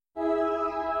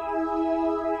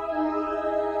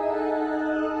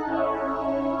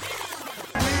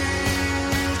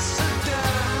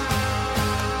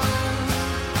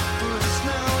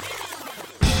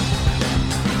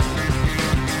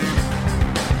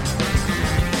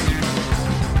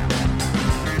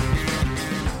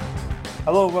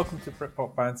Hello, welcome to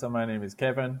Britpop Banter. My name is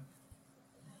Kevin.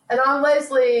 And I'm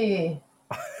Leslie.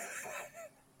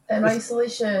 In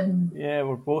isolation. Yeah,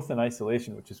 we're both in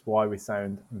isolation, which is why we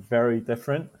sound very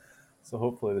different. So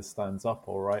hopefully this stands up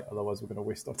all right. Otherwise, we're going to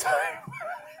waste our time.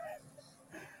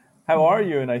 How are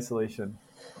you in isolation?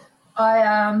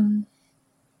 I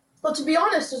well, to be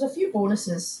honest, there's a few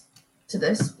bonuses to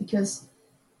this because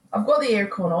I've got the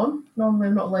aircon on. Normally,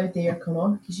 I'm not allowed the aircon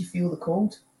on because you feel the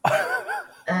cold.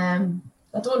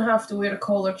 I don't have to wear a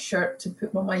collared shirt to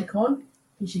put my mic on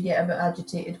because you get a bit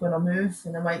agitated when I move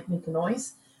and I might make a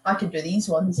noise. I can do these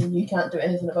ones and you can't do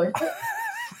anything about it.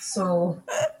 So,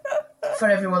 for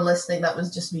everyone listening, that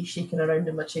was just me shaking around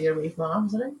in my chair, waving my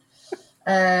arms around.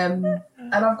 And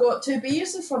I've got 2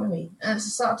 beers in front of me, and it's a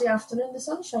Saturday afternoon, the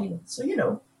sun's shining. So,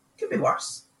 could be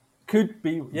worse. Could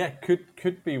be, yeah,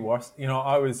 could be worse.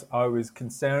 I was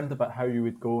concerned about how you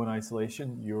would go in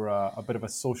isolation. You're a bit of a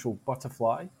social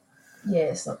butterfly. Yeah,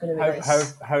 it's not going to be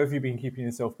nice. How have you been keeping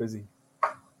yourself busy?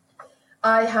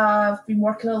 I have been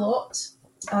working a lot.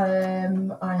 I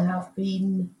have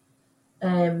been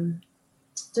doing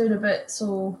a bit,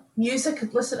 so music.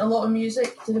 I've listened to a lot of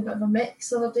music. Did a bit of a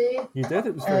mix the other day. You did?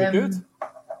 It was very good.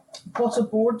 Bought a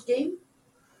board game.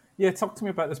 Yeah, talk to me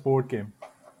about this board game.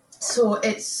 So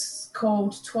it's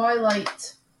called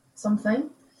Twilight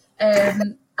something.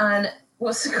 And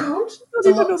what's it called?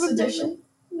 Deluxe edition.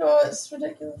 No, it's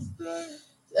ridiculous.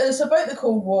 It's about the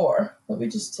Cold War. Let me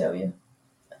just tell you.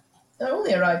 I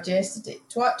only arrived yesterday.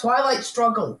 Twilight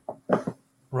Struggle.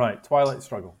 Right, Twilight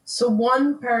Struggle. So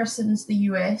one person's the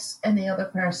US and the other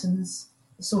person's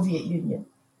the Soviet Union.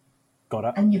 Got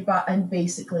it. And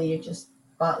basically you're just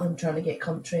battling, trying to get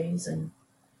countries, and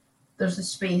there's the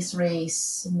space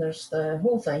race and there's the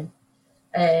whole thing.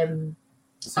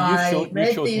 So you showed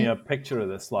me a picture of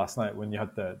this last night when you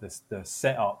had the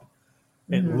setup.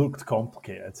 It looked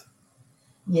complicated.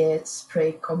 Yeah, it's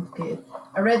pretty complicated.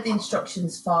 I read the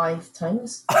instructions 5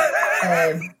 times.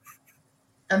 And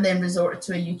then resorted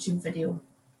to a YouTube video.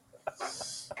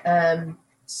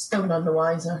 Still none the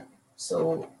wiser.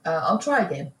 So I'll try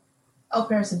again. I'll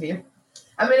persevere.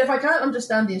 I mean, if I can't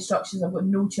understand the instructions, I've got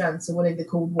no chance of winning the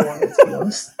Cold War, to be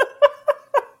honest.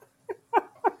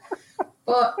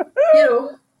 But,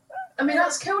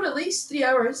 that's killed at least 3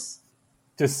 hours.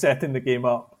 Just setting the game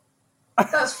up.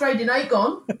 That's Friday night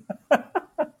gone.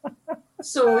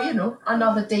 So,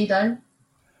 another day down.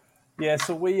 Yeah,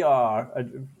 so we are, we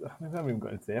haven't even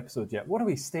got into the episode yet. What are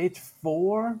we, stage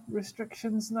 4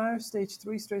 restrictions now? Stage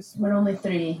 3? We're only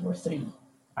 3. We're 3.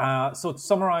 So to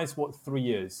summarise what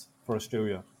 3 is for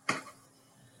Australia.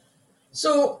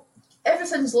 So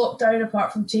everything's locked down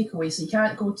apart from takeaway. So you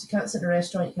can't sit in a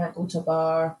restaurant, you can't go to a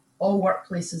bar. All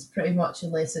workplaces pretty much,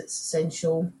 unless it's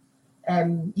essential.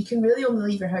 You can really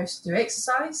only leave your house to do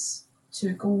exercise,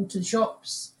 to go to the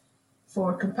shops,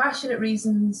 for compassionate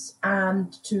reasons,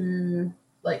 and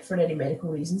for any medical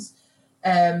reasons.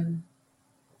 You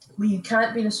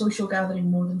can't be in a social gathering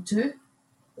more than 2,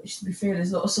 which, to be fair,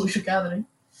 is not a social gathering.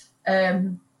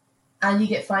 And you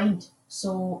get fined.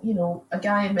 So, a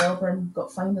guy in Melbourne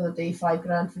got fined the other day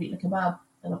 $5,000 for eating a kebab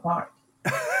in a park.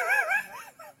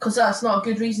 Because that's not a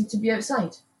good reason to be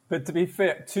outside. But to be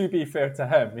fair to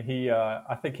him, he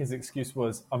I think his excuse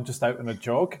was, I'm just out on a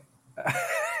jog.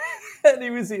 And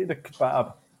he was eating a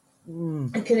kebab.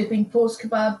 It could have been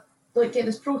post-kebab, getting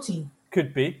his protein.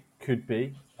 Could be.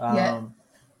 Yeah.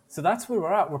 So that's where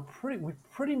we're at. We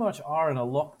pretty much are in a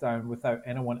lockdown without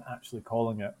anyone actually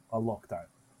calling it a lockdown.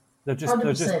 They're just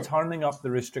turning up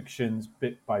the restrictions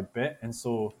bit by bit. And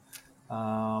so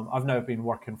I've now been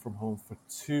working from home for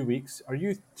 2 weeks. Are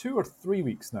you 2 or 3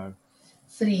 weeks now?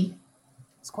 3.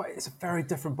 It's a very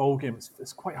different ballgame.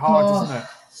 It's quite hard, isn't it?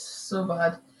 So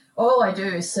bad. All I do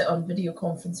is sit on video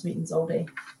conference meetings all day,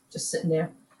 just sitting there.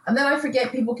 And then I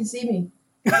forget people can see me,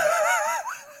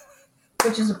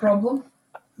 which is a problem.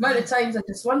 The amount of times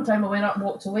one time I went up and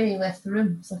walked away and left the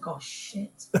room. It's like, oh,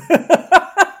 shit.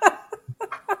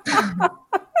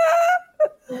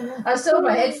 I still have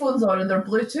my headphones on and they're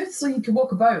Bluetooth, so you can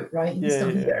walk about, right? You can still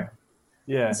hear.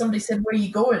 Yeah. And somebody said, where are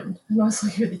you going? And I was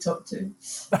like, who they talk to?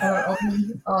 I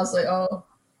was like, oh.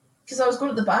 Because I was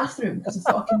going to the bathroom because I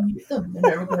thought I can mute them and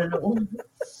they're going to know.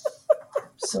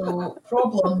 So,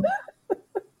 problem.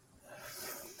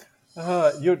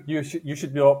 You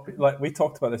should be up, like we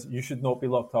talked about this. You should not be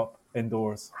locked up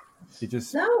indoors.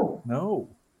 No,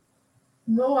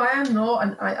 I am not,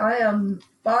 and I am,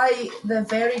 by the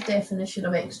very definition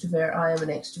of extrovert, I am an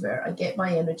extrovert. I get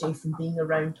my energy from being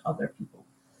around other people.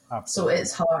 Absolutely. So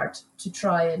it's hard to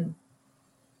try and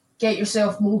get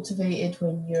yourself motivated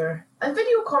when you're... And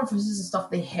video conferences and stuff,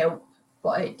 they help,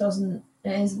 but it isn't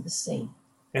the same.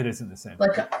 It isn't the same.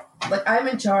 Like I'm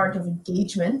in charge of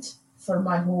engagement for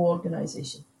my whole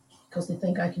organisation because they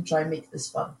think I can try and make this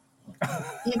fun.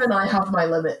 Even I have my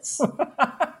limits.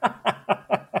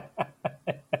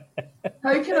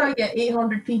 How can I get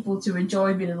 800 people to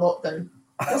enjoy being in lockdown?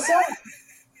 What's that?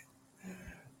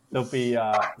 There'll be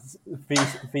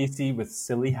VC with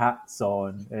silly hats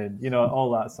on, and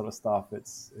all that sort of stuff.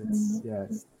 It's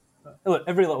look,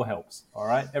 every little helps. All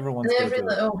right, every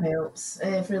little helps.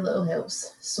 Every little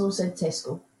helps. So said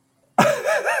Tesco.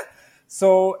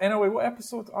 So anyway, what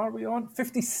episode are we on?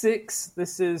 56.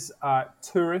 This is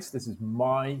Tourist. This is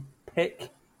my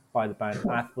pick by the band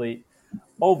Athlete.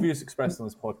 All views expressed on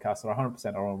this podcast are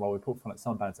 100% our own. While we poke fun at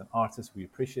some bands and artists, we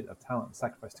appreciate their talent and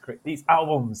sacrifice to create these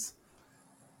albums.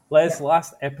 Les,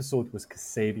 last episode was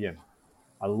Kasabian.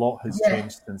 A lot has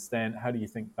changed since then. How do you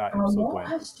think that episode went?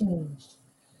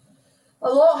 A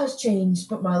lot has changed,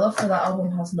 but my love for that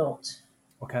album has not.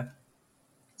 Okay.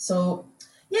 So,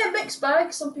 mixed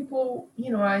bag. Some people,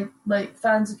 I like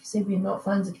fans of Kasabian, not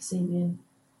fans of Kasabian.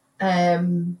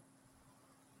 That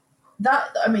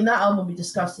album we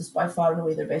discussed is by far and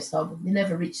away their best album. They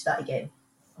never reached that again.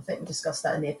 I think we discussed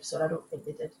that in the episode. I don't think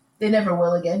they did. They never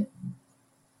will again.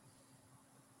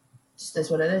 Just is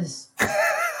what it is.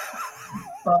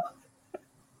 But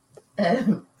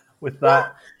with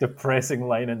that depressing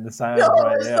line in the sand,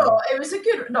 it was a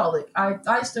good. No, look,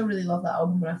 I still really love that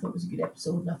album, and I thought it was a good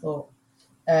episode. And I thought,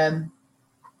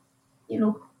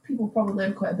 people probably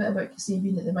learned quite a bit about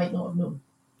Kasabian that they might not have known.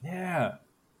 Yeah,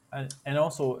 and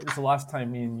also it's the last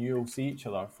time me and you will see each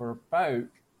other for about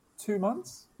 2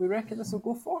 months. We reckon this will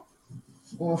go for.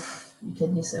 Oof, you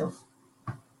kidding yourself?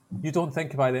 You don't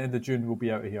think by the end of June we'll be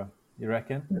out of here? You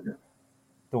reckon? Mm-hmm.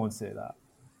 Don't say that.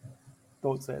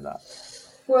 Don't say that.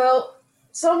 Well,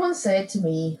 someone said to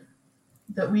me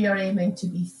that we are aiming to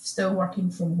be still working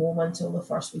from home until the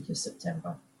first week of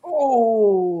September.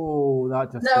 Oh,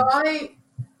 that just... Now,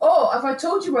 have I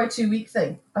told you my 2-week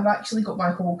thing? I've actually got my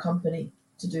whole company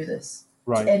to do this.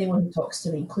 Right. To anyone who talks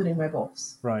to me, including my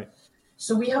boss. Right.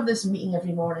 So we have this meeting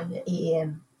every morning at 8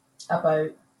 a.m. about,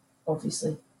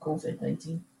 obviously,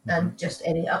 COVID-19 and just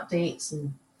any updates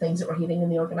and things that we're hearing in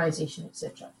the organisation,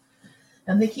 etc.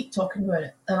 And they keep talking about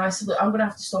it. And I said, look, I'm going to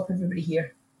have to stop everybody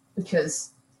here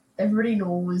because everybody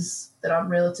knows that I'm a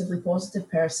relatively positive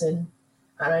person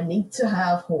and I need to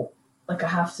have hope. Like, I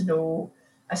have to know.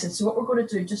 I said, so what we're going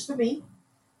to do, just for me,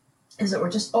 is that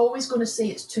we're just always going to say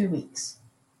it's 2 weeks.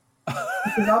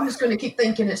 Because I'm just going to keep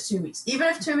thinking it's 2 weeks. Even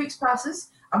if 2 weeks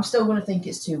passes, I'm still going to think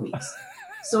it's 2 weeks.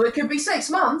 So it could be 6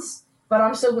 months, but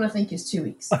I'm still going to think it's 2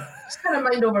 weeks. It's kind of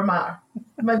mind over matter.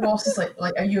 My boss is like,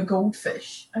 are you a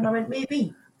goldfish? And I went,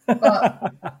 maybe.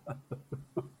 But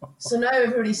so now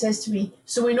everybody says to me,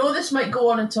 so we know this might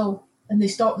go on until, and they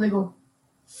stop and they go,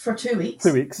 for 2 weeks.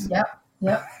 2 weeks. Yep.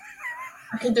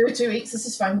 I can do 2 weeks. This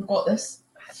is fine. We've got this.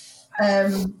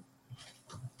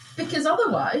 Because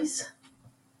otherwise,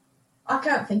 I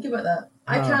can't think about that. No.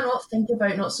 I cannot think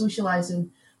about not socialising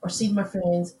or seeing my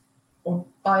friends or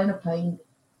buying a pint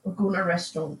or going to a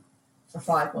restaurant for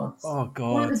 5 months. Oh, God.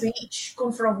 Going to the beach,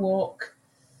 going for a walk.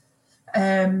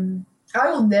 I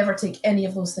will never take any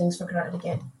of those things for granted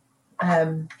again.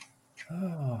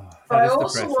 But I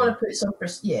also want to put some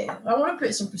I want to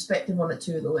put some perspective on it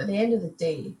too, though. At the end of the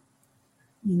day,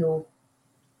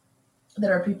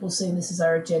 there are people saying this is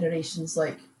our generation's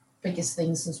biggest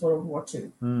thing since World War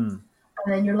II. And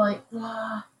then you're like,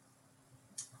 I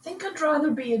think I'd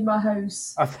rather be in my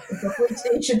house with a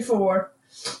PlayStation 4,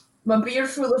 my beer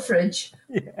full of fridge.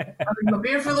 Yeah. My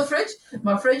beer full of fridge,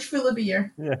 my fridge full of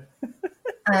beer. Yeah.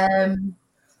 And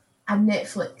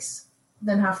Netflix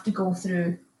than have to go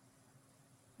through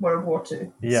World War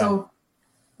II. Yeah. So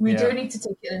we do need to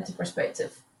take it into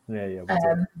perspective. Yeah.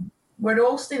 We're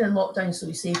all staying in lockdown so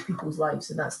we save people's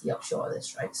lives, and that's the upshot of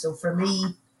this, right? So for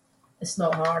me, it's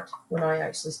not hard when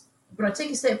I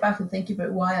take a step back and think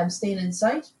about why I'm staying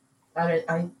inside,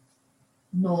 I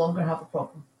no longer have a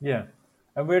problem. Yeah.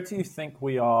 And where do you think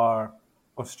we are,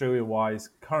 Australia-wise,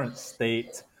 current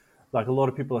state? Like, a lot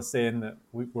of people are saying that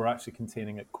we're actually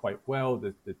containing it quite well.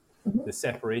 The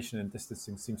separation and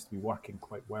distancing seems to be working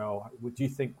quite well. Do you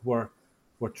think we're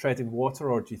treading water,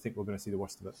 or do you think we're going to see the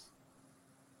worst of it?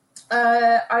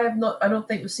 I don't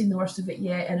think we've seen the worst of it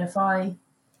yet. And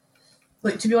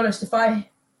to be honest, if I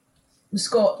was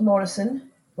Scott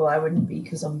Morrison, well, I wouldn't be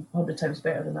because I'm 100 times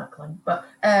better than that clown. But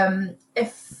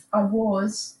if I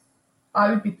was, I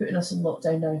would be putting us in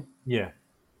lockdown now. Yeah.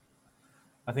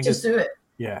 I think do it.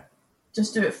 Yeah.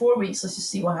 Just do it 4 weeks. Let's just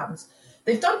see what happens.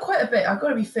 They've done quite a bit. I've got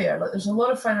to be fair. There's a lot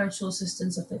of financial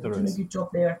assistance. I think they're doing a good job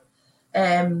there.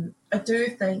 I do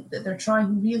think that they're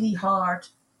trying really hard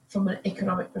from an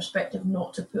economic perspective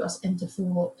not to put us into full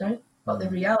lockdown. But the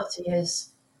reality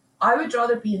is, I would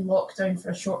rather be in lockdown for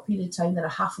a short period of time than a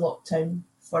half lockdown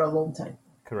for a long time.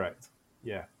 Correct.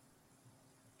 Yeah.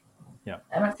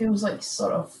 And it feels like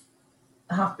sort of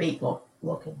a half-baked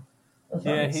locking.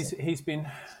 Yeah, he's been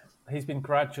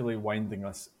gradually winding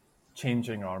us,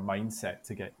 changing our mindset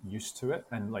to get used to it.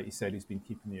 And like you said, he's been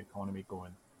keeping the economy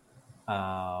going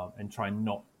and trying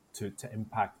not to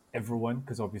impact everyone,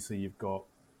 because obviously you've got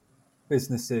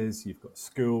businesses, you've got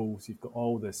schools, you've got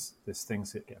all this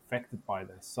things that get affected by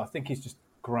this. So I think he's just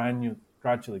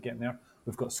gradually getting there.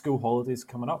 We've got school holidays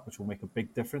coming up, which will make a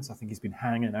big difference. I think he's been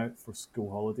hanging out for school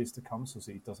holidays to come so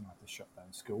he doesn't have to shut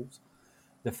down schools.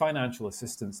 The financial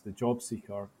assistance, the job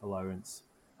seeker allowance,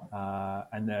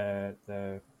 and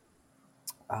the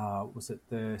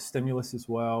stimulus as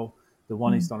well. The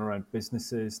one he's done around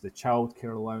businesses, the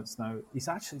childcare allowance. Now he's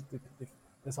actually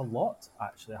there's a lot,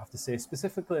 actually, I have to say,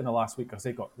 specifically in the last week, because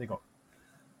they got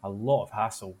a lot of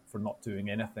hassle for not doing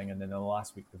anything, and then in the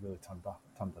last week they've really turned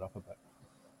it up a bit.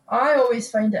 I always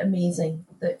find it amazing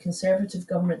that Conservative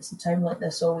governments in time like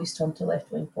this always turn to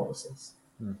left-wing policies.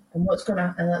 And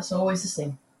and that's always the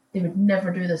same. They would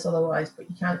never do this otherwise, but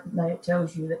you can't, now it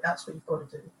tells you that that's what you've got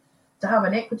to do. To have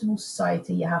an equitable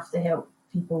society, you have to help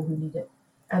people who need it.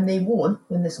 And they won't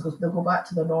when this goes, they'll go back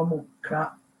to the normal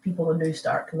crap. People in New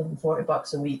Start can live on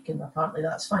 $40 a week, and apparently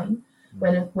that's fine.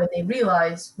 When they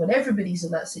realise, when everybody's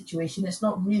in that situation, it's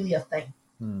not really a thing.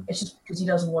 It's just because he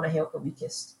doesn't want to help the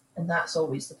weakest. And that's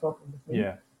always the problem with me,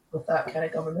 with that kind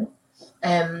of government.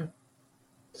 Then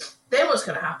what's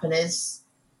going to happen is,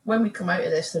 when we come out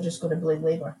of this, they're just going to blame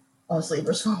Labour. Oh, it's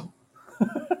Labour's fault.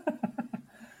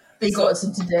 They got us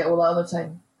into debt all the other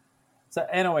time. So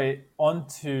anyway, on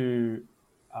to,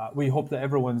 we hope that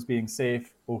everyone's being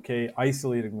safe, okay,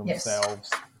 isolating themselves,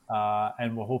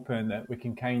 and we're hoping that we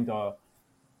can kind of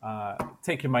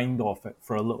take your mind off it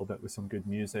for a little bit with some good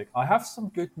music. I have some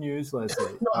good news,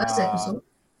 Leslie. Not this episode.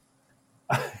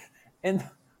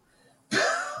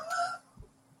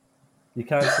 You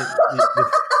can't see.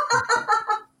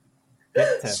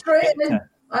 Straight in.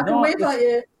 I can wave at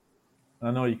you.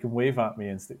 I know you can wave at me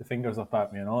and stick the fingers up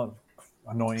at me and all that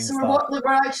annoying so stuff. We're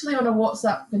actually on a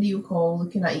WhatsApp video call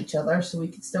looking at each other, so we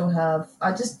can still have.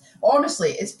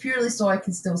 Honestly, it's purely so I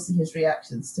can still see his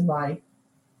reactions to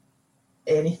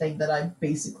anything that I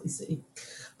basically see.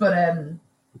 But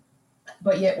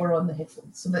yet we're on the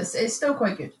headphones, so it's still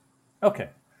quite good. Okay,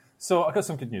 so I got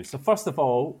some good news. So first of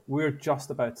all, we're just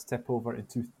about to tip over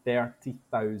into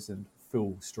 30,000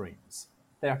 full streams.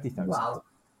 30,000. Wow.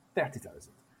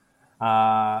 30,000.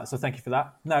 So thank you for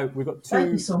that. Now, we've got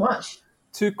Thank you so much.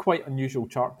 Two quite unusual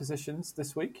chart positions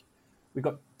this week. We've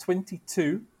got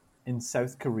 22 in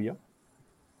South Korea.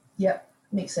 Yep,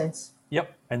 makes sense.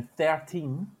 Yep, and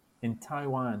 13 in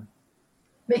Taiwan.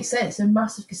 Makes sense. They're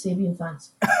massive Kasabian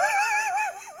fans.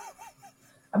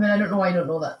 I mean, I don't know why I don't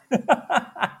know that.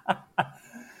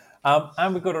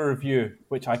 And we've got a review,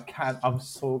 which I'm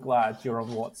so glad you're on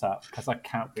WhatsApp, because I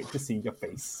can't wait to see your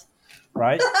face.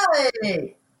 Right?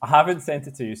 Hey! I haven't sent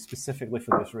it to you specifically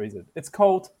for this reason. It's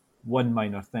called One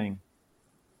Minor Thing.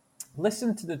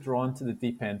 Listen to the Drawn to the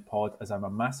Deep End pod, as I'm a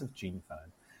massive Gene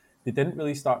fan. They didn't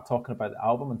really start talking about the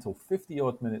album until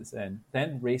 50-odd minutes in,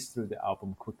 then raced through the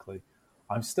album quickly.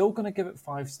 I'm still going to give it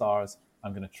 5 stars.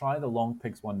 I'm going to try the Long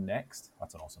Pigs one next.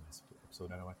 That's an awesome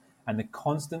episode anyway. And the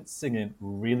constant singing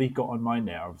really got on my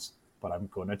nerves, but I'm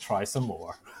going to try some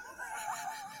more.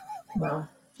 Well,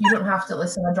 you don't have to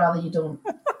listen. I'd rather you don't.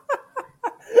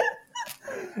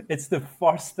 It's the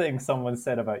first thing someone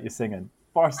said about you singing.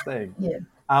 First thing. Yeah.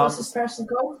 What's this person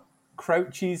called?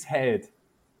 Crouchy's Head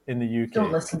in the UK.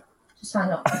 Don't listen. Just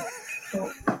hang up.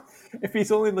 If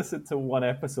he's only listened to one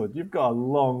episode, you've got a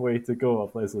long way to go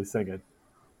of Leslie singing.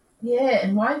 Yeah,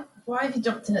 and why have you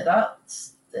jumped in at that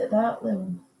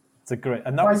level? It's a great,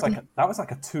 and that was like a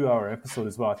 2-hour episode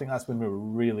as well. I think that's when we were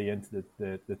really into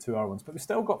the 2-hour ones, but we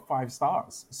still got 5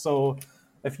 stars. So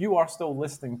if you are still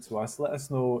listening to us, let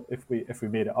us know if we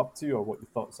made it up to you or what your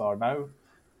thoughts are now.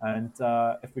 And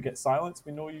if we get silence,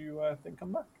 we know you didn't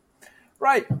come back.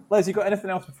 Right, Les, you got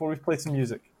anything else before we play some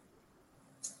music?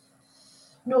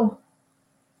 No.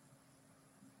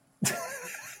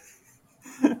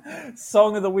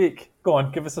 Song of the week. Go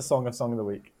on, give us a song of the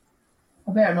week.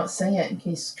 I better not sing it in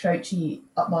case Crouchy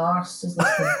up my arse is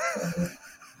listening.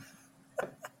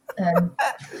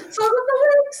 Song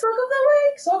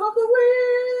of the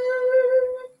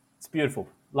week. It's beautiful,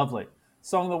 lovely.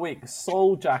 Song of the week,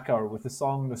 Souljacker with the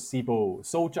song Nocebo.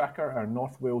 Souljacker are a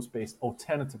North Wales-based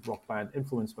alternative rock band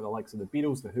influenced by the likes of the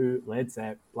Beatles, The Who, Led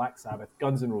Zepp, Black Sabbath,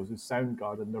 Guns N' Roses,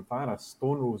 Soundgarden, Nirvana,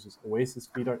 Stone Roses, Oasis,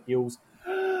 Feeder, Eels,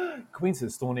 Queens of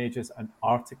the Stone Ages, and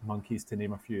Arctic Monkeys, to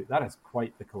name a few. That is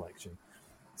quite the collection.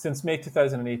 Since May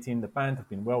 2018, the band have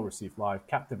been well received live,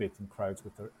 captivating crowds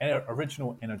with their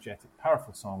original, energetic,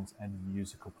 powerful songs and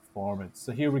musical performance.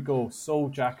 So here we go,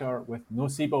 Souljacker with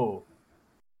Nocebo.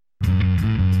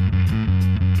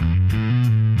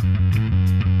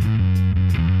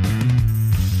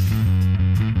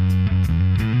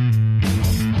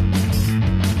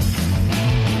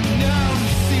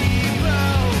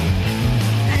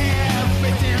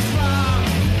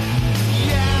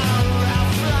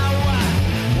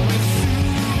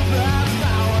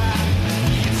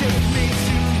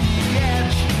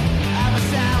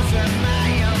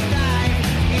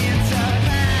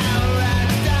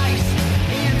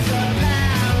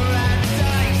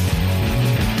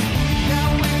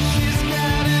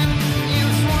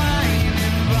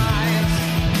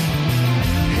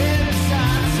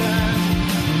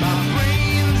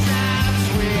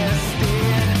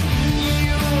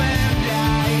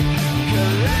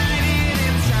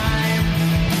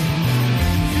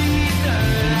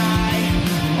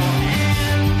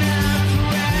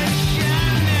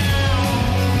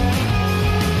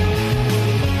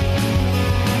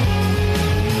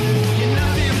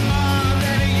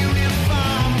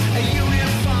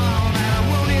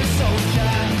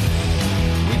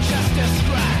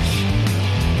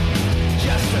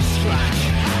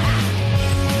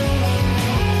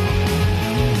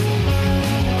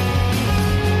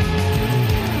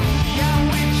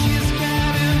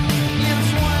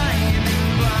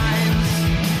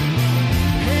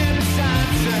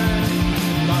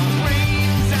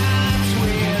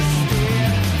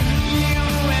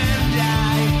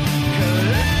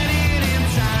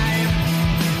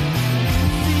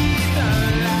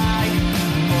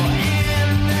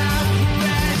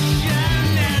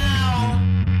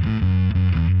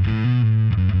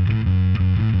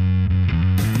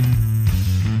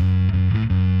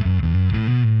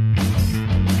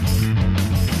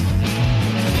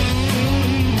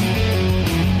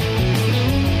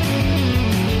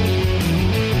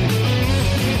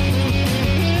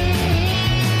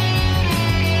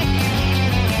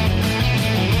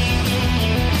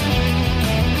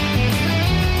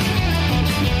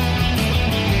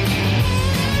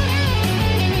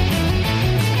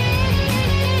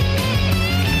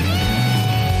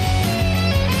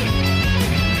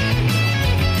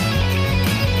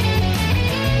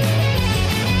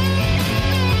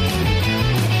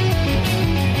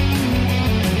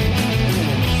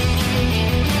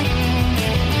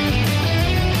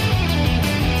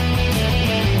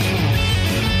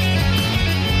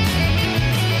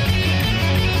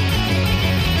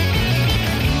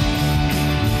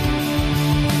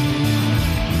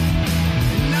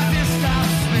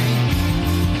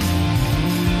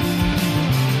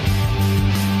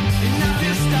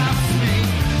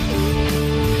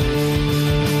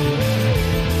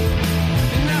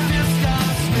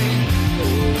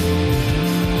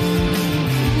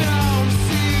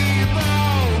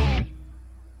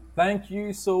 Thank you,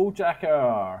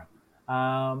 Souljacker.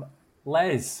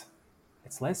 Les.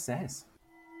 It's Les Says.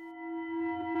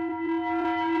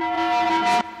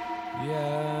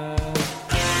 Yeah.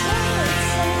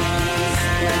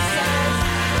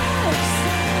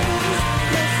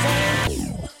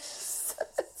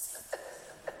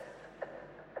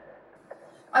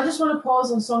 I just want to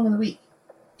pause on Song of the Week.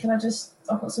 I've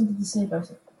got something to say about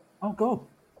it. Oh, go.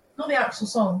 Not the actual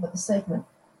song, but the segment.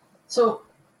 So,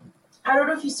 I don't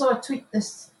know if you saw a tweet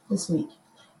this week,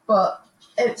 but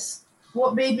it's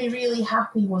what made me really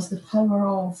happy was the power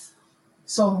of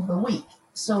Song of the Week.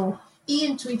 So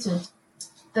Ian tweeted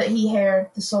that he heard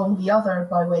the song The Other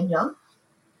by Wen Young,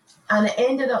 and it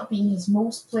ended up being his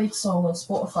most played song on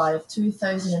Spotify of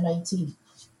 2019.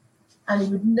 And he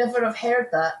would never have heard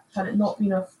that had it not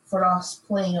been for us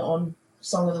playing it on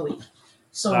Song of the Week.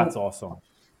 So that's awesome.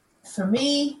 For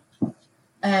me,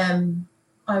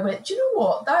 I went, do you know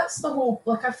what? That's the whole...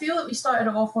 Like, I feel that we started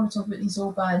off on to talk about these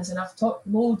old bands, and I've talked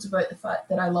loads about the fact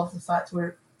that I love the fact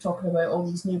we're talking about all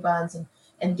these new bands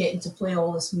and getting to play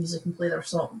all this music and play their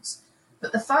songs.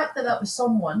 But the fact that was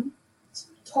someone's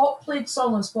top played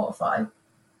song on Spotify,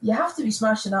 you have to be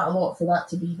smashing that a lot for that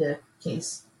to be the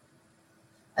case.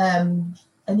 And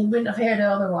you wouldn't have heard it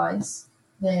otherwise,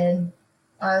 then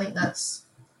I think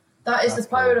that is the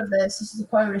power of this. This is the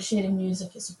power of sharing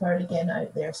music. It's the power of getting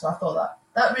out there. So I thought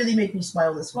that really made me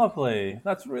smile this week. Lovely.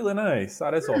 That's really nice.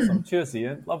 That is awesome. Cheers,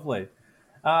 Ian. Lovely.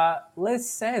 Liz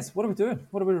Says, what are we doing?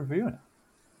 What are we reviewing?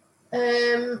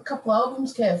 A couple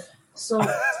albums, Kev. So,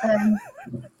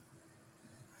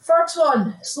 first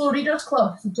one, Slow Readers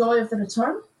Club, The Joy of the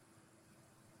Return.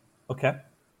 Okay.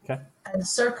 Okay. and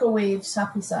Circle Waves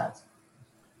Happy Sad.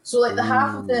 So like the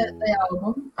half of the Ooh.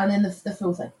 album and then the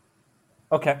full thing.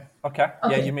 Okay. Okay.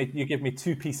 Yeah, Okay, you give me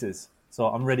two pieces, so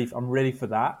I'm ready. I'm ready for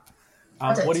that. I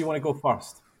What did. do you want to go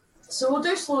first? So we'll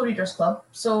do Slow Readers Club.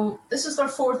 So this is their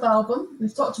fourth album.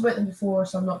 We've talked about them before,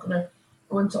 so I'm not going to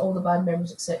go into all the band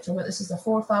members, etc. But this is their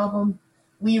fourth album.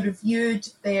 We reviewed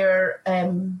their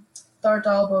third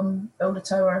album, Build a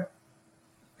Tower,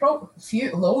 probably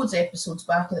loads of episodes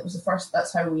back, and it was the first.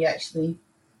 That's how we actually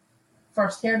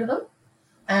first heard of them.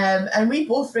 And we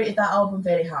both rated that album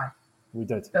very high. We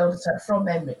did. Build a Tower from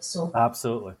memory. So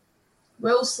Absolutely.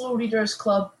 will Slow Readers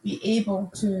Club be able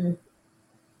to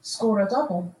score a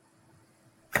double?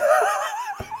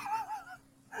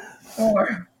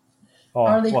 Or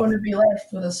are they going to be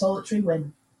left with a solitary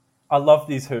win? I love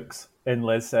these hooks in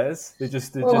Les Says. They're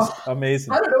just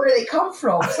amazing. I don't know where they come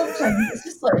from. Sometimes it's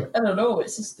just like, I don't know,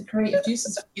 it's just the creative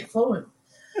juices get flowing.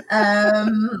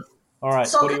 All right,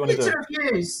 So what do you want to do?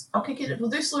 reviews. We'll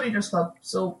do Slow Readers Club.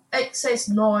 So Excess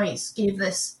Noise gave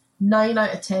this 9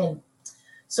 out of 10.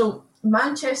 So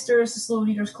Manchester's The Slow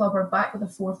Readers Club are back with a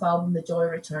fourth album, The Joy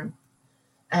Return.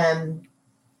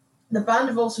 The band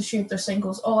have also shared their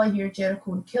singles All I Hear,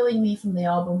 Jericho and Killing Me from the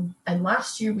album, and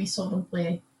last year we saw them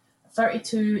play a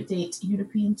 32-date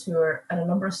European tour and a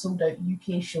number of sold-out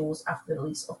UK shows after the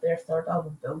release of their third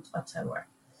album, Build a Tower.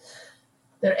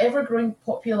 Their ever-growing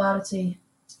popularity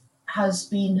has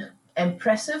been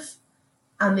impressive,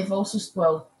 and they've also,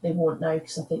 well, they won't now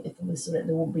because I think they can listen it,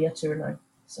 there won't be a tour now,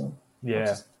 so Yeah.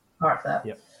 just park that.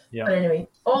 Yep. Yep. But anyway,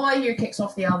 All I Hear kicks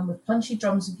off the album with punchy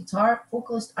drums and guitar.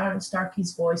 Vocalist Aaron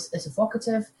Starkey's voice is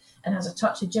evocative and has a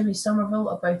touch of Jimmy Somerville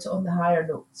about it on the higher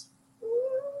notes.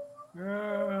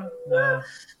 And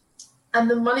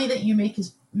the money that you make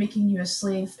is making you a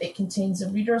slave. It contains a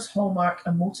reader's hallmark,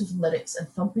 emotive lyrics and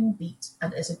thumping beat,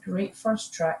 and is a great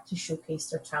first track to showcase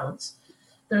their talents.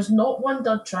 There's not one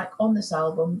dud track on this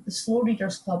album. The Slow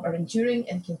Readers Club are enduring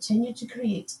and continue to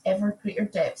create ever greater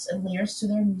depths and layers to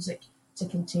their music to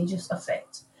contagious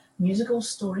effect. Musical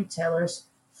storytellers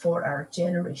for our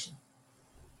generation.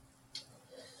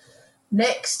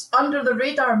 Next, Under the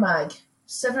Radar Mag,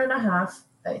 7.5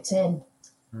 out of 10.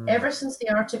 Ever since the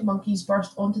Arctic Monkeys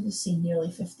burst onto the scene nearly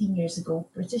 15 years ago,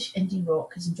 British indie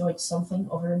rock has enjoyed something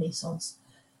of a renaissance.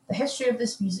 The history of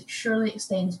this music surely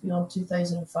extends beyond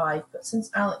 2005, but since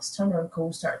Alex Turner and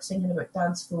co started singing about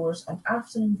dance floors and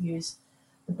afternoon views,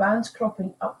 the bands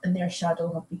cropping up in their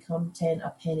shadow have become 10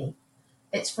 a penny.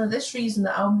 It's for this reason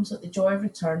that albums like The Joy of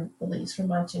Return, the latest from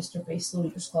Manchester-based Slow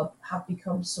Readers Club, have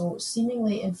become so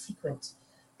seemingly infrequent.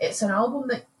 It's an album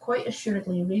that quite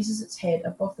assuredly raises its head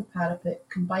above the parapet,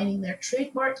 combining their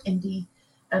trademark indie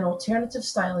and alternative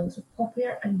stylings with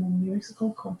poppier and more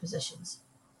musical compositions.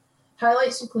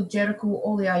 Highlights include Jericho,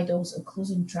 All the Idols, and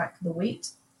closing track The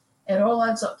Wait. It all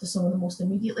adds up to some of the most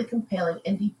immediately compelling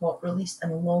indie pop released in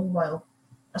a long while.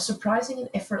 A surprising and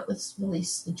effortless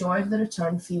release, The Joy of the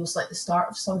Return feels like the start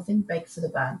of something big for the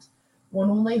band. One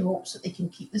only hopes that they can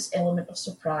keep this element of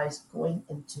surprise going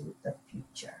into the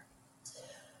future.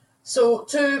 So,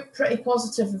 two pretty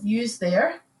positive reviews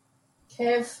there.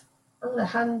 Kev, I'm going to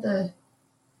hand the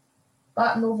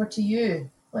baton over to you.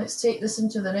 Let's take this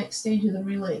into the next stage of the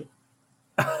relay.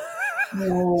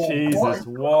 Whoa, Jesus,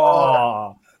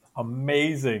 wow,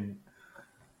 amazing.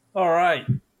 All right.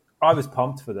 I was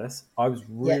pumped for this. I was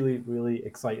really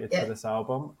excited for this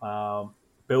album.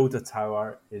 Build a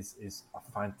Tower is a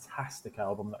fantastic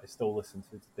album that I still listen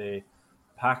to today.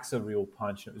 Packs a real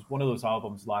punch. It was one of those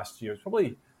albums last year. It's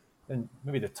probably in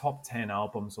maybe the top 10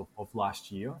 albums of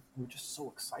last year. We were just so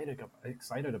excited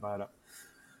about it.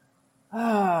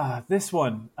 This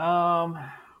one.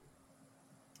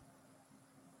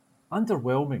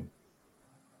 Underwhelming.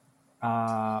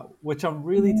 Which I'm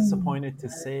really disappointed to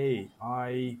say.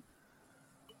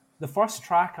 The first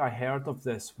track I heard of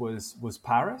this was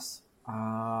Paris,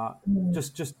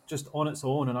 just on its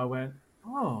own, and I went,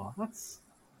 oh, that's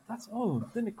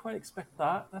didn't quite expect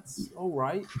that. That's all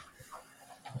right.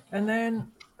 And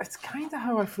then it's kind of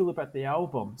how I feel about the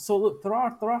album. So look, there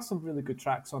are some really good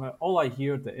tracks on it. All I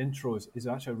Hear, the intro is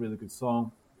actually a really good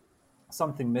song.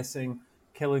 Something Missing,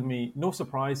 Killing Me, no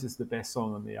surprise, is the best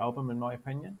song on the album in my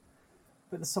opinion.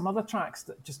 But there's some other tracks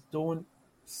that just don't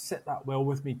sit that well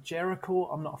with me. Jericho,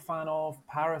 I'm not a fan of.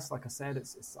 Paris, like I said,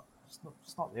 it's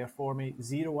not there for me.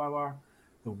 0 Hour,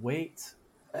 The Wait.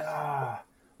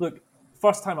 Look,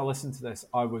 first time I listened to this,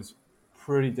 I was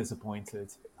pretty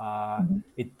disappointed.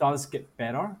 It does get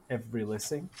better every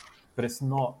listen, but it's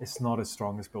not as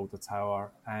strong as Build a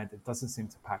Tower, and it doesn't seem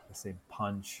to pack the same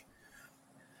punch.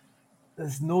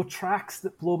 There's no tracks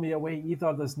that blow me away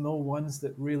either. There's no ones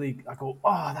that really I go,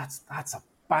 oh, that's a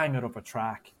banger of a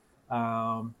track.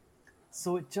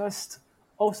 So it just...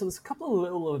 Also, there's a couple of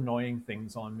little annoying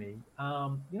things on me.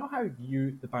 You know how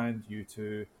the band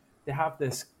U2, they have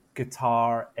this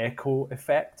guitar echo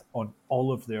effect on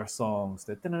all of their songs.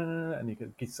 And you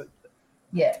can get...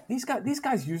 Yeah. These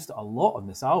guys used it a lot on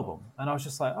this album. And I was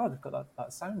just like, oh, they've got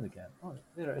that sound again. Oh,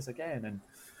 there it is again. And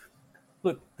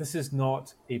look, this is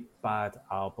not a bad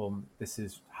album. This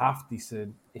is half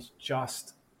decent. It's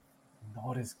just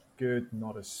not as good,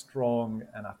 not as strong.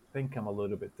 And I think I'm a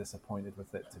little bit disappointed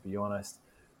with it, to be honest.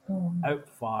 Out of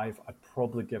 5, I'd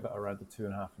probably give it around a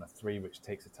 2.5 and a 3, which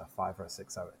takes it to a 5 or a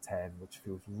 6 out of 10, which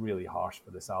feels really harsh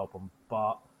for this album.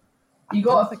 But you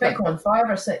got to pick one, 5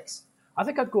 or 6. I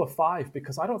think I'd go a 5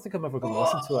 because I don't think I'm ever going to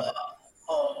listen to it.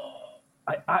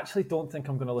 I actually don't think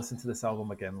I'm going to listen to this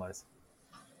album again, Liz.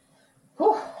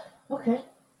 Oh, okay.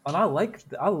 And I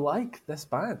like this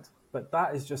band, but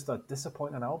that is just a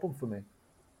disappointing album for me.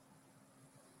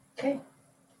 Okay,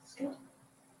 that's good.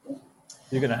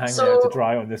 You're going to hang me out to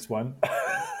dry on this one.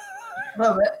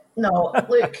 Love it. No,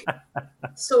 look.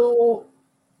 So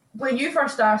when you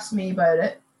first asked me about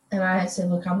it, and I had said,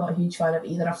 look, I'm not a huge fan of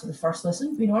either after the first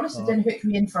listen. Being honest, it didn't hook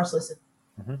me in first listen.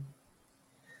 Mm-hmm.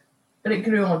 But it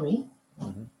grew on me.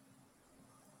 Mm-hmm.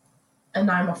 And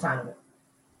now I'm a fan of it.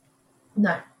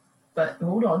 Now, but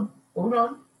hold on.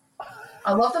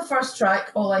 I love the first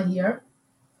track, All I Hear.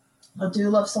 I do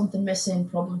love Something Missing,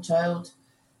 Problem Child.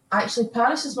 Actually,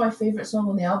 Paris is my favourite song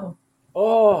on the album.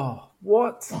 Oh,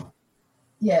 what?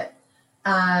 Yeah.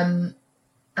 And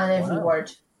every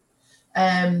word.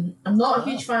 I'm not a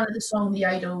huge fan of the song The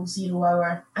Idol 0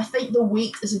 Hour. I think The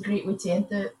Wait is a great way to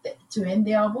end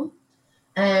the album.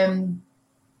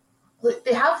 Look,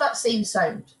 they have that same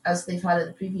sound as they've had in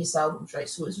the previous albums, right?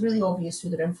 So it's really obvious who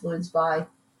they're influenced by.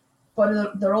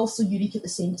 But they're also unique at the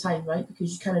same time, right?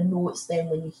 Because you kind of know it's them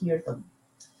when you hear them.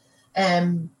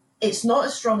 It's not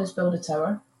as strong as Build a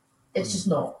Tower. It's just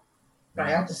not.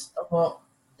 Right? I'm not.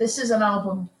 This is an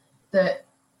album that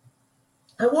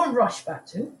I won't rush back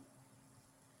to,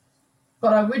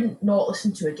 but I wouldn't not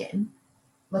listen to again.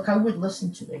 Like, I would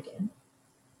listen to it again.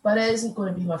 But it isn't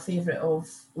going to be my favourite of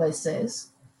Les Says,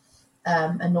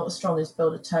 and not as strong as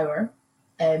Build a Tower.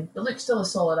 But look, still a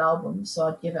solid album, so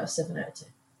I'd give it a 7 out of 10.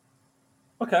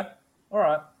 Okay. All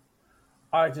right.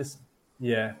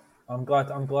 I'm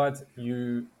glad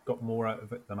you got more out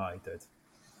of it than I did.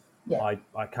 Yeah.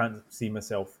 I can't see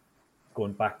myself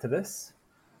going back to this,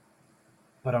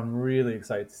 but I'm really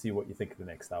excited to see what you think of the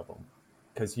next album,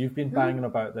 because you've been banging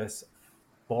about this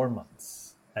for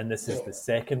months, and this is the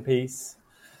second piece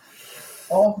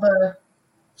of the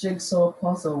jigsaw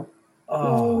puzzle.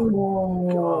 Oh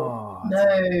God.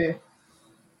 No.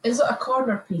 Is it a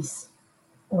corner piece?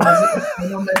 Or is it the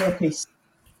final middle piece?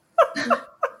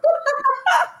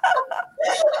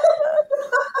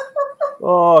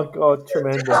 Oh God,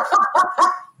 tremendous.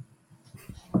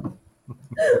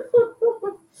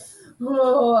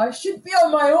 Oh, I should be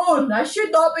on my own. I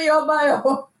should not be on my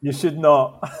own. You should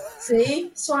not.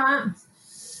 See? Swamp.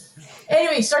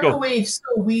 Anyway, Circle Waves.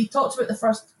 So we talked about the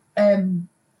first...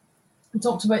 we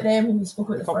talked about them when we spoke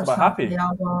about the first half Happy. of the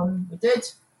album. We did.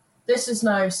 This is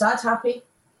now Sad Happy.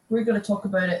 We're going to talk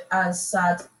about it as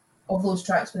Sad of those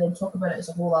tracks, but then talk about it as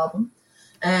a whole album.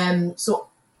 So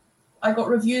I got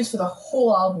reviews for the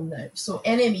whole album now. So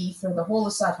NME for the whole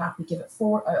of Sad Happy give it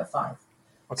 4 out of 5.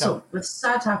 Okay. So with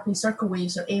Sad Happy, Circle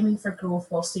Waves are aiming for growth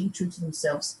while staying true to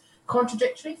themselves.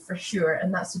 Contradictory, for sure,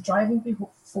 and that's the driving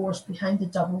force behind the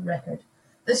double record.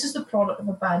 This is the product of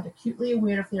a band acutely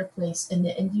aware of their place in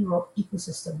the indie rock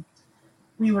ecosystem.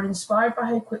 We were inspired by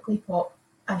how quickly pop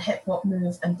and hip-hop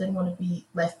move and didn't want to be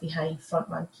left behind,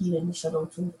 frontman Kieran Shuttle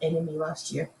told NME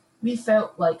last year. We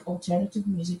felt like alternative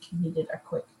music needed a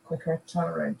quicker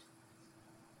turnaround.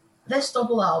 This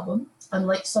double album,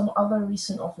 unlike some other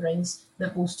recent offerings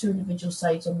that boast 2 individual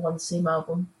sides on one same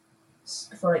album,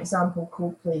 for example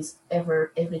Coldplay's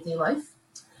Everyday Life,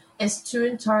 is 2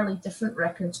 entirely different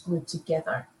records glued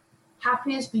together.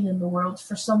 Happy has been in the world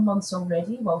for some months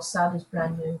already, while Sad is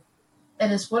brand new.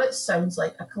 It is what it sounds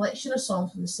like, a collection of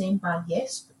songs from the same band,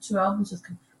 yes, but 2 albums with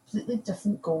completely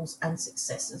different goals and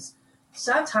successes.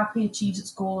 Sad Happy achieves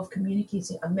its goal of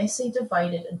communicating a messy,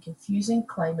 divided and confusing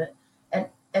climate and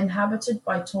inhabited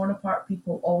by torn apart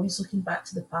people always looking back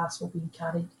to the past while being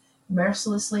carried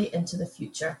mercilessly into the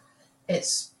future.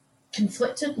 Its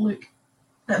conflicted look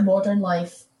at modern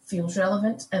life feels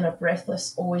relevant in a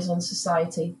breathless, always-on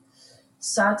society.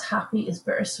 Sad Happy is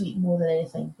bittersweet more than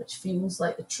anything, which feels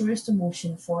like the truest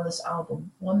emotion for this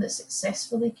album, one that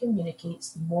successfully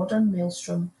communicates the modern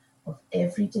maelstrom of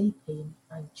everyday pain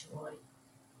and joy.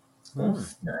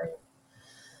 Oof, no.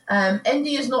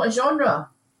 Indie is not a genre.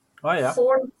 Oh yeah.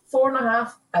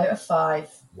 4.5 out of 5.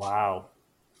 Wow.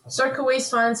 Circle Waves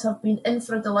fans have been in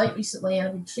for a delight recently and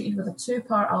have been treated with a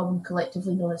 2-part album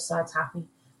collectively known as Sad Happy.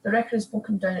 The record is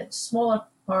broken down into smaller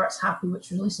parts: Happy,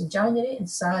 which was released in January, and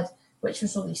Sad, which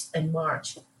was released in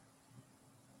March.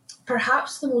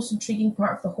 Perhaps the most intriguing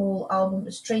part of the whole album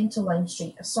is Train to Lime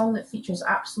Street, a song that features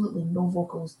absolutely no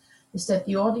vocals. Instead,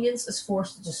 the audience is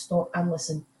forced to just stop and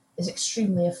listen. Is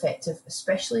extremely effective,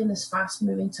 especially in this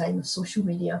fast-moving time of social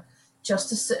media, just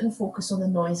to sit and focus on the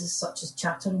noises such as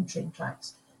chatter and train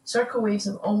tracks. Circle Waves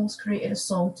have almost created a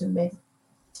song to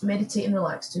meditate and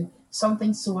relax to,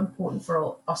 something so important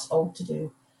for us all to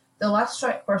do. The last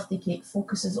track, Birthday Cake,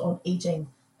 focuses on aging,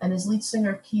 and as lead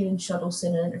singer Kieran Shuddle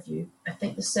said in an interview, I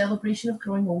think the celebration of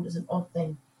growing old is an odd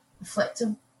thing,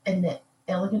 reflective in the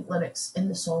elegant lyrics in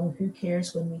the song Who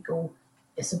Cares When We Go.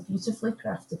 It's a beautifully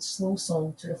crafted, slow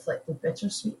song to reflect the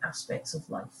bittersweet aspects of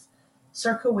life.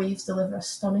 Circle Waves deliver a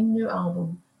stunning new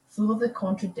album full of the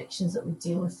contradictions that we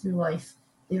deal with through life.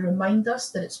 They remind us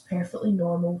that it's perfectly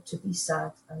normal to be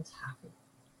sad and happy.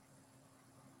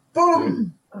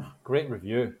 Boom! Great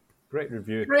review. Great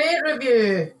review. Great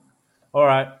review. All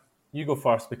right, you go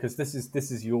first because this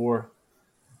is your.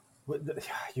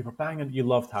 You were banging. You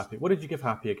loved Happy. What did you give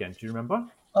Happy again? Do you remember?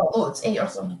 Oh, it's 8 or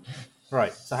something.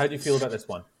 Right. So how do you feel about this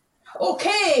one?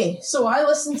 Okay, so I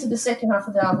listened to the second half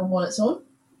of the album on its own,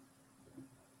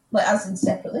 like as in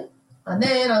separately, and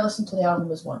then I listened to the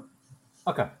album as one.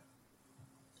 Okay.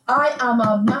 I am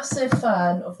a massive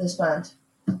fan of this band.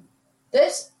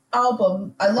 This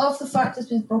album, I love the fact it's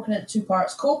been broken into 2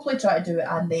 parts. Coldplay tried to do it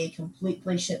and they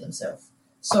completely shit themselves.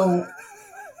 So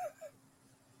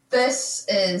this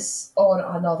is on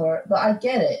another, but I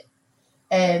get it.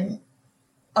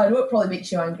 I know it probably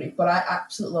makes you angry, but I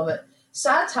absolutely love it.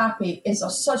 Sad Happy is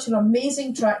such an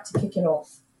amazing track to kick it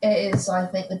off. It is, I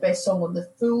think, the best song on the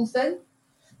full thing.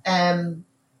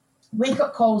 Wake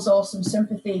Up Call is awesome.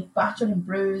 Sympathy, Battered and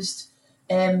Bruised.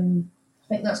 I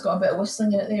think that's got a bit of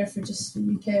whistling in it there for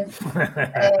you, Kev.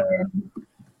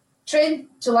 Train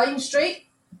to Lime Street,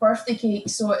 Birthday Cake.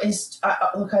 So it is.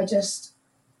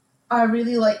 I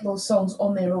really like those songs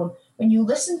on their own. When you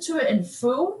listen to it in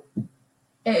full,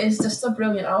 it is just a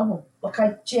brilliant album. Like,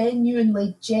 I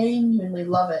genuinely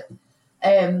love it.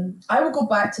 I will go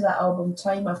back to that album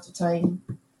time after time.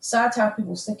 Sad Happy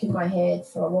will stick in my head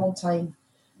for a long time.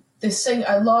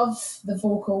 I love the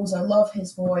vocals, I love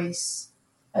his voice,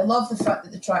 I love the fact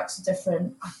that the tracks are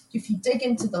different. If you dig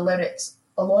into the lyrics,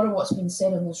 a lot of what's been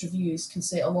said in those reviews can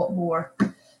say a lot more,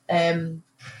 I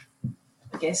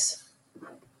guess,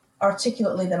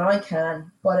 articulately than I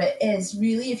can, but it is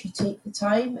really, if you take the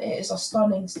time, it is a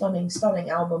stunning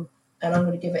album, and I'm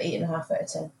going to give it 8.5 out of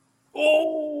 10.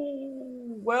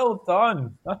 Oh, well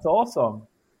done. That's awesome.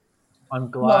 I'm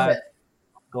glad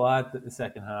that the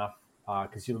second half,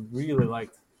 because you really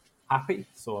liked Happy,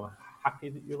 so I'm happy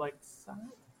that you liked Sad.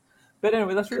 But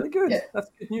anyway, that's really good. Yeah. That's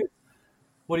good news.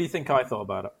 What do you think I thought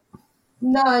about it?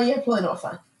 Nah, you're probably not a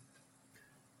fan.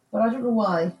 But I don't know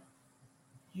why.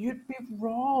 You'd be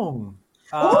wrong.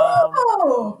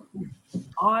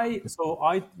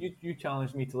 You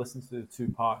challenged me to listen to the 2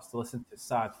 parts, to listen to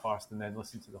Sad first and then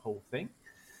listen to the whole thing.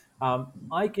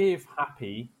 I gave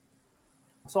Happy,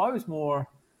 so I was more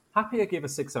Happy. I gave a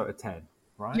 6 out of 10.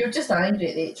 Right? You're just angry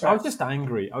at the 8 tracks. I was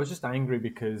just angry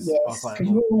because I was like,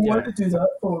 you want to do that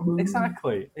for me.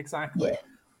 Exactly. Yeah.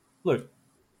 Look,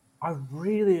 I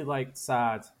really liked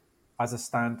Sad as a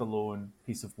standalone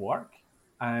piece of work,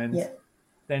 and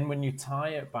then when you tie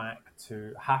it back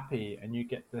to Happy and you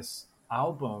get this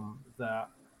album that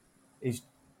is,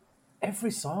 every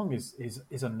song is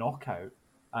a knockout.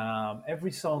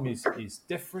 Every song is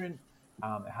different.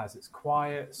 It has its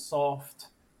quiet, soft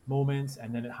moments,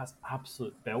 and then it has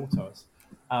absolute belters.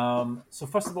 So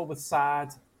first of all, with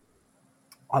Sad,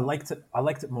 I liked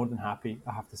it more than Happy,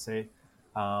 I have to say.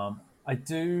 I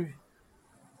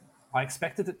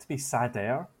expected it to be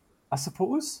sadder, I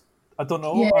suppose. I don't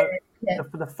know.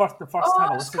 For the first time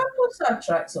I listened, there's a couple of sad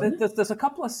tracks on it. There's a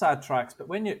couple of sad tracks, but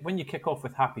when you kick off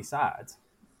with Happy Sad,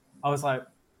 I was like,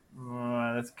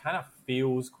 this kind of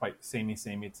feels quite samey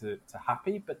to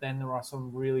Happy, but then there are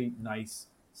some really nice,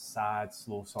 sad,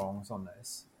 slow songs on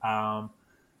this.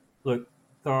 Look,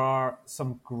 there are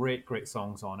some great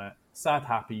songs on it. Sad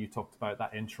Happy, you talked about,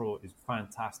 that intro is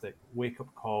fantastic. Wake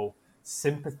Up Call.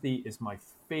 Sympathy is my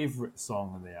favorite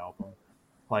song on the album,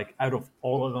 like out of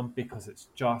all of them, because it's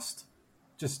just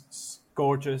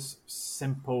gorgeous,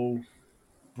 simple,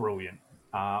 brilliant.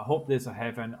 Hope There's a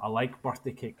Heaven. I like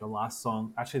Birthday Cake, the last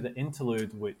song. Actually, the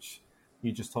interlude, which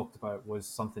you just talked about, was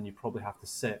something you probably have to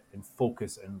sit and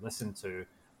focus and listen to.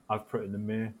 I've put in the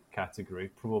meh category,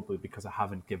 probably because I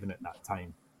haven't given it that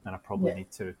time, and I probably need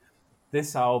to.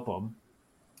 This album,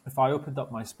 if I opened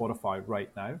up my Spotify right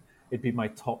now, it'd be my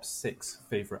top 6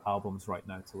 favorite albums right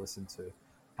now to listen to,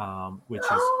 which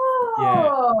is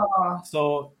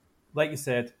So, like you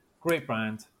said, great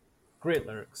band, great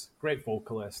lyrics, great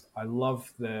vocalist. I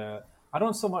love the. I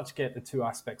don't so much get the 2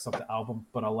 aspects of the album,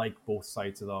 but I like both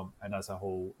sides of them, and as a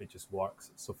whole, it just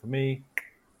works. So for me,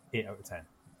 8 out of 10.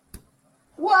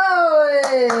 Whoa!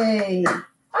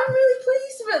 I'm really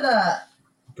pleased with that.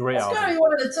 Great that's album.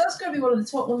 That's going to be one of the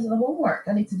top ones of the homework.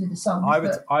 I need to do the sums.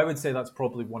 I would say that's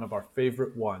probably one of our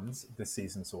favourite ones this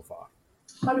season so far.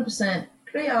 100%.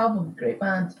 Great album, great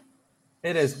band.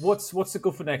 It is. What's the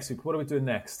go for next week? What are we doing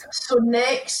next? So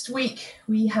next week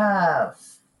we have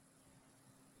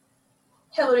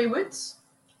Hillary Woods.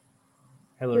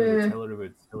 Hillary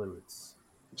Woods.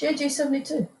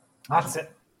 JJ72. That's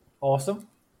it. Awesome.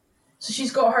 So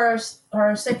she's got her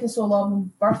second solo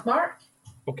album, Birthmark.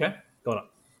 Okay, got it.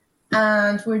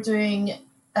 And we're doing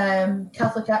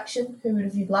Catholic Action, who we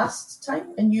reviewed last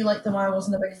time, and you liked them, I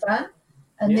wasn't a big fan.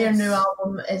 And their new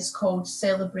album is called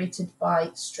Celebrated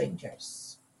by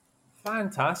Strangers.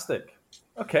 Fantastic.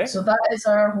 Okay. So that is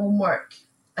our homework.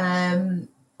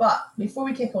 But before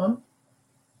we kick on,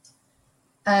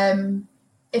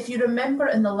 if you remember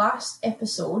in the last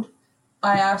episode,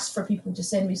 I asked for people to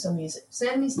send me some music.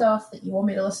 Send me stuff that you want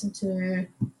me to listen to.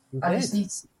 I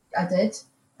did,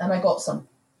 and I got some.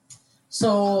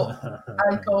 So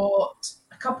I got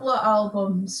a couple of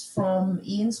albums from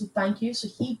Ian, so thank you. So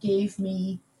he gave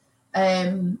me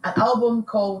an album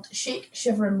called Shake,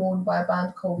 Shiver and Moan by a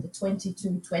band called the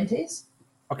 2220s.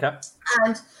 Okay.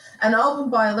 And an album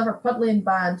by a Liverpudlian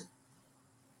band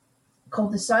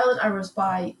called The Silent Hours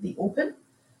by The Open.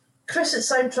 Chris at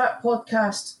Soundtrack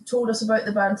Podcast told us about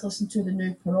the band to listen to, the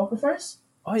New Pornographers.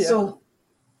 Oh, yeah. So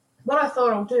what I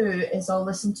thought I'll do is I'll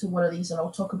listen to one of these and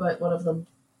I'll talk about one of them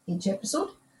each episode.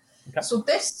 Okay. So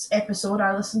this episode,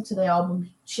 I listened to the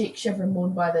album Shake, Shiver and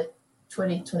Moan by the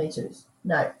 2022s.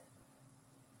 Now,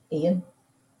 Ian,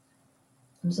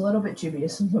 I was a little bit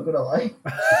dubious, I'm not going to lie.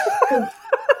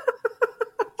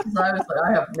 Because I was like,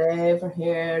 I have never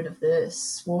heard of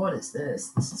this. What is this?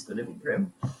 This is going to be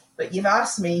grim. But you've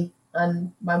asked me,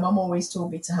 and my mum always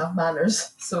told me to have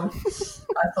manners, so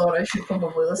I thought I should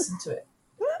probably listen to it.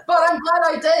 But I'm glad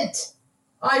I did.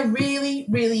 I really,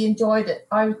 really enjoyed it.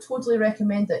 I would totally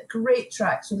recommend it. Great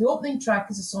track. So the opening track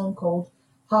is a song called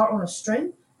Heart on a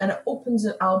String, and it opens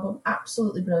the album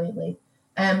absolutely brilliantly.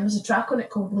 There's a track on it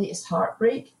called Latest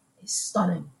Heartbreak. It's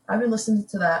stunning. I've been listening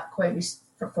to that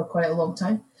for quite a long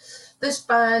time. This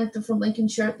band, they're from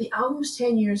Lincolnshire. The album's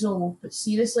 10 years old, but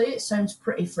seriously, it sounds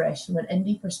pretty fresh from an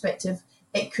indie perspective.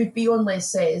 It could be on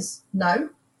Les Says now,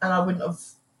 and I wouldn't have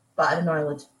batted an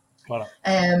eyelid. Wow.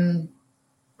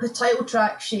 The title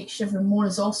track, Shake, Shiver and Moan,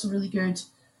 is also really good.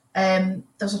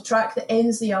 There's a track that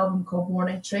ends the album called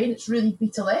Morning Train. It's really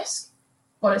Beatlesque,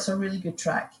 but it's a really good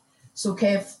track. So,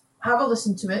 Kev, have a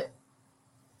listen to it.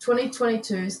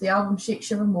 2022's the album Shake,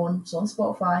 Shiver, Moan. It's on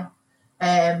Spotify.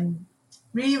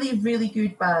 Really, really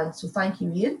good band. So thank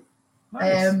you, Ian.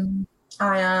 Nice.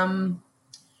 I am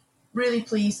really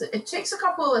pleased that it takes a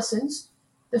couple of listens.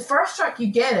 The first track, you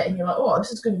get it and you're like, oh,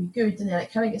 this is going to be good. And then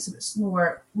it kind of gets a bit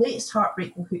slower. Latest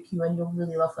Heartbreak will hook you in. You'll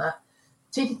really love that.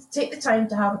 Take the time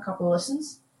to have a couple of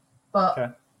listens.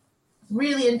 But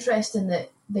really interesting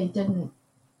that they didn't,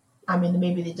 I mean,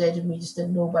 maybe they did and we just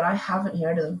didn't know, but I haven't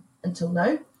heard of them until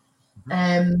now.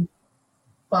 Mm-hmm.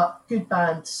 But good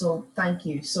band, so thank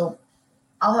you. So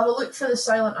I'll have a look for the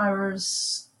Silent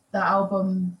Hours, the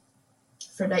album,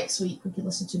 for next week. We can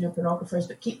listen to New Pornographers,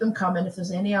 but keep them coming. If there's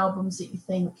any albums that you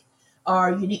think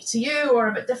are unique to you or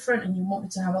a bit different and you want me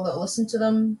to have a little listen to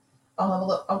them, I'll have a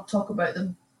look. I'll talk about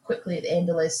them quickly at the end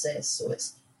of Les Says. So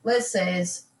it's Les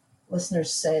Says,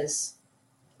 listeners says,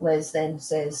 Les then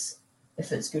says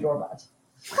if it's good or bad.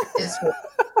 It's good.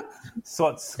 So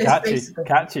it's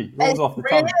catchy. Rolls off the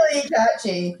tongue. Really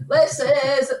catchy. Les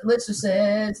says, listener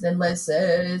says, then Les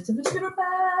says if it's good or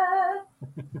bad.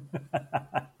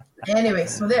 Anyway,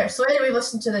 so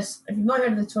listen to this. If you've not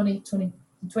heard of the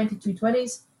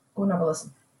 2220s, go and have a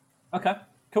listen. Okay,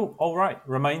 cool. All right.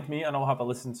 Remind me and I'll have a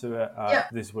listen to it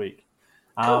this week.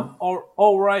 Cool.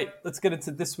 All right. Let's get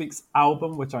into this week's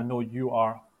album, which I know you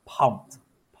are pumped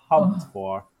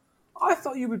for. I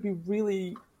thought you would be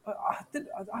really... I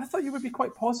thought you would be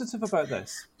quite positive about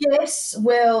this. Yes,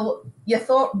 well, you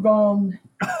thought wrong.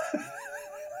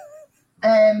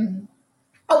 I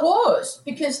was,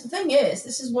 because the thing is,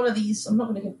 this is one of these, I'm not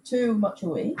going to give too much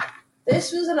away.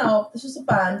 This was a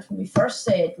band, when we first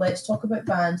said, let's talk about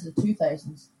bands of the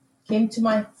 2000s, came to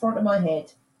my front of my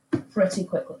head, pretty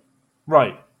quickly.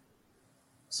 Right.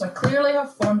 So I clearly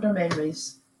have fonder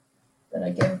memories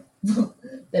than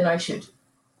than I should.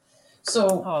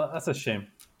 So, oh, that's a shame.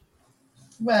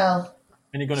 Well,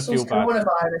 and you're going to feel bad.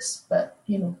 Coronavirus, but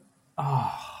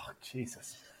Oh,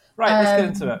 Jesus! Right, let's get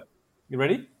into it. You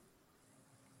ready?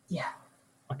 Yeah.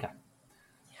 Okay.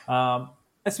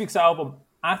 This week's album,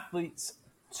 Athlete's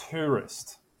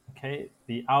Tourist. Okay,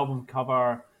 the album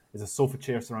cover is a sofa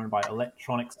chair surrounded by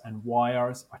electronics and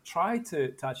wires. I tried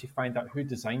to actually find out who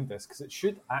designed this because it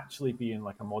should actually be in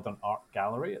like a modern art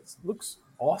gallery. It looks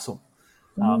awesome,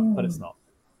 but it's not.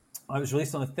 It was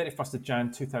released on the 31st of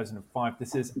Jan 2005.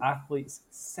 This is Athlete's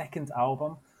second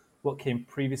album. What came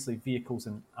previously, Vehicles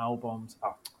and Albums.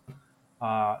 Is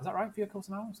that right? Vehicles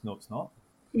and Albums? No, it's not.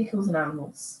 Vehicles and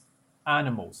Animals.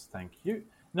 Animals, thank you.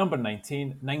 Number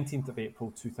 19, 19th of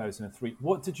April 2003.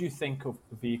 What did you think of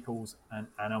Vehicles and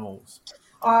Animals?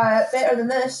 Better than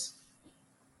this.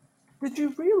 Did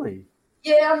you really?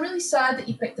 Yeah, I'm really sad that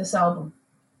you picked this album.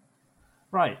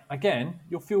 Right, again,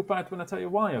 you'll feel bad when I tell you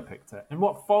why I picked it. And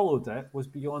what followed it was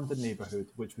Beyond the Neighborhood,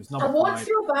 which was number 5. I won't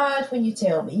feel bad when you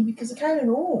tell me, because I kind of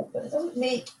know, but it doesn't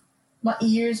make my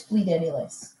ears bleed any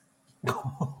less.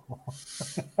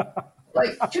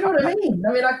 Like, do you know what I mean?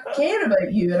 I mean, I care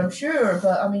about you, and I'm sure,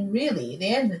 but I mean, really, at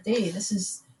the end of the day, this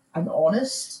is an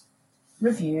honest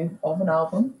review of an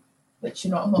album, which,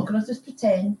 I'm not going to just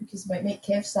pretend, because it might make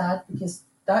Kev sad, because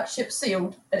that ship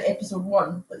sailed at episode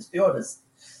 1, let's be honest.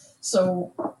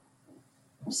 So,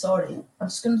 I'm sorry. I'm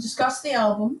just going to discuss the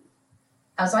album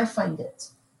as I find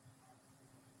it.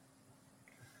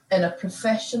 In a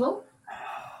professional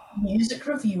music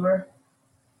reviewer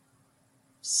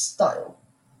style.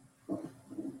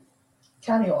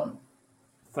 Carry on.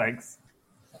 Thanks.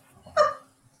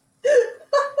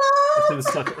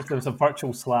 if there was a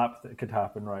virtual slap that could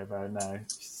happen right about now.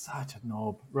 She's such a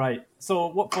knob. Right. So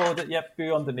what followed it? Yep,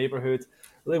 Beyond the Neighborhood.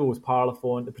 The label was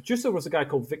Parlophone. The producer was a guy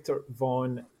called Victor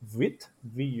Von Vugt,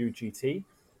 V-U-G-T.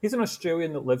 He's an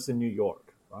Australian that lives in New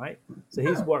York, right? So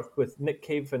he's worked with Nick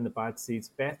Cave and the Bad Seeds,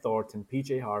 Beth Orton,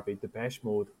 PJ Harvey, Depeche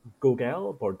Mode,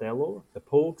 Gogel, Bordello, The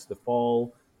Pogues, The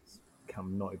Fall.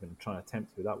 I'm not even trying to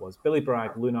attempt who that was. Billy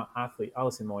Bragg, Luna, Athlete,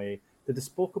 Alison Moyet, The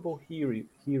Despicable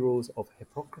Heroes of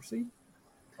Hypocrisy.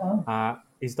 Oh.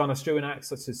 He's done Australian acts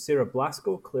such as Sarah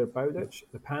Blasko, Claire Bowditch,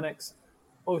 The Panics,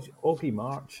 Augie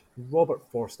March, Robert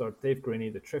Forster, Dave Graney,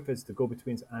 The Triffids, The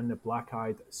Go-Betweens, and The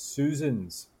Black-Eyed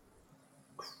Susans.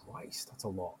 Christ, that's a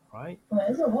lot, right? That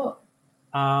is a lot.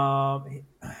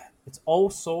 It's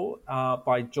also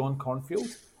by John Cornfield.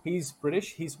 He's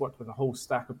British. He's worked with a whole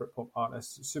stack of Britpop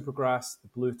artists, Supergrass, The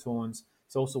Blue Tones.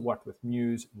 He's also worked with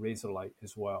Muse, Razorlight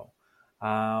as well.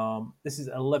 This is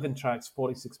 11 tracks,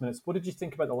 46 minutes. What did you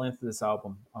think about the length of this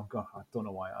album? I don't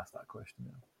know why I asked that question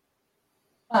now.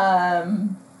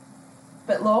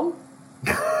 Bit long.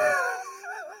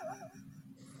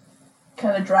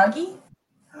 Kind of draggy.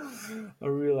 I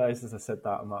realised as I said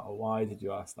that, why did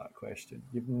you ask that question?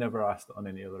 You've never asked it on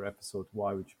any other episode.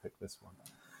 Why would you pick this one?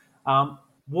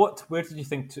 Where did you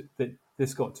think that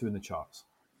this got to in the charts?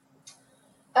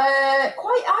 I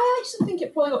actually think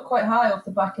it probably got quite high off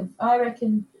the back of, I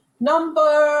reckon,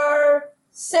 number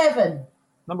 7.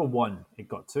 Number 1 it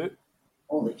got to.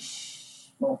 Holy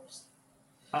smokes.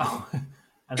 Oh,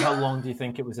 and how long do you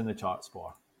think it was in the charts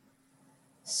for?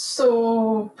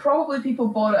 So, probably people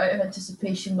bought it out of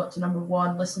anticipation, got to number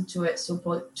 1, listened to it, so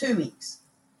probably 2 weeks.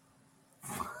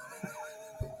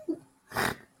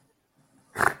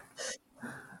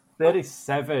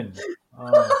 37.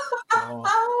 Oh,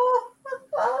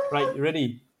 right, you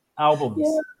ready? Albums.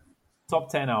 Yeah. Top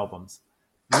 10 albums.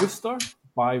 Rooster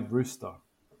by Rooster.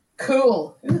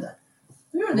 Cool. Who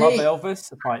are they? Love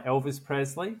Elvis by Elvis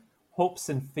Presley. Hopes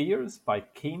and Fears by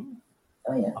Keane.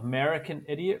 Oh, yeah. American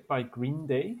Idiot by Green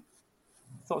Day.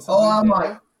 Thoughts on Green Day?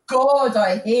 My God,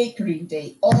 I hate Green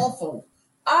Day. Awful.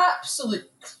 Absolute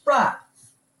crap.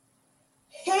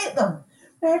 Hate them.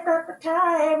 If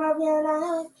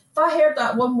I heard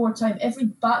that one more time, every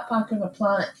backpacker on the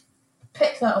planet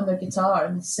pick that on their guitar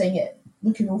and sing it,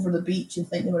 looking over the beach and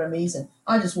think they were amazing.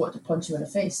 I just wanted to punch you in the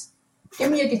face.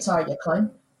 Give me a guitar, you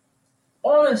clown.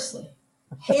 Honestly,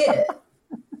 hate it.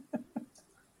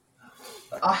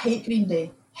 I hate Green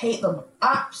Day. Hate them.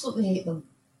 Absolutely hate them.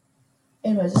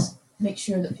 Anyway, just make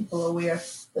sure that people are aware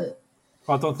that...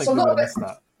 Well, I don't think you would miss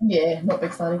that. Yeah, not a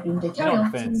big fan of Green Day. Carry on.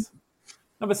 Offense.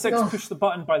 Number 6, Push the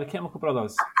Button by the Chemical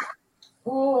Brothers.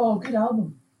 Oh, good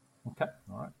album. Okay,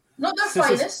 all right. Not their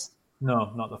finest.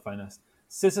 No, not the finest.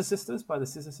 Scissor Sisters by the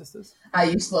Scissor Sisters. I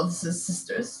used to love the Scissor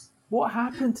Sisters. What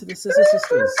happened to the Scissor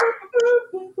Sisters?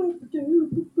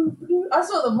 I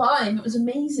saw them live. It was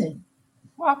amazing.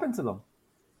 What happened to them?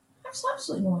 I've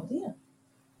absolutely no idea.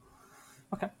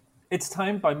 Okay. It's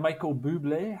Time by Michael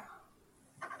Bublé.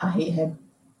 I hate him.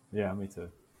 Yeah, me too.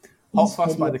 He's Hot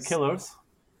Fuss by The hideous. Killers.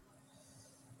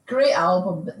 Great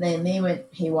album, but then they went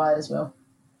haywire as well.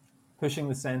 Pushing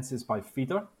the Senses by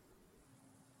Feeder.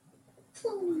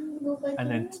 No, thank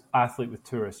And then you. Athlete with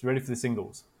Tourist. Ready for the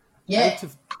singles? Yeah.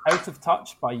 Out of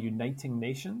Touch by Uniting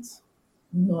Nations.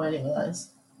 No idea what that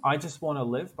is. I Just Want to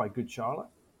Live by Good Charlotte.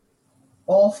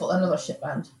 Awful. Another shit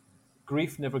band.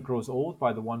 Grief Never Grows Old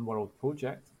by the One World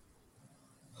Project.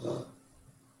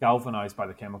 Galvanized by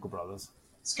the Chemical Brothers.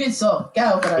 It's a good song.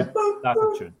 Galvanize. That's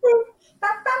a tune.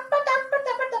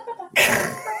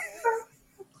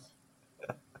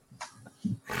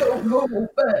 Don't go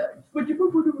back.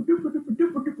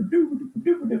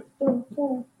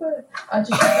 I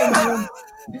just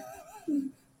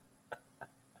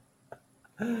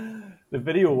The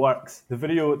video works. The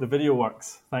video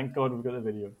works. Thank God we've got the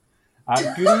video.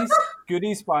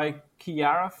 Goodies by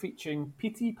Kiara featuring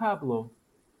P.T. Pablo.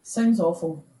 sounds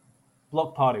awful.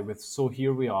 Block Party with So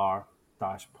Here We Are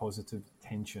 - Positive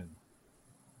Tension.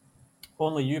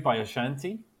 Only You by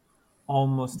Ashanti.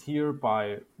 Almost Here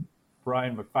by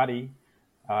Brian McFadden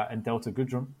and Delta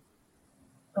Goodrum.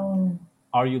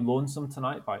 Are You Lonesome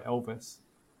Tonight by Elvis.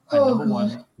 And number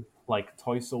one, Like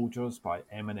Toy Soldiers by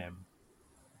Eminem.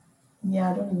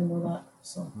 Yeah, I don't even know that.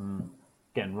 So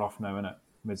Getting rough now, isn't it?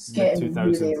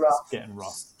 Mid-2000s. Really rough. Getting rough.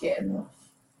 It's getting rough.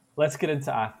 Let's get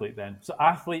into Athlete then. So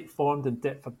Athlete formed in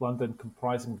Deptford, London,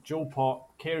 comprising of Joe Pott,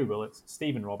 Kerry Willits,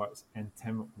 Stephen Roberts, and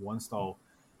Tim Wanstall.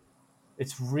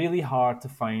 It's really hard to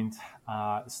find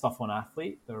stuff on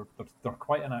Athlete. They're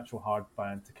quite an actual hard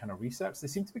band to kind of research. They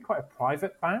seem to be quite a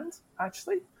private band,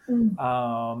 actually.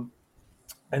 And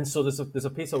so there's a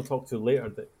piece I'll talk to later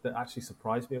that actually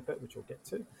surprised me a bit, which we'll get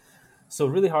to. So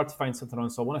really hard to find something on.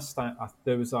 So I want to start.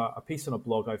 There was a piece on a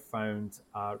blog I found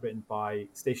written by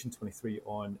Station 23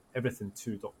 on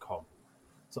everything2.com.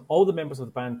 So all the members of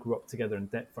the band grew up together in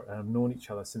Deptford and have known each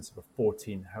other since they were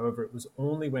 14. However, it was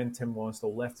only when Tim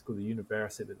Wanstall left to go to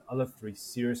university that the other three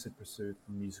seriously pursued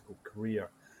a musical career.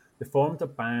 They formed a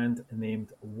band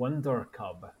named Wonder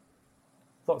Cub.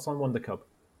 Thoughts on Wonder Cub?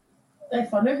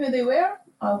 If I knew who they were,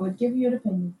 I would give you an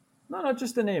opinion. No,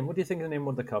 just the name. What do you think of the name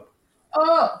Wonder Cub?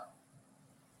 Oh!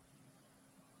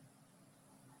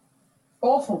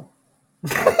 Awful.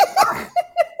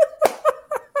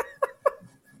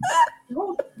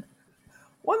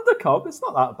 Wonder Cub? It's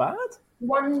not that bad.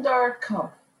 Wonder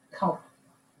Cub. Cub.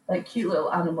 Like cute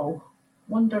little animal.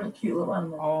 Wonder cute little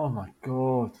animal. Oh my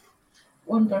God.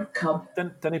 Wonder Cub.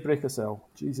 Didn't he break a cell?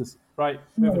 Jesus. Right,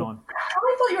 moving on.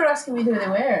 I thought you were asking me who they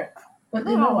were. But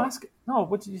they I'm asking. No,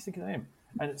 what did you think of the name?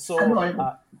 And so,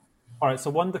 all right, so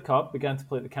Wonder Cub began to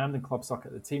play at the Camden Club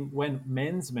circuit. The team, when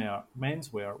menswear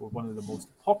were one of the most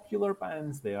popular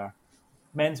bands there.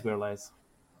 Menswear, Les.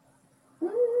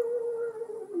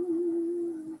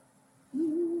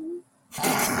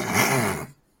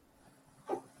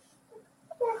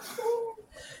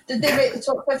 Did they make the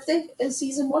top 50 in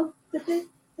season 1? Did they?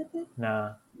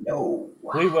 Nah. No.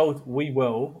 We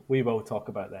will talk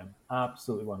about them.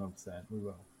 Absolutely 100%. We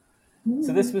will.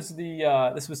 So this was the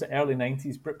early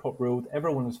 90s. Britpop ruled.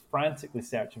 Everyone was frantically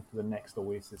searching for the next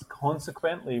Oasis.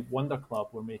 Consequently, Wonder Club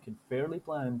were making fairly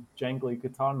bland, jangly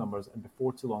guitar numbers, and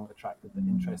before too long attracted the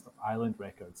interest of Island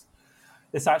Records.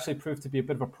 This actually proved to be a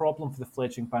bit of a problem for the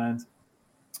fledgling band.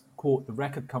 Quote, the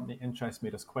record company interest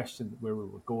made us question where we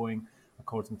were going,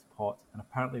 according to Pott, and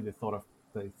apparently they thought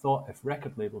if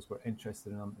record labels were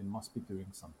interested in them, they must be doing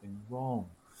something wrong.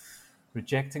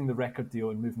 Rejecting the record deal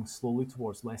and moving slowly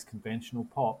towards less conventional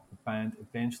pop, the band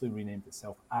eventually renamed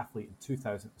itself Athlete in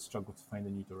 2000 and struggled to find a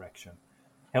new direction.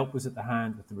 Help was at the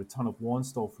hand with the return of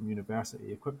Wanstall from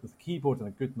university, equipped with a keyboard and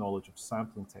a good knowledge of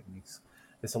sampling techniques.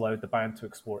 This allowed the band to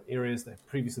explore areas that had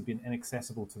previously been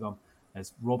inaccessible to them.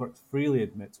 As Robert freely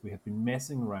admits, we had been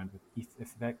messing around with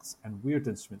effects and weird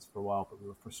instruments for a while, but we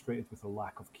were frustrated with the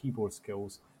lack of keyboard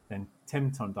skills. Then Tim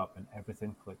turned up and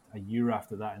everything clicked. A year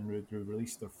after that, and they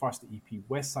released their first EP,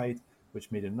 Westside,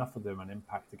 which made enough of them an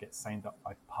impact to get signed up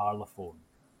by Parlophone.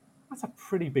 That's a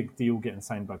pretty big deal, getting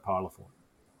signed by Parlophone.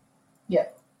 Yeah.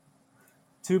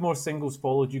 2 more singles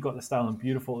followed, You Got the Style and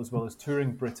Beautiful, as well as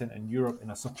touring Britain and Europe in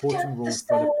a supporting role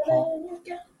for the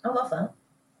pop. I love that.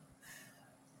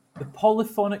 The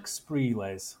Polyphonic Spree,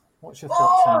 Les. What's your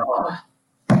thoughts on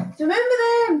it? Do you remember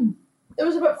them? There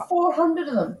was about 400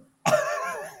 of them.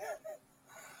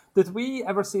 Did we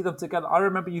ever see them together? I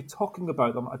remember you talking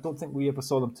about them. I don't think we ever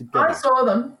saw them together. I saw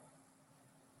them.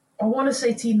 I want to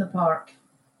say Tea in the Park.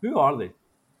 Who are they?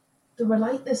 They were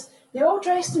like this. They all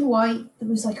dressed in white. There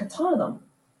was like a ton of them.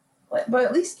 Like, about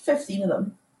at least 15 of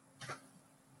them.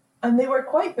 and they were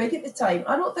quite big at the time.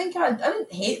 I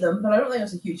didn't hate them, but I don't think I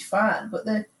was a huge fan. But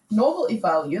the novelty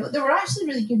value, they were actually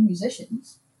really good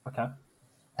musicians. Okay.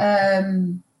 But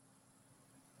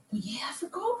yeah, I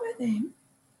forgot about them.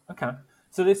 Okay.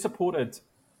 So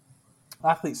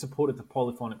athletes supported the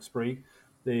Polyphonic Spree,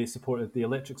 they supported the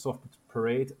Electric Soft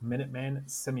Parade, Minutemen,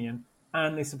 Simeon,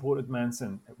 and they supported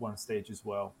Manson at one stage as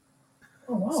well.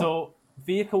 Oh, wow. So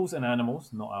Vehicles and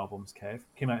Animals, not albums, Kev,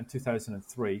 came out in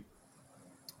 2003,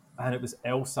 and it was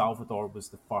El Salvador was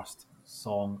the first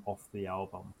song off the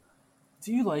album.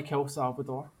 Do you like El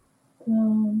Salvador?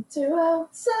 To El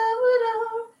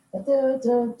Salvador.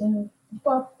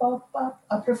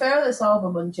 I prefer this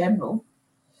album in general.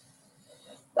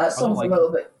 That song's a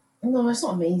little bit. No, it's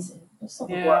not amazing. It's not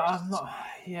the worst. I'm not.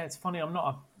 Yeah, it's funny. I'm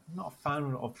not a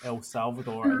fan of El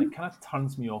Salvador, and it kind of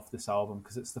turns me off this album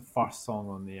because it's the first song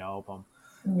on the album.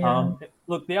 Yeah.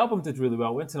 Look, the album did really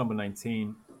well. Went to number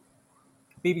 19.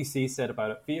 BBC said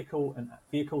about it: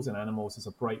 Vehicles and Animals is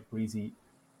as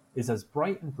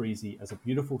bright and breezy as a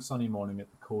beautiful sunny morning at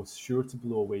the coast, sure to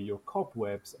blow away your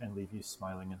cobwebs and leave you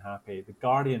smiling and happy. The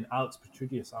Guardian, Alex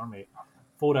Petrudius, our mate,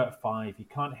 4 out of 5. You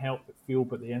can't help but feel,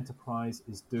 but the Enterprise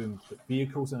is doomed. But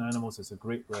Vehicles and Animals is a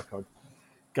great record,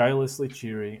 guilelessly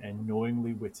cheering and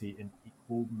knowingly witty in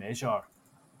equal measure.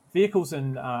 Vehicles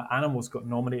and Animals got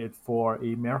nominated for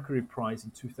a Mercury Prize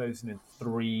in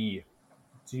 2003.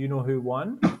 Do you know who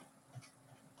won?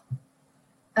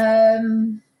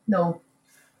 No.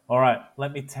 All right,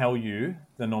 let me tell you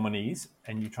the nominees,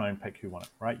 and you try and pick who won it.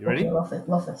 Right, you ready? Okay,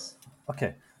 love this.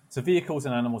 Okay, so Vehicles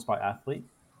and Animals by Athlete,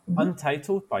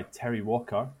 Untitled by Terry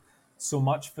Walker, So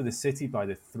Much for the City by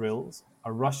The Thrills,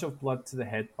 A Rush of Blood to the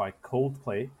Head by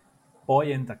Coldplay,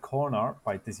 Boy in the Corner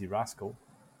by Dizzy Rascal,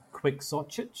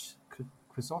 Quixotic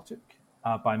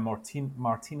by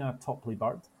Martina Topley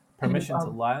Bird, Permission to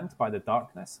Land by The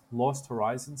Darkness, Lost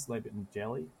Horizons, Levitt and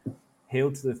Jelly,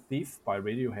 Hail to the Thief by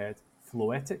Radiohead,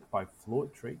 Floetic by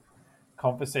Floetry,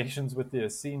 Conversations with the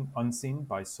Unseen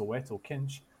by Soweto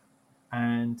Kinch,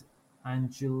 and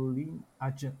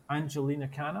Angelina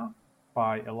Cana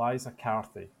by Eliza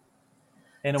Carthy.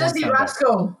 Dizzy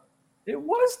Rascal. It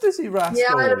was Dizzy Rascal.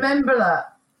 Yeah, I remember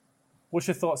that. What's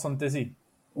your thoughts on Dizzy?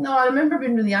 No, I remember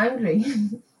being really angry.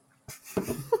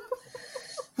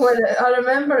 I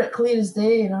remember it clear as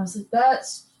day, and I was like,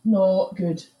 that's not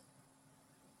good.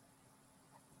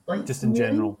 Like, just in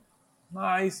general.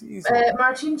 Nice.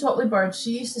 Martine Topley Bird,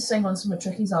 she used to sing on some of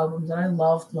Tricky's albums, and I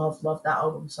loved that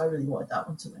album, so I really wanted that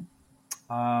one to win.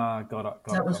 Got it.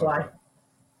 That was why.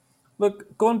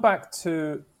 Look, going back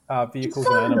to Vehicles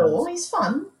and Animals. Though. He's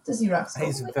fun, Dizzy Rascal.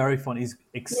 He's very fun. He's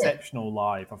exceptional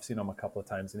live. I've seen him a couple of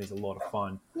times, and he's a lot of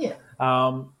fun. Yeah.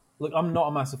 Look, I'm not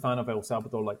a massive fan of El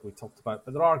Salvador, like we talked about,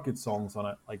 but there are good songs on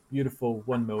it, like Beautiful,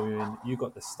 1 Million, You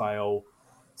Got the Style.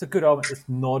 It's a good album. It's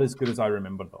not as good as I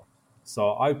remember, though.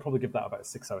 So I would probably give that about a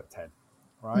 6 out of 10.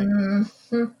 Right?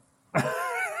 Mm-hmm.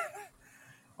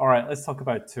 All right, let's talk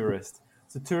about Tourist.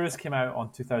 So Tourist came out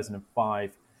on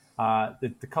 2005. They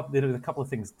did a couple of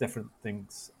different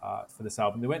things for this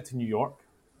album. They went to New York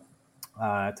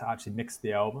to actually mix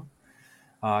the album.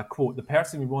 Quote, the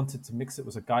person we wanted to mix it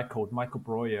was a guy called Michael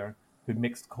Breuer, who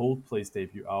mixed Coldplay's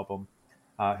debut album,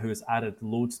 who has added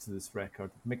loads to this record.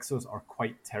 Mixers are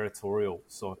quite territorial,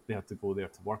 so they had to go there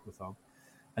to work with them.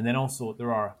 And then also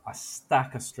there are a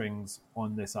stack of strings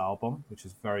on this album, which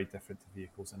is very different to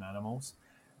Vehicles and Animals.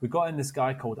 We got in this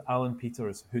guy called Alan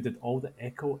Peters, who did all the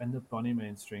Echo and the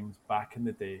Bunnymen strings back in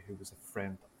the day, who was a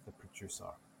friend of the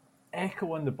producer.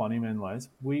 Echo and the Bunnymen, Les,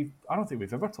 I don't think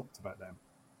we've ever talked about them.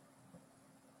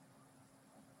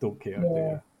 Don't care,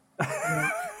 do you?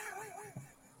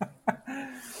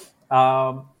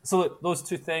 So look, those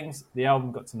two things, the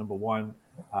album got to number 1,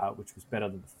 which was better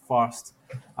than the first.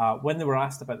 When they were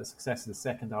asked about the success of the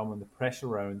second album and the pressure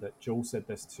round that Joel said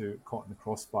this to Caught in the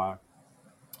Crossfire,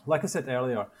 like I said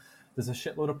earlier, there's a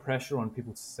shitload of pressure on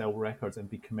people to sell records and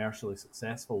be commercially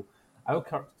successful.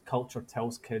 Our culture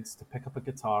tells kids to pick up a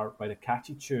guitar, write a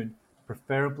catchy tune,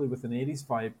 preferably with an 80s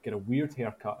vibe, get a weird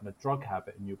haircut and a drug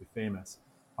habit, and you'll be famous.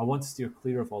 I want to steer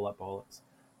clear of all that bollocks.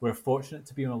 We're fortunate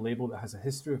to be on a label that has a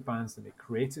history of bands that make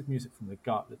creative music from the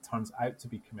gut that turns out to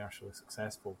be commercially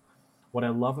successful. What I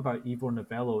love about Ivor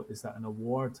Novello is that the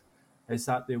award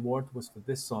was for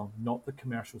this song, not the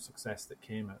commercial success that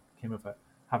came of it.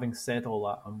 Having said all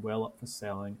that, I'm well up for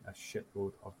selling a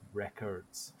shitload of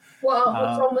records. What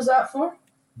song was that for?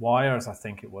 Wires, I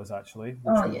think it was actually.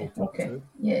 Okay.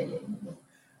 Yeah.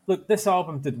 Look, this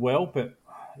album did well, but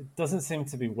it doesn't seem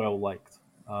to be well liked.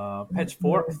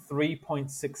 Pitchfork,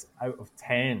 3.6 out of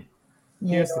 10.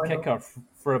 Here's the kicker.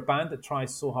 For a band that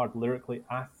tries so hard lyrically,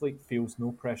 Athlete feels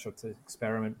no pressure to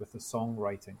experiment with the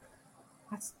songwriting.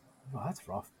 That's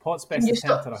rough. Pot's best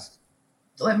attempt.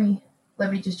 Let me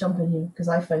just jump in here because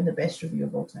I found the best review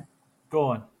of all time. Go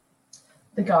on.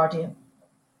 The Guardian.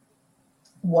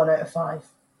 1 out of 5.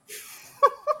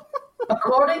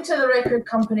 According to the record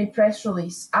company press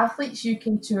release, Athlete's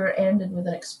UK tour ended with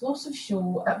an explosive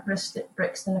show at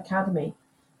Brixton Academy.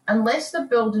 Unless the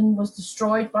building was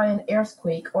destroyed by an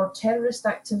earthquake or terrorist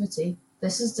activity,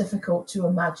 this is difficult to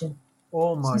imagine.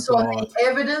 Oh my God. On the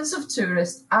evidence of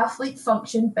tourists, Athlete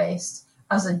functioned best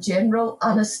as a general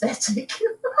anaesthetic.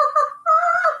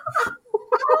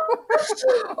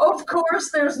 Of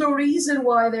course, there's no reason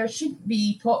why there shouldn't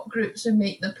be pop groups who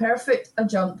make the perfect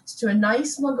adjunct to a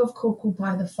nice mug of cocoa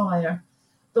by the fire.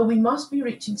 Though we must be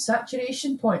reaching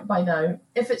saturation point by now,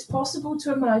 if it's possible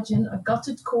to imagine a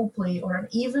gutted Coldplay or an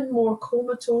even more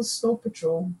comatose Snow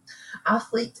Patrol,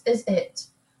 Athlete is it.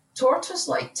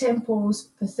 Tortoise-like tempos,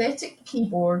 pathetic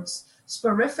keyboards,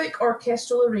 sporific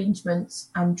orchestral arrangements,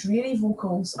 and dreary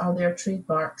vocals are their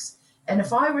trademarks. And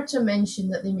if I were to mention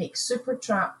that they make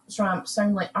Supertramp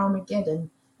sound like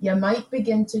Armageddon, you might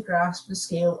begin to grasp the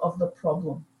scale of the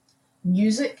problem.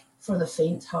 Music for the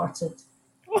faint-hearted.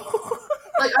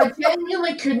 I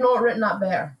genuinely could not have written that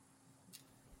better.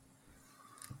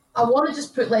 I want to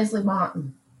just put Leslie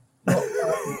Martin, but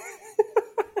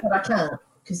I can't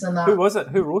because then that. Who was it?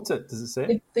 Who wrote it? Does it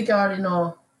say? The Guardian.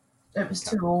 No, it was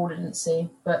too old. It didn't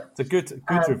say, but it's a good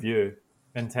review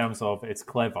in terms of it's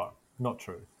clever, not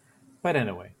true. But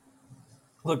anyway,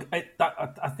 look,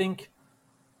 I think,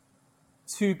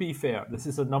 to be fair, this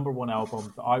is a number one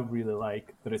album that I really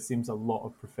like, but it seems a lot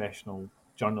of professional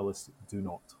journalists do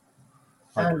not.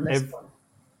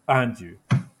 And you.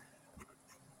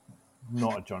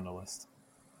 Not a journalist.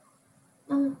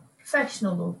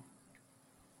 Professional, though.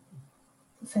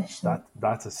 Professional.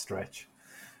 That's a stretch.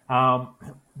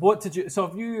 What did you...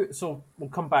 So we'll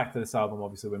come back to this album,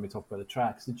 obviously, when we talk about the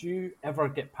tracks. Did you ever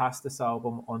get past this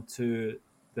album onto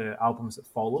the albums that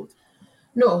followed?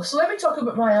 No. So let me talk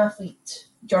about my Athlete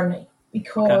journey,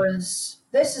 because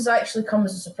this has actually come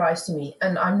as a surprise to me,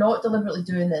 and I'm not deliberately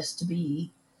doing this to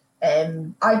be...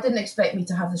 I didn't expect me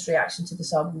to have this reaction to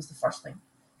this album as the first thing.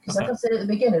 Because like I said at the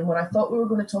beginning, when I thought we were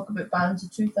going to talk about bands of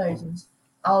 2000s,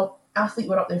 Athlete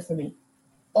were up there for me.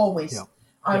 Always. Yeah.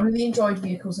 I really enjoyed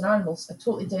Vehicles and Animals. I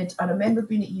totally did. I remember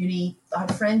being at uni. I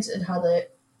had friends that had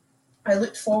it. I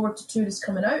looked forward to Tourist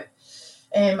coming out.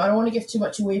 I don't want to give too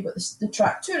much away, but the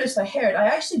track Tourist I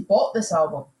actually bought this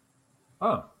album.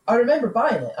 Oh. I remember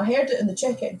buying it. I heard it in the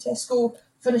checkout in Tesco,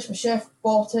 finished my shift,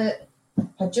 bought it.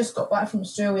 Had just got back from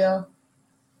Australia.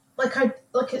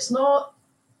 It's not...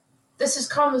 This has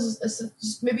come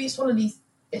as maybe it's one of these...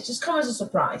 It's just come as a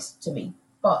surprise to me.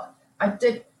 But I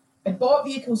bought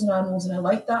Vehicles and Animals and I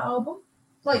liked that album.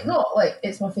 Not like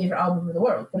it's my favourite album in the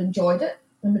world, but enjoyed it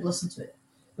and would listen to it.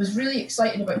 Was really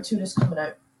excited about Tourist coming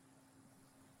out.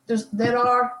 There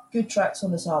are good tracks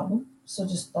on this album, so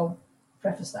just I'll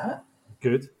preface that.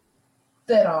 Good.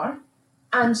 There are.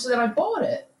 And so then I bought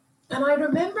it. And I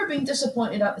remember being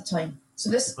disappointed at the time. So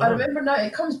this, I remember now,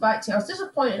 it comes back to, I was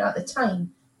disappointed at the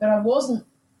time, but I wasn't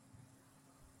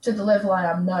to the level I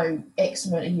am now, X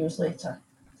amount of years later.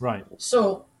 Right.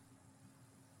 So,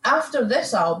 after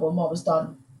this album, I was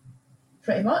done,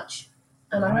 pretty much.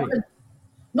 And I haven't,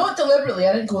 not deliberately,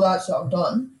 I didn't go, that's what I'm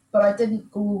done, but I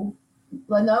didn't go,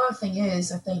 another thing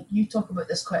is, I think you talk about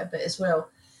this quite a bit as well,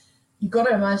 you've got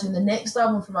to imagine the next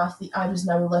album from Athlete, I was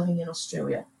now living in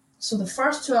Australia. So the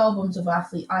first 2 albums of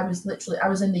Athlete, I was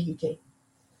in the UK.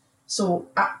 So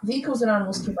Vehicles and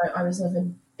Animals came out, I was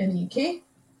living in the UK.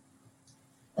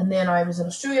 And then I was in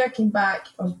Australia, came back.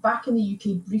 I was back in the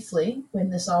UK briefly when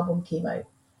this album came out.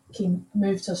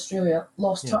 Moved to Australia,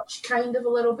 lost touch kind of a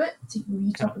little bit.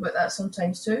 You talk about that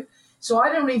sometimes too. So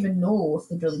I don't even know if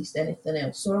they'd released anything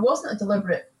else. So it wasn't a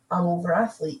deliberate, I'm over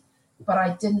Athlete, but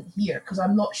I didn't hear, because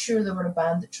I'm not sure they were a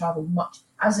band that travelled much.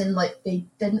 As in, they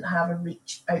didn't have a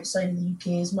reach outside of the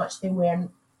UK as much. They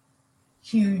weren't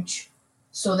huge.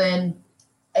 So then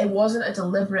it wasn't a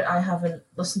deliberate, I haven't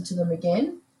listened to them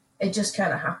again. It just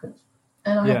kind of happened.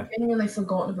 And I had genuinely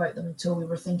forgotten about them until we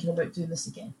were thinking about doing this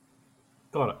again.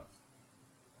 Got it.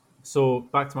 So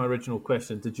back to my original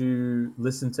question. Did you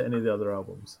listen to any of the other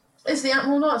albums? That's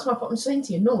what I'm saying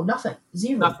to you. No, nothing.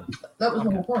 Zero. Nothing. That was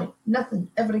my whole point.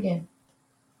 Nothing. Ever again.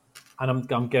 And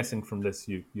I'm guessing from this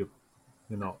you're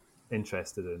not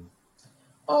interested in...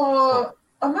 I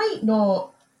might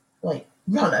not,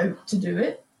 run out to do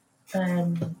it. I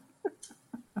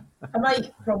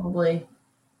might probably,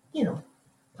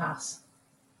 pass.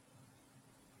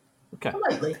 Okay.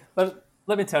 Politely.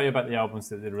 let me tell you about the albums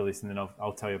that they released, and then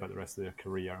I'll tell you about the rest of their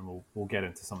career, and we'll get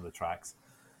into some of the tracks.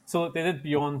 So they did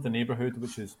Beyond the Neighborhood,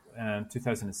 which is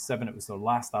 2007. It was their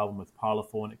last album with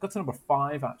Parlophone. It got to number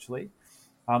 5, actually.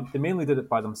 They mainly did it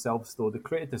by themselves, though. They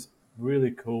created this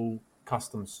really cool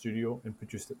custom studio and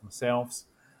produced it themselves.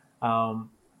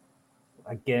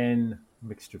 Again,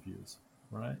 mixed reviews,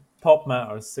 right? Pop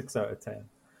Matters, 6 out of 10.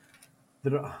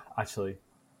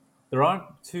 There aren't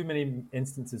too many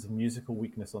instances of musical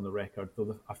weakness on the record,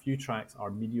 though a few tracks are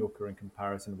mediocre in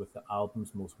comparison with the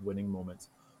album's most winning moments.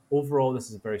 Overall, this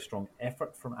is a very strong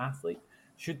effort from Athlete.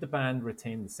 Should the band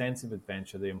retain the sense of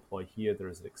adventure they employ here, there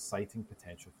is an exciting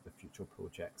potential for the future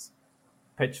projects.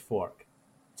 Pitchfork,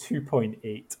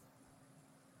 2.8.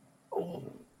 Oh.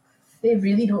 They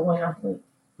really don't like Athlete.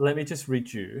 Let me just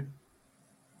read you.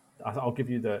 I'll give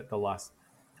you the last.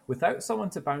 Without someone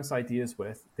to bounce ideas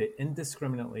with, they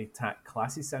indiscriminately tack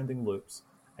classy-sounding loops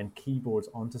and keyboards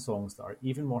onto songs that are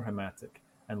even more hematic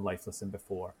and lifeless than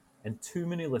before, and too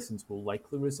many listens will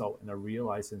likely result in a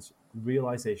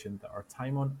realization that our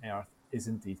time on Earth is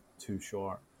indeed too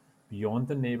short. Beyond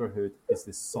the Neighborhood is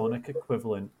the sonic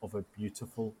equivalent of a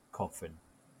beautiful coffin.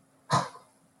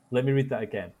 Let me read that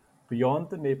again. Beyond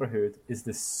the Neighborhood is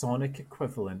the sonic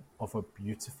equivalent of a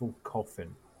beautiful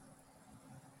coffin.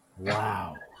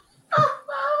 Wow.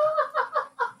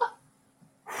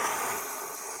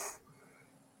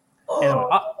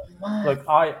 Anyway,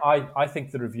 I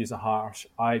think the reviews are harsh.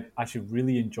 I actually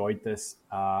really enjoyed this.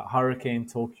 Hurricane,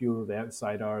 Tokyo, The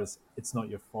Outsiders, It's Not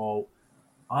Your Fault.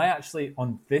 I actually,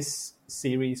 on this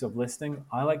series of listening,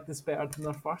 I like this better than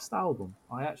their first album.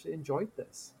 I actually enjoyed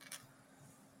this.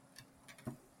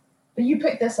 But you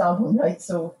picked this album, right?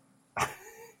 So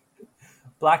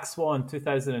Black Swan,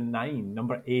 2009,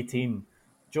 number 18.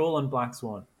 Joel and Black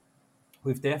Swan.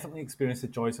 We've definitely experienced the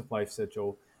joys of life, said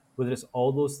Joel. Whether it's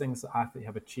all those things that Athlete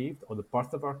have achieved or the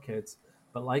birth of our kids,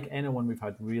 but like anyone, we've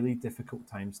had really difficult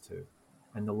times too.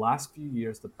 In the last few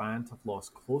years, the band have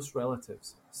lost close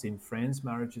relatives, seen friends'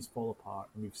 marriages fall apart,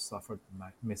 and we've suffered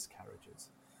miscarriages.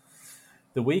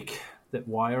 The week that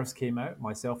Wires came out,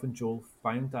 myself and Joel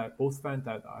both found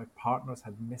out that our partners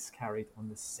had miscarried on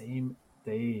the same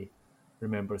day,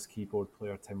 remembers keyboard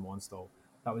player Tim Wanstall.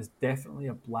 That was definitely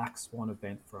a black swan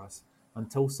event for us.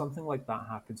 Until something like that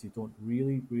happens, you don't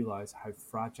really realize how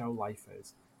fragile life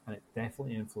is, and it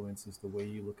definitely influences the way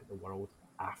you look at the world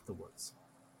afterwards.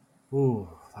 Ooh,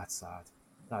 that's sad.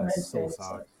 That is so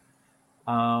sad.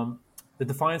 The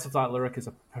defiance of that lyric is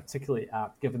particularly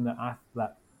apt, given that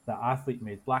Athlete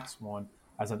made Black Swan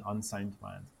as an unsigned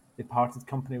band. They parted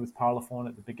company with Parlophone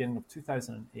at the beginning of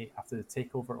 2008 after the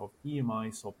takeover of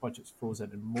EMI saw budgets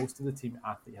frozen and most of the team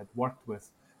Athlete had worked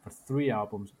with for 3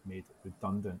 albums made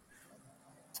redundant.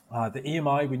 The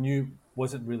EMI we knew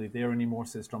wasn't really there anymore,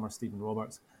 says drummer Stephen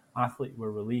Roberts. Athlete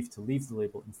were relieved to leave the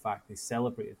label. In fact, they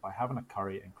celebrated by having a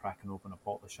curry and cracking open a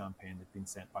bottle of champagne they'd been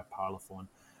sent by Parlophone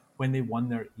when they won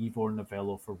their Ivor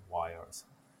Novello for Wires.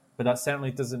 But that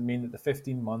certainly doesn't mean that the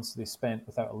 15 months they spent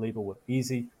without a label were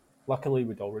easy. Luckily,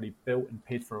 we'd already built and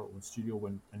paid for our own studio,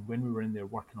 and when we were in there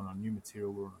working on our new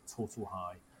material, we were on a total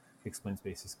high, explains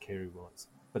bassist Kerry Willits.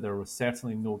 But there was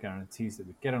certainly no guarantees that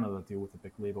we'd get another deal with a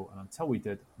big label, and until we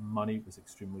did, money was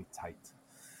extremely tight.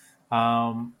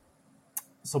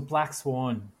 So Black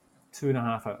Swan,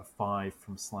 2.5 out of 5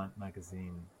 from Slant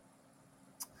Magazine.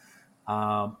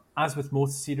 As with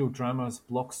most serial dramas,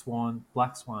 Black Swan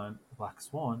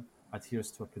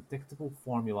adheres to a predictable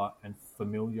formula and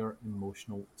familiar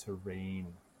emotional terrain.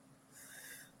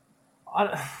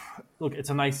 Look, it's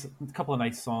a couple of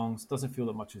nice songs. Doesn't feel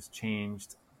that much has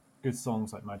changed. Good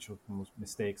songs like Magical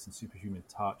Mistakes and Superhuman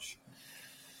Touch.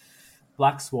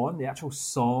 Black Swan, the actual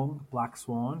song Black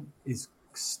Swan, is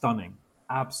stunning.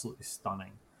 Absolutely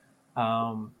stunning.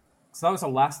 So that was the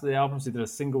last of the albums. They did a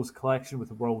singles collection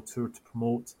with a world tour to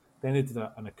promote. Then they did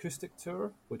an acoustic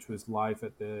tour, which was live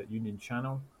at the Union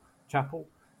Chapel.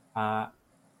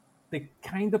 They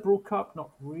kind of broke up,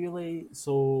 not really.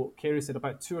 So Kerry said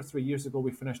about 2 or 3 years ago,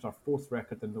 we finished our 4th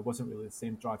record and there wasn't really the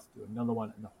same drive to do another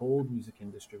one. And the whole music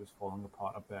industry was falling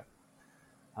apart a bit.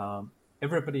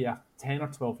 Everybody after 10 or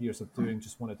 12 years of doing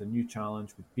just wanted a new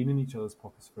challenge. We'd been in each other's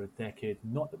pockets for a decade.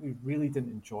 Not that we really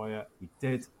didn't enjoy it. We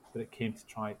did, but it came to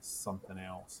try something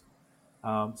else.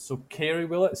 So Kerry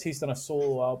Willits, he's done a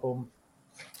solo album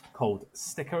called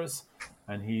Stickers,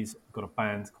 and he's got a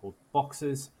band called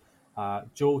Boxes.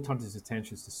 Joe turned his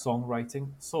attentions to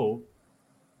songwriting. So,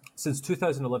 since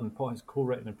 2011, Paul has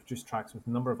co-written and produced tracks with a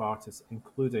number of artists,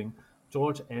 including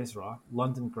George Ezra,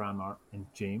 London Grammar, and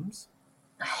James.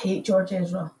 I hate George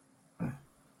Ezra.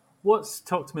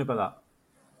 Talk to me about that.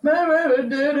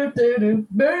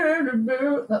 That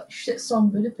shit song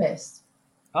Budapest.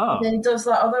 Ah. And then he does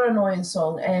that other annoying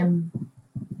song.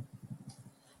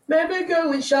 Maybe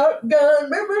going shotgun.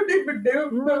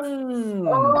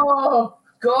 Oh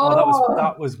God! Oh,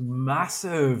 that was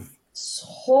massive. It's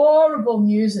horrible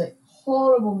music.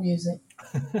 Horrible music.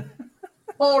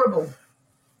 Horrible.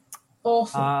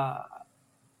 Awful.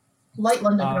 Like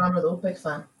London Grammar though, big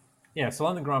fan. Yeah, so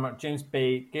London Grammar, James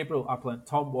Bay, Gabriel Applin,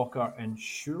 Tom Walker, and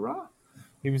Shura.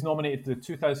 He was nominated to the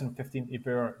 2015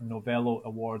 Ivor Novello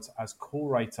Awards as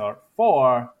co-writer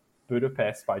for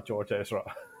Budapest by George Ezra.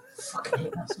 Fucking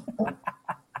hate that song.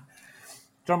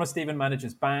 Drummer Stephen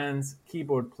manages bands.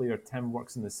 Keyboard player Tim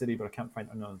works in the city, but I can't find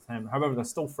another Tim. However, they're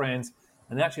still friends,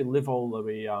 and they actually live all the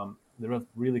way. They're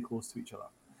really close to each other.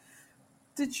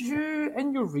 Did you,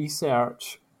 in your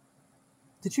research,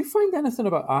 did you find anything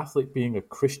about Athlete being a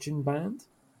Christian band?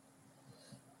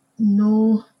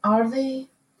 No. Are they?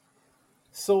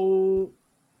 So,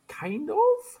 kind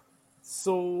of.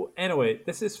 So, anyway,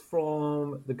 this is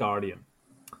from The Guardian.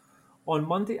 On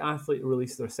Monday, Athlete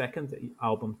released their second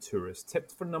album, Tourist,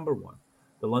 tipped for number 1.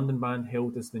 The London band,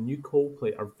 hailed as the new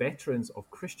Coldplay, are veterans of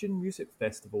Christian music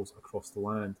festivals across the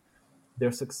land.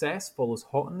 Their success follows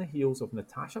hot on the heels of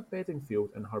Natasha Bedingfield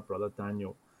and her brother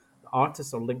Daniel. The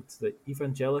artists are linked to the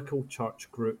evangelical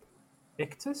church group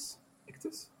Ictus,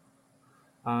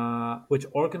 which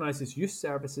organises youth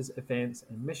services, events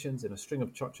and missions in a string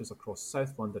of churches across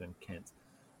South London and Kent.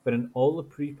 But in all the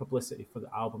pre-publicity for the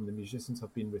album, the musicians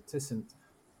have been reticent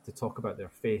to talk about their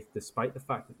faith, despite the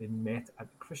fact that they met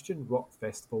at the Christian rock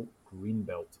festival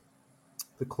Greenbelt.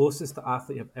 The closest the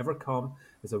Athlete have ever come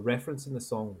is a reference in the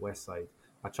song West Side,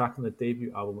 a track on the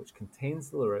debut album which contains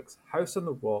the lyrics, House on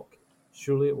the Rock,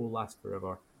 surely it will last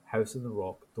forever, House on the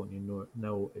Rock, don't you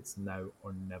know it's now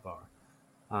or never.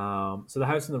 So the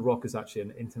House on the Rock is actually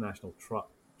an international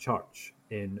church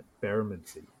in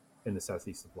Bermondsey in the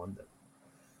southeast of London.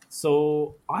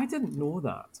 So I didn't know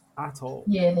that at all.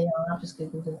 Yeah, they are. I just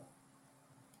googled it.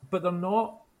 But they're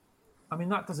not. I mean,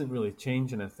 that doesn't really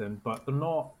change anything. But they're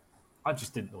not. I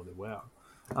just didn't know they were.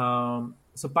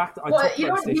 So back to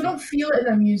you don't feel it in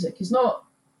their music. It's not.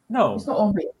 No. It's not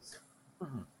obvious.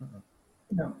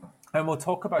 No. And we'll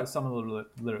talk about some of the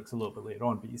lyrics a little bit later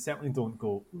on. But you certainly don't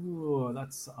go, "Ooh,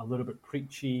 that's a little bit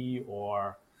preachy,"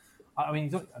 or. I mean, you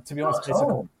don't, to be honest,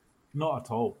 not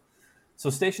at all. So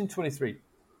Station 23.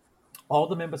 All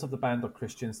the members of the band are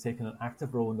Christians, taking an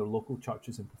active role in their local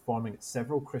churches and performing at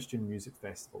several Christian music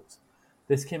festivals.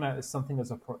 This came out as something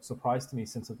as a surprise to me,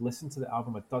 since I'd listened to the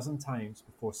album a dozen times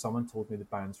before someone told me the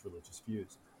band's religious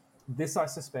views. This, I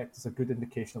suspect, is a good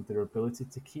indication of their ability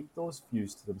to keep those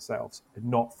views to themselves and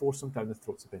not force them down the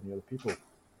throats of any other people.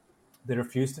 They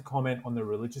refuse to comment on their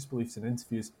religious beliefs in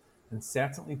interviews and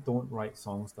certainly don't write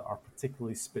songs that are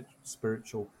particularly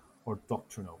spiritual or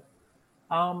doctrinal.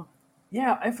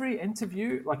 Yeah, every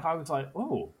interview, like I was like,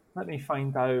 oh, let me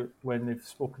find out when they've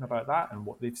spoken about that and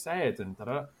what they've said, and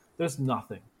there's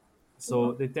nothing.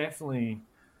 So they definitely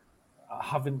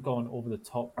haven't gone over the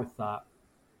top with that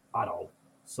at all.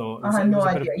 So I had no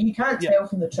idea. You can't tell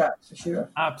from the tracks for sure.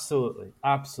 Absolutely.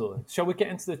 Shall we get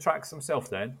into the tracks themselves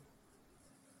then?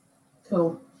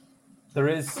 Cool. There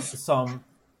is some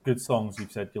good songs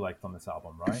you've said you liked on this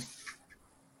album, right?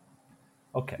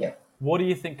 Okay. Yeah. What do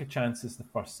you think of Chance is the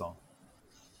first song?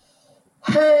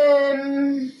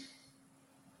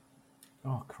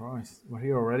 Oh Christ, we're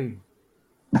here already.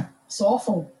 It's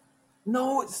awful.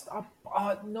 No, it's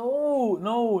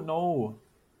no.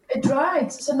 It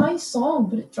drags. It's a nice song,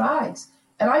 but it drags.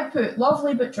 And I put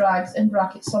lovely but drags in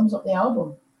brackets sums up the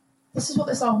album. This is what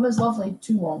this album is: lovely,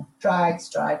 too long,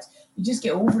 drags. You just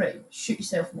get over it, shoot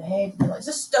yourself in the head, and you're like, is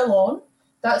this still on?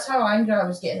 That's how angry I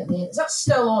was getting at the end. Is that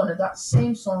still on? And that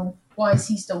same song, why is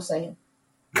he still singing?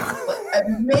 It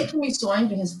was making me so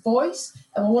angry. His voice,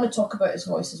 and I want to talk about his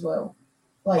voice as well.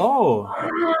 Like,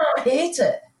 I hate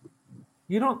it.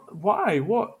 You don't. Why?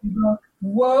 What?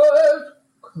 Word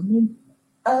coming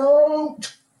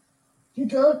out. You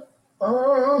got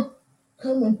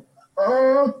coming.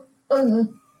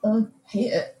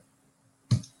 Hate it.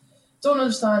 Don't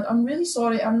understand. I'm really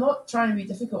sorry. I'm not trying to be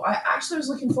difficult. I actually was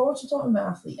looking forward to talking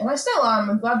about Athlete, and I still am.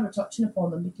 I'm glad we're touching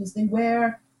upon them because they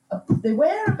were a big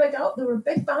band at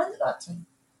that time,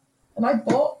 and I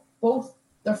bought both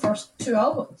their first two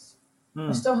albums.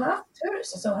 I still have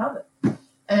Tourist. I still have it.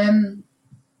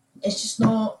 It's just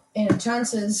not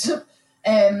Chances.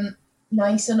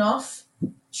 Nice enough.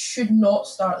 Should not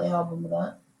start the album with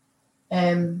that.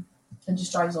 And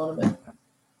just drags on a bit.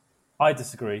 I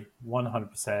disagree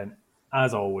 100%.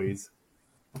 As always,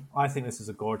 I think this is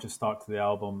a gorgeous start to the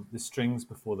album. The strings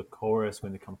before the chorus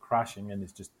when they come crashing in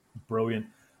is just brilliant.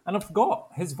 And I forgot,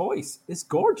 his voice is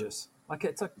gorgeous. Like,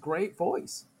 it's a great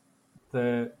voice.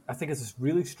 I think it's a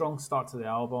really strong start to the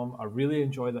album. I really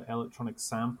enjoy the electronic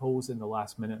samples in the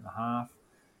last minute and a half.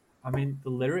 I mean, the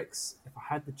lyrics, if I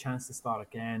had the chance to start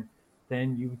again,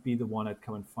 then you would be the one I'd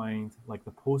come and find. Like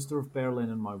the poster of Berlin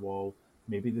on my wall,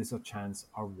 maybe there's a chance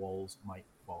our walls might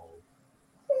fall.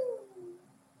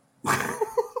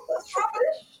 That's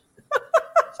rubbish.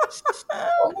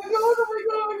 Oh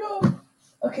my god.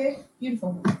 Okay,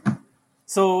 beautiful.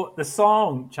 So the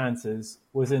song Chances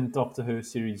was in Doctor Who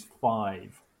Series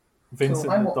 5. Vincent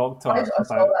the Doctor. I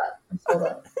saw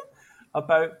that.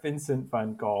 About Vincent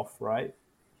van Gogh, right?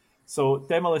 So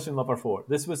Demolition Lover 4.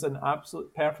 This was an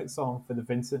absolute perfect song for the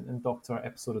Vincent and Doctor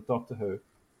episode of Doctor Who.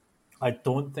 I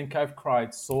don't think I've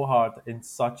cried so hard in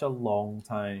such a long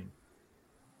time.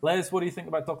 Les, what do you think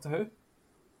about Doctor Who?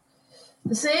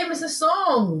 The same as the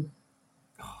song.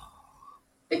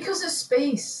 Because it's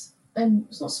space. And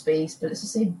it's not space, but it's the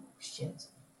same shit.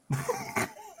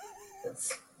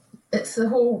 it's the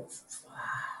whole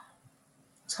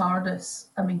TARDIS.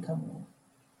 I mean, come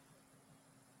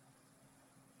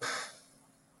on.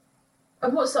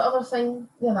 And what's the other thing?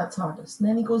 Yeah, that TARDIS. And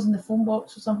then he goes in the phone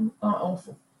box or something. Oh,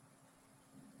 awful.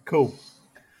 Cool.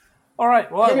 All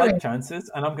right, well, anyway. I like Chances,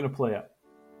 and I'm going to play it.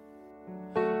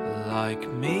 Like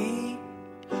me,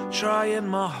 trying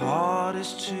my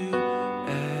hardest to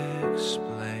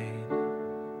explain.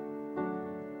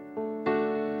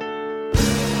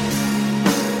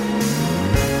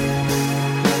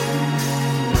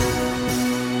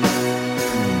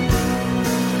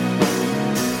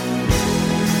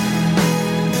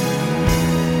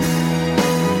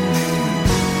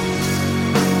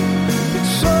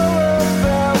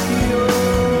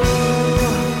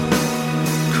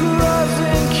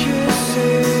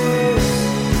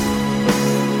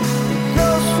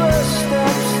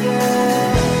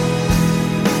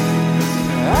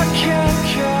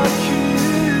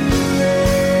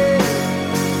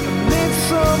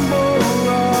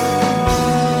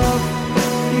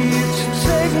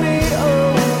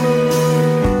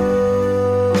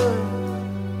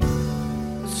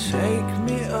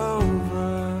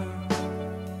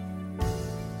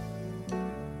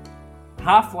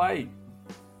 Half-Light.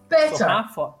 Better. So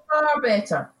far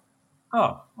better.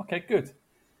 Oh, okay, good.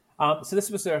 So this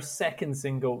was their second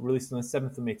single, released on the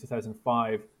 7th of May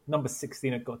 2005. Number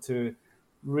 16 it got to.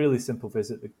 Really simple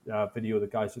video. The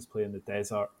guys just play in the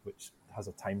desert, which has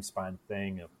a time span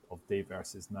thing of day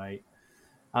versus night.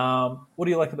 What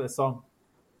do you like about the song?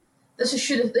 This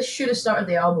should have started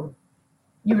the album.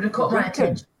 You would have caught my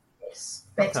attention. Yes,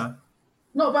 better. Okay.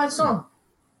 Not a bad song.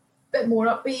 Bit more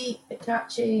upbeat, bit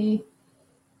catchy.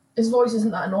 His voice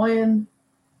isn't that annoying.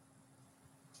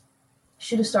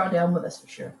 Should have started the album with this for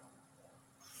sure.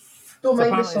 Don't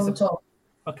mind this song at all.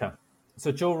 Okay.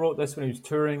 So Joe wrote this when he was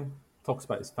touring. Talks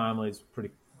about his family. It's pretty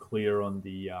clear on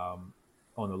the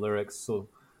lyrics. So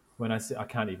when I say I'm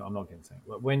not going to sing.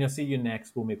 When I see you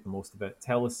next, we'll make the most of it.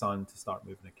 Tell the sun to start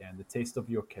moving again. The taste of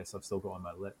your kiss I've still got on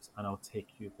my lips, and I'll take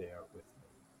you there with me.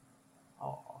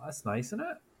 Oh, that's nice, isn't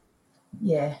it?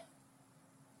 Yeah.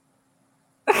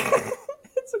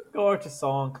 It's a gorgeous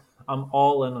song. I'm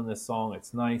all in on this song.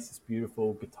 It's nice. It's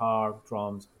beautiful. Guitar,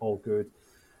 drums, all good.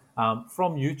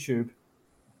 From YouTube,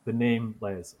 the name,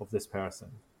 Les, of this person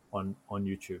on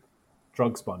YouTube,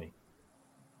 Drugs Bunny.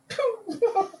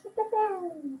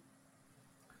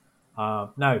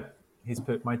 Now, he's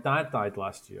put, my dad died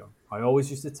last year. I always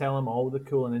used to tell him all the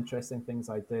cool and interesting things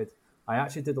I did. I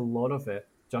actually did a lot of it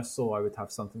just so I would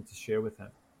have something to share with him.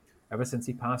 Ever since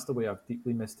he passed away, I've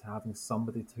deeply missed having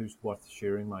somebody who's worth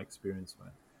sharing my experiences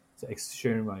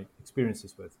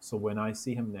with. So when I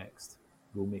see him next,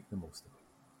 we'll make the most of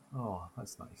it. Oh,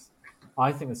 that's nice.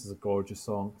 I think this is a gorgeous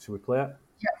song. Should we play it?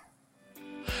 Yeah.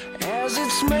 As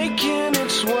it's making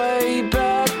its way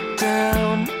back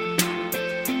down,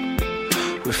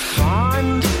 we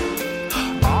find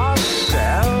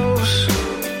ourselves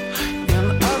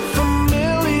in a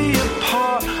familiar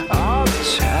part of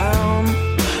town,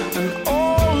 and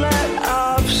all that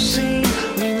I've seen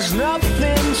means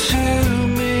nothing to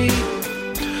me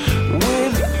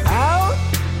without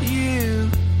you.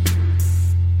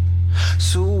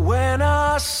 So when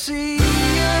I see you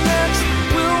next,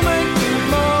 we'll make the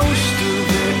most of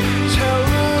it. Tell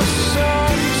the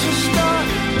sun to start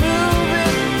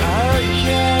moving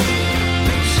again.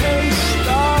 The taste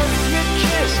of your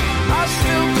kiss I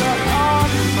still got on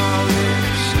my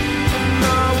lips, and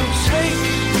I will take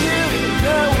you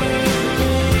there with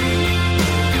me.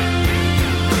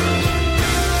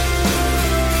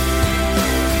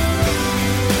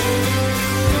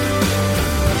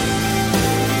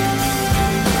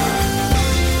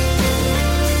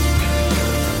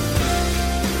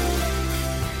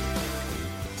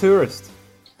 Tourist.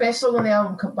 Best song on the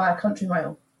album by a country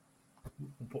mile.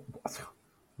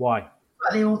 Why?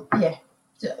 But yeah.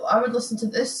 I would listen to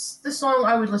this song.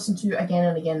 I would listen to again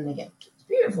and again and again. It's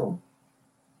beautiful.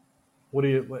 What do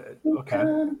you? Okay. I'm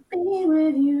gonna be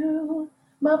with you,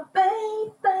 my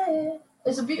baby.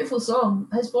 It's a beautiful song.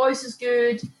 His voice is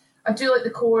good. I do like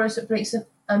the chorus. It breaks in.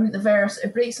 The verse.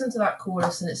 It breaks into that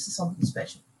chorus, and it's something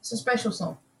special. It's a special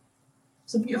song.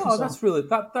 It's a beautiful song. That's really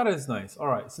that is nice. All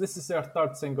right, so this is their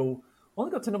third single.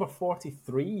 Only got to number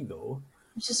 43 though.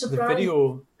 Which is surprising. The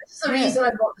video. This is the reason I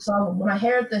bought this album. When I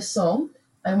heard this song,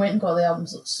 I went and got the album.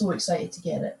 So excited to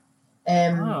get it.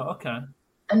 Okay.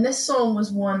 And this song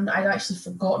was one I'd actually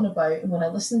forgotten about. And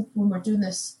when we're doing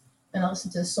this, and I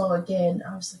listened to the song again,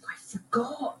 I was like, I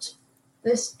forgot.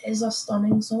 This is a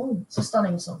stunning song. It's a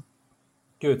stunning song.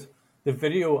 Good. The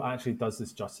video actually does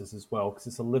this justice as well, because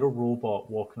it's a little robot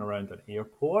walking around an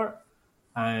airport,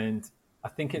 and I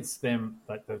think it's them,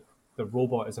 like the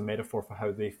robot is a metaphor for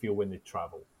how they feel when they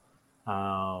travel.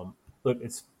 Look,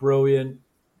 it's brilliant.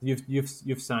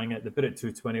 You've sang it, the bit at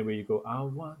 2:20 where you go, I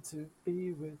want to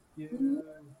be with you,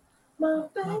 my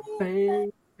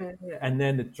baby. And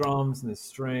then the drums and the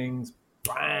strings,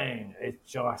 bang! It's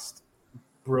just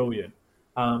brilliant.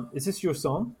 Is this your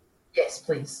song? Yes,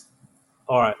 please.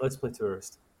 All right, let's play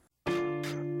Tourist.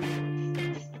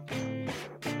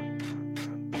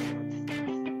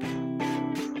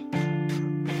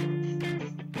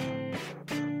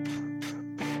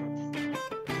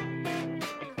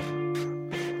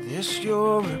 This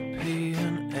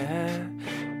European air,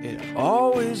 it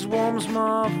always warms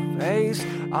my face.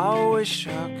 I wish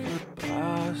I could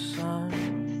buy some.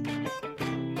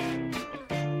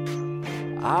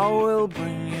 I will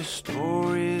bring you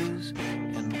stories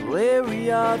and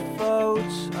bleary-eyed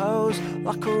photos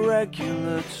like a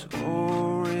regular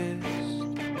tourist.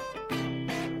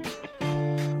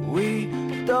 We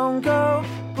don't go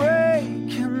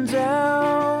breaking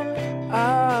down.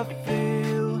 I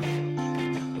feel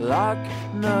like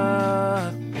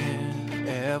nothing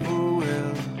ever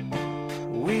will.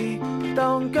 We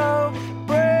don't go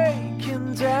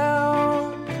breaking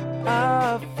down.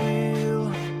 I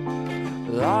feel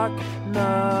like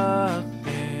nothing.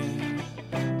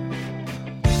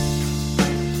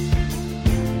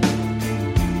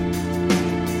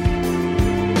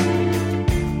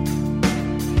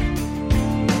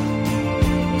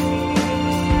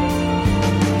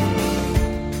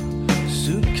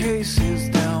 Suitcases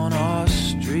down our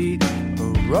street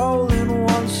are rolling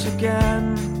once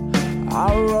again.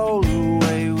 I roll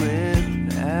away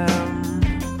with them.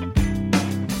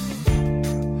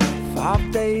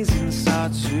 5 days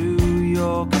inside New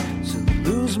York to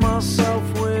lose myself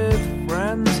with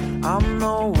friends. I'm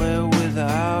nowhere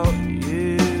without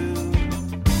you.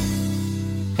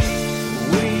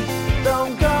 We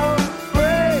don't go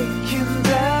breaking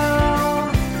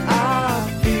down. I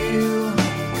feel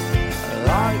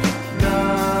like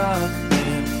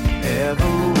nothing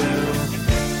ever will.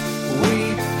 We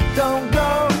don't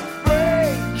go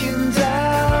breaking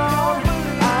down.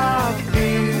 I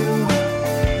feel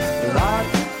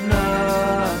like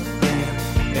nothing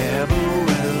ever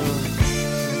will.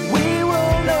 We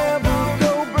will never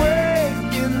go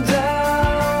breaking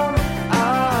down. I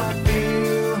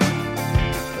feel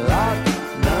like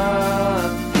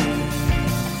nothing.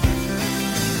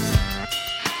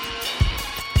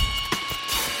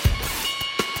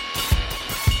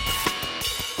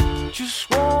 Just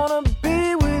wanna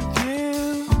be with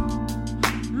you,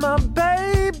 my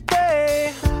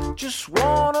baby. Just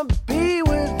wanna be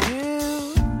with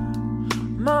you,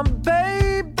 my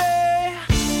baby.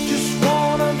 Just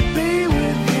wanna be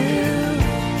with you,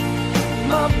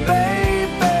 my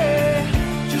baby.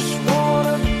 Just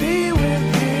wanna be with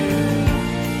you,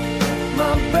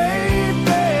 my baby.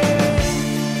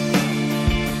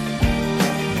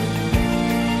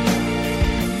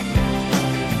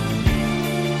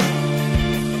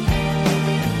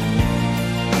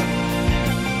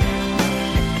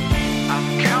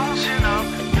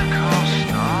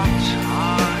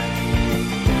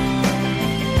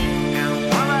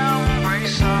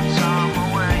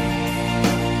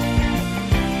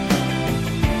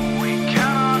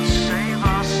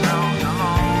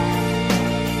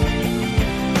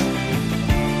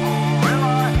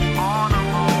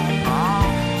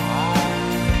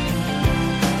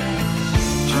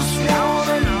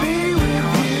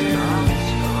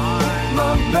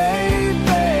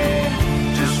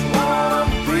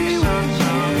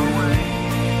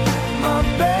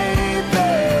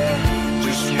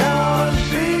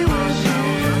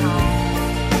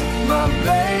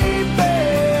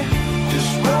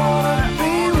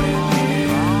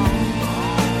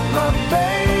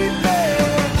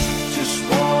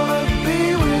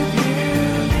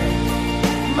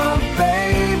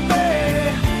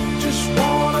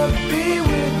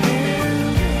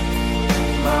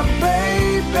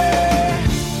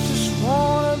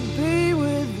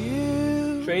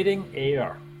 Trading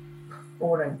Air.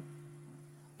 Boring.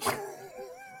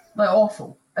 Like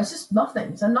awful. It's just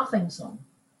nothing. It's a nothing song.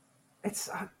 It's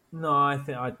no. I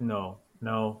think no.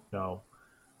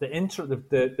 The intro,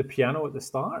 the piano at the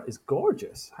start is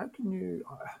gorgeous. How can you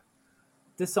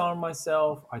disarm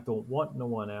myself? I don't want no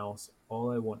one else.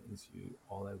 All I want is you.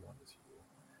 All I want is you.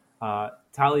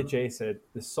 Tally J said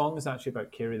the song is actually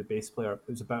about Carrie, the bass player. It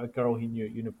was about a girl he knew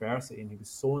at university, and he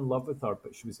was so in love with her,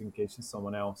 but she was engaged to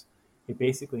someone else. He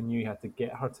basically knew he had to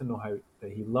get her to know how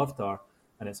that he loved her,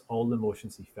 and it's all the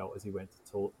emotions he felt as he went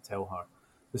to tell her.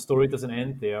 The story doesn't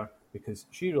end there because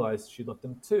she realized she loved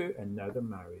him too, and now they're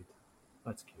married.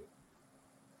 That's cute.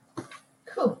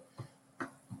 Cool.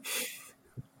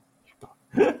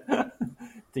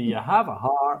 Do you have a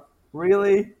heart?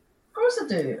 Really? Of course I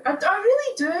do. I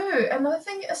really do. And I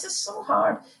think it's just so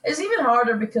hard. It's even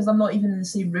harder because I'm not even in the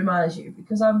same room as you,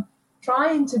 because I'm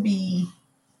trying to be,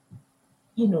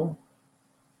 you know.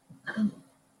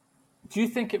 Do you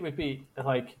think it would be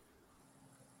like,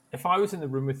 if I was in the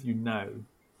room with you now, do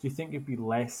you think it'd be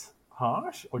less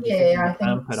harsh? Or do you think you'd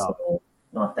amp it up?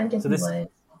 No, I think it'd be less.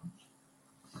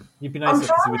 You'd be nicer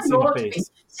because you would see my face.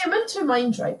 See, I'm in two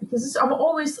minds, right? Because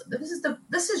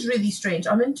this is really strange.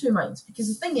 I'm in two minds because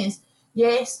the thing is,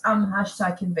 yes, I'm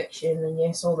 #conviction and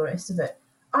yes, all the rest of it.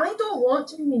 I don't want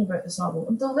to be mean about this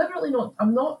album.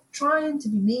 I'm not trying to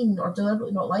be mean or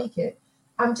deliberately not like it.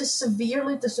 I'm just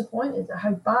severely disappointed at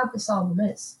how bad this album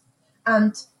is.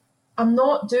 And I'm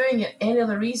not doing it any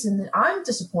other reason than I'm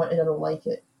disappointed I don't like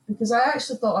it. Because I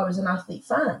actually thought I was an Athlete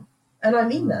fan. And I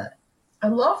mean that. I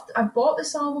bought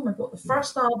this album, I bought the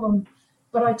first album,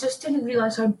 but I just didn't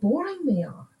realise how boring they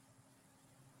are.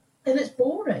 And it's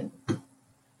boring. And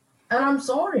I'm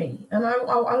sorry. And I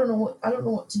don't know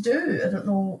what to do. I don't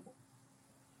know.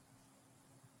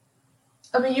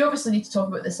 I mean, you obviously need to talk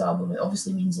about this album. It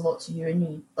obviously means a lot to you and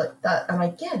you like that, and I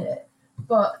get it.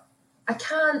 But I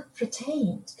can't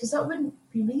pretend because that wouldn't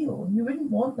be real. You wouldn't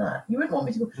want that. You wouldn't want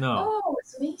me to go, oh,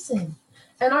 it's amazing.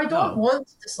 And I don't want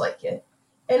to dislike it.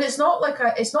 And it's not like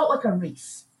a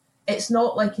Reef. It's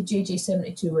not like a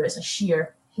JJ72 where it's a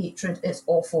sheer hatred. It's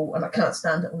awful and I can't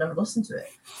stand it. I'll never listen to it.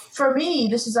 For me,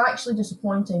 this is actually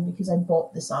disappointing because I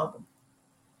bought this album.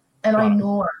 And I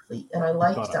know Athlete and I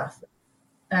liked Athlete.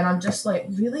 And I'm just like,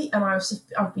 really? And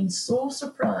I've been so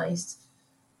surprised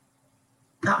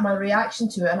at my reaction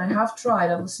to it. And I have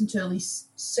tried. I've listened to it at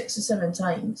least 6 or 7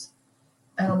 times.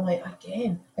 And I'm like,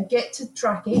 again, I get to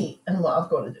track 8 and I'm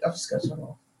like, I've just got to turn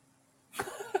off.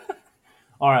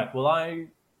 All right. Well,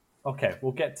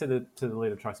 we'll get to the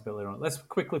later tracks a bit later on. Let's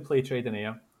quickly play Trading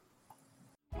Air.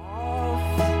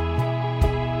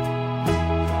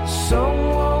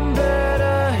 Someone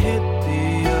better hit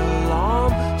the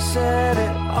alarm, set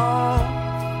it off.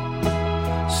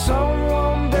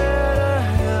 Someone better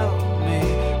help me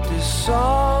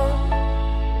disarm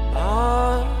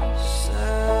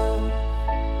myself.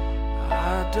 I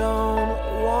don't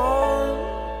want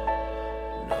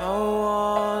no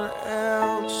one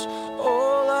else.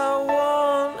 All I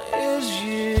want is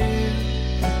you.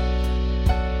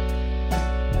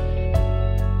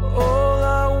 All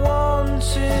I want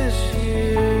is you.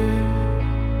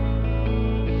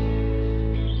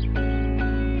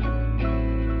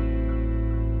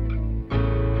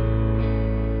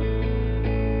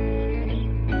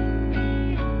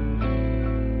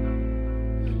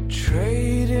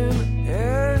 Trading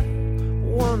air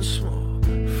once more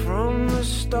from the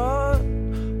start.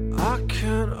 I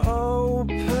can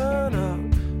open up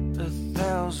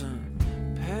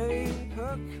 1,000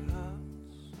 paper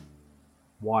cuts.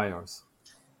 Wires.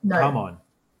 No. Come on.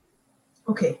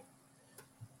 Okay.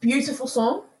 Beautiful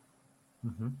song.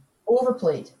 Mm-hmm.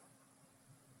 Overplayed.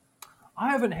 I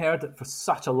haven't heard it for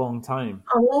such a long time.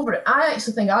 I'm over it. I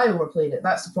actually think I overplayed it.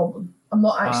 That's the problem. I'm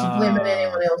not actually blaming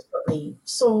anyone else but me.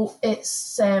 So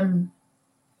it's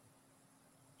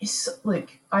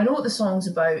look, I know what the song's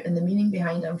about and the meaning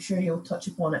behind it. I'm sure you'll touch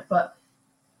upon it, but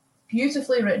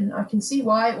beautifully written. I can see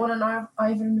why it won an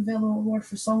Ivor Novello Award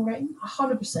for songwriting,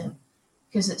 100%,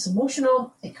 because it's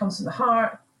emotional. It comes from the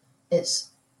heart. It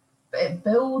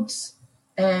builds.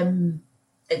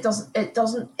 It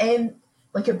doesn't end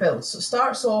like it builds. So it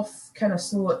starts off kind of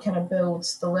slow. It kind of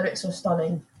builds. The lyrics are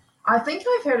stunning. I think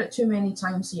I've heard it too many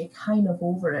times, so you're kind of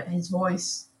over it. His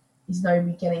voice is now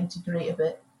beginning to grate a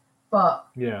bit. But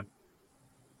yeah,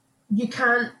 you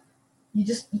really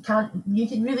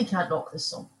can't knock this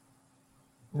song.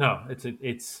 No,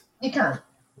 it's you can't.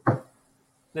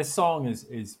 This song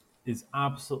is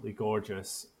absolutely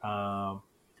gorgeous.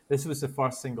 This was the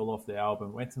first single off the album.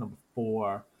 It went to number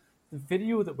 4. The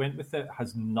video that went with it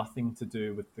has nothing to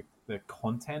do with the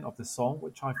content of the song,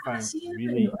 which I found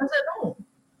really. Has it not?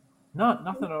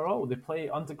 Nothing at all. They play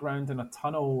underground in a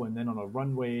tunnel and then on a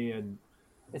runway, and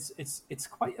it's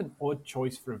quite an odd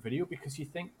choice for a video because you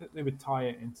think that they would tie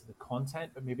it into the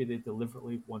content, but maybe they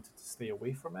deliberately wanted to stay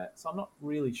away from it. So I'm not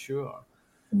really sure.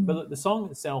 But look, the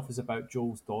song itself is about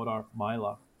Joel's daughter,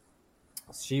 Mila.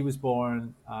 She was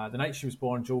born, the night she was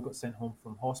born, Joel got sent home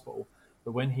from hospital.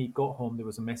 But when he got home, there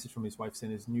was a message from his wife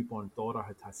saying his newborn daughter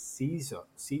had had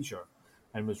seizure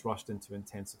and was rushed into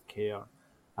intensive care.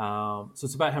 So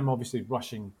it's about him obviously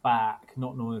rushing back,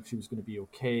 not knowing if she was going to be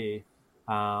okay.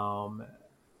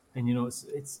 And you know,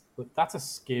 it's look, that's a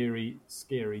scary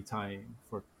time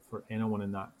for anyone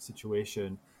in that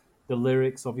situation. The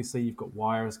lyrics, obviously, you've got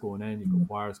wires going in, you've got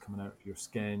wires coming out of your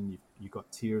skin, you've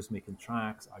got tears making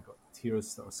tracks. I got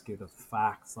tears that are scared of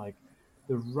facts. Like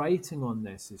the writing on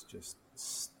this is just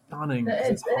stunning.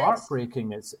 It's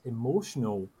heartbreaking. It's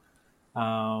emotional.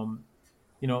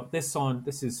 You know, this song,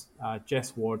 this is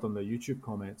Jess Ward on the YouTube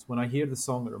comments. When I hear the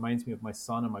song, it reminds me of my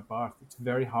son and my birth. It's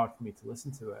very hard for me to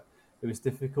listen to it. It was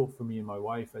difficult for me and my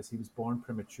wife as he was born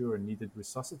premature and needed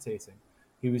resuscitating.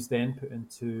 He was then put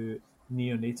into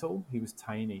neonatal. He was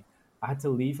tiny. I had to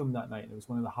leave him that night, and it was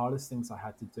one of the hardest things I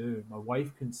had to do. My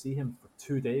wife couldn't see him for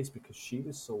 2 days because she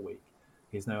was so weak.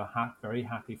 He's now a very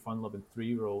happy, fun-loving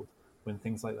 3-year-old. When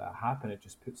things like that happen, it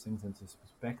just puts things into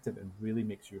perspective and really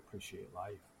makes you appreciate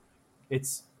life.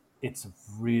 It's a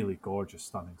really gorgeous,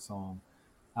 stunning song.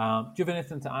 Do you have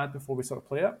anything to add before we sort of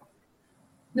play it?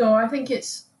 No, I think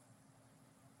it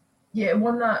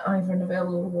won that Ivor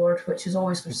Novello Award, which is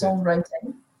always for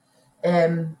songwriting.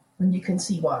 And you can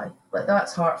see why. Like,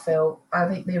 that's heartfelt. I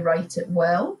think they write it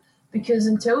well, because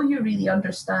until you really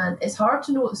understand, it's hard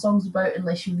to know what the song's about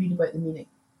unless you read about the meaning.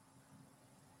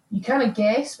 You kind of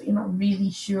guess, but you're not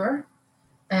really sure.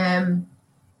 And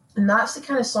that's the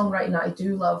kind of songwriting that I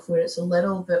do love, where it's a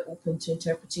little bit open to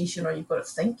interpretation, or you've got to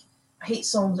think. I hate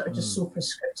songs that are just so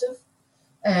prescriptive.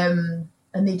 And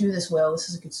they do this well. This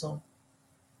is a good song.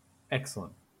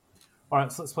 Excellent. All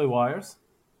right, so let's play Wires.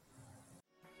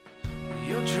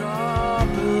 You draw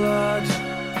blood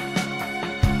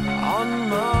on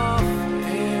my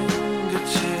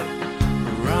fingertip,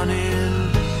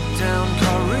 running down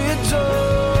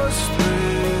corridors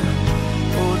through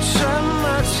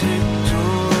automatic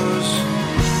doors.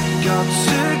 Got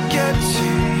to get to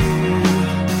you,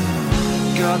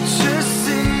 got to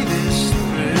see this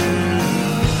through.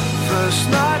 First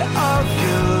night of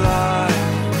your life,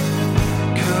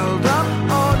 curled up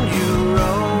on your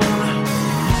own.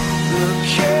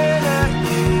 Looking at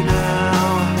you now,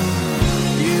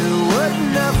 you would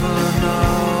never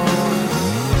know.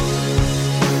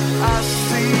 I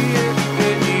see it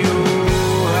in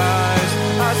your eyes,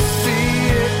 I see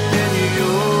it in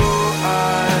your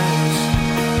eyes.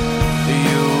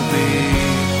 You'll be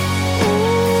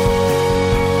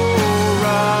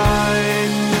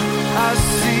alright. I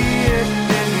see it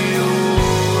in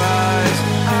your eyes,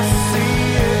 I see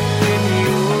it in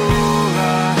your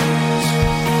eyes.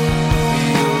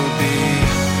 You'll be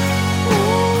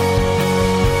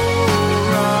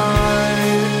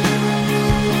alright.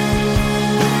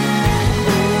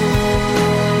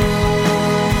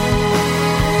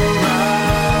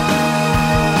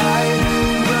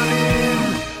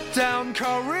 Running down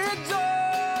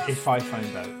corridors. If I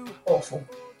Find Out. Awful.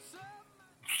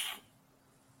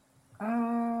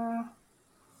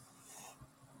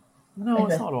 No,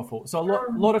 it's not awful. So a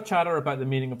lot of chatter about the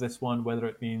meaning of this one, whether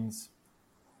it means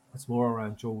it's more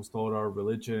around Joel's daughter,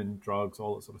 religion, drugs,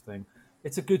 all that sort of thing.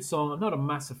 It's a good song. I'm not a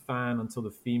massive fan until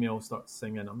the female starts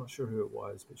singing. I'm not sure who it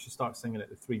was, but she starts singing at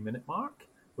the 3-minute mark,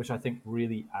 which I think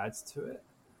really adds to it.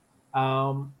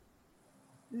 I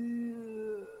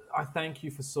thank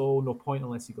you for soul. No point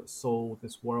unless you got soul.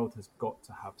 This world has got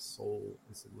to have soul.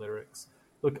 Is the lyrics.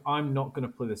 Look, I'm not going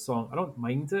to play this song. I don't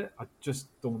mind it. I just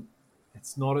don't.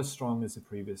 It's not as strong as the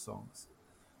previous songs.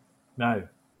 Now,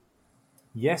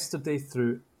 Yesterday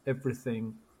threw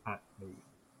everything at me.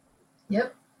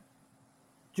 Yep.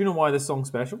 Do you know why this song's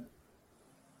special?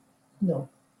 No.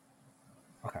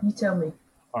 Okay. You tell me.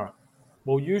 All right.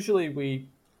 Well, usually we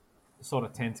sort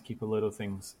of tend to keep a little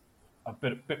things a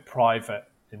bit private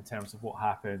in terms of what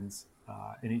happens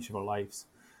in each of our lives.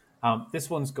 This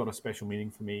one's got a special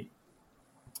meaning for me.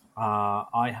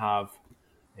 I have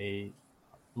a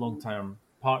long-term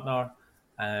partner,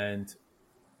 and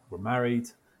we're married,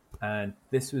 and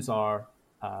this was our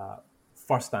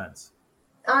first dance.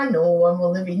 I know, I'm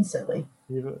only being silly.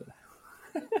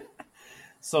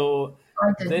 So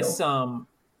I did this, know.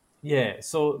 yeah.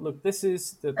 So look, this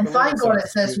is the. And thank God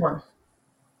it's this one.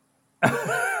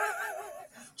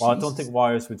 Well, I don't think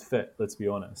Wires would fit. Let's be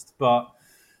honest. But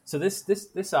so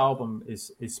this album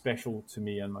is special to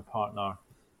me and my partner.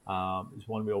 It's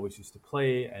one we always used to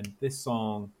play, and this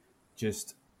song,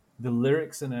 just the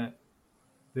lyrics in it,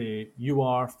 you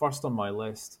are first on my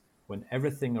list when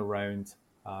everything around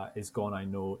is gone. I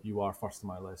know you are first on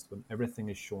my list when everything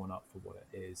is showing up for what it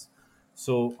is.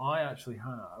 So I actually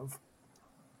have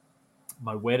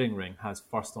my wedding ring has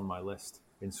first on my list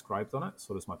inscribed on it.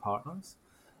 So does my partner's.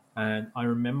 And I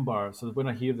remember, so when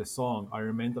I hear this song, I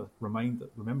remember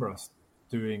us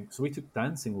doing. So we took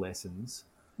dancing lessons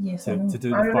to do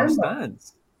the first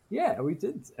dance. Yeah, we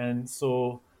did, and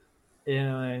so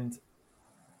it's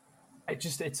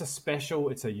a special,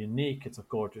 it's a unique, it's a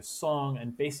gorgeous song,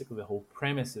 and basically the whole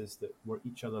premise is that we're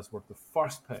the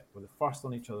first pick, we're the first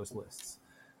on each other's lists.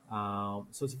 So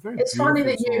it's a very. It's funny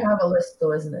that you have a list,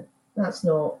 though, isn't it? That's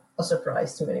not a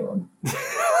surprise to anyone.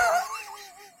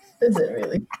 Is it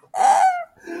really?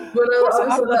 Of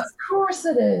course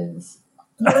it is.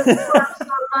 You're the first on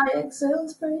my Excel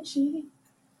spreadsheet.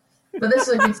 But this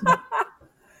is a good song.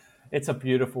 It's a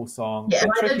beautiful song. Yeah,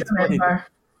 I did remember.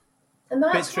 And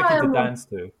that's why tricky to dance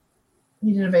to.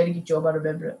 You did a very good job. I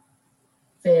remember it.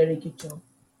 Very good job.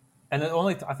 And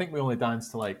I think we only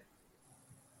danced to like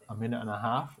a minute and a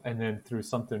half, and then threw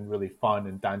something really fun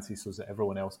and dancey so that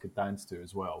everyone else could dance to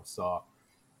as well. So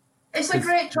it's a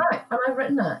great track, and I've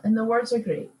written that, and the words are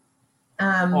great.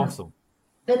 Awesome.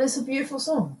 And it's a beautiful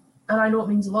song, and I know it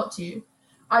means a lot to you.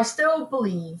 I still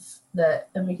believe that,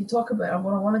 and we can talk about it.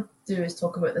 What I want to do is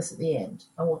talk about this at the end.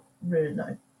 I won't ruin it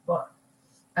now, but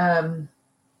are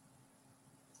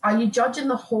you judging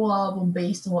the whole album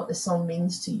based on what the song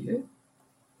means to you,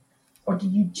 or do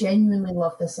you genuinely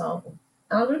love this album?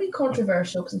 And I'm going to be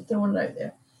controversial because I'm throwing it out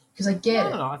there because I get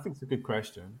it. No, I think it's a good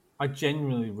question. I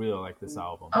genuinely really like this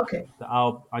album. Okay.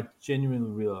 I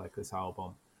genuinely really like this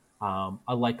album.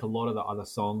 I like a lot of the other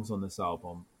songs on this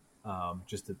album.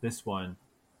 Just that this one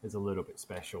is a little bit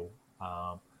special.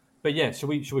 But yeah, should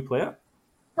we play it?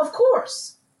 Of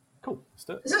course. Cool. Let's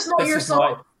do it. Is this not your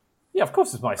song? Yeah, of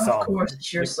course it's my song. Of course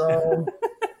it's your song.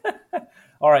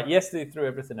 All right. Yesterday threw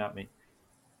everything at me.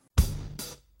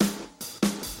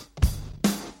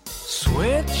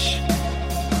 Switch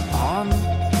on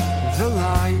the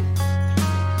light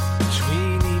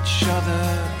between each other,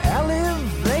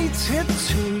 elevated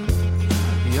to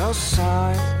your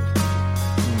side.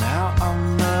 Now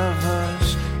I'm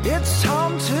nervous, it's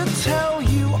time to tell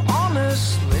you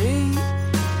honestly,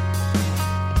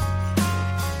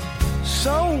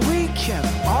 so we can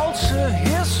alter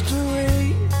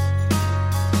history.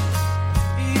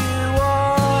 You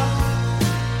are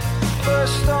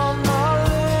first on my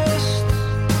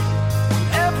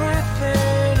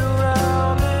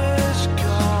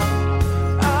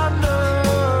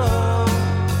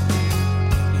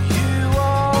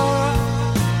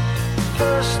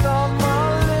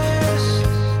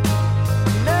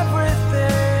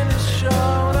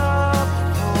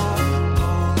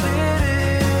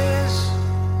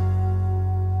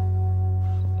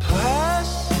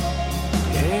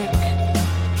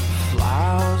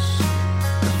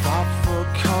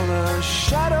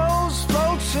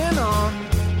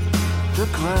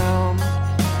ground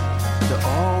to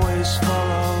always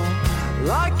follow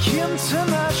like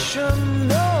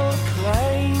international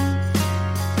claim.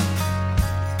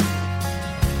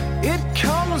 It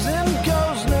comes and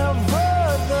goes,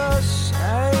 never the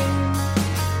same.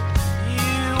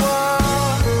 You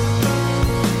are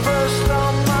first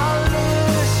on my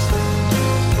list,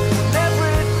 and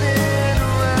everything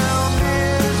around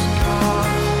is gone.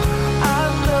 I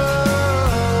know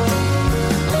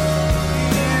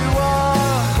you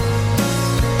are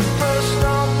first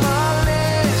on my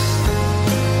list,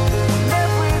 and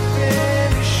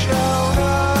everything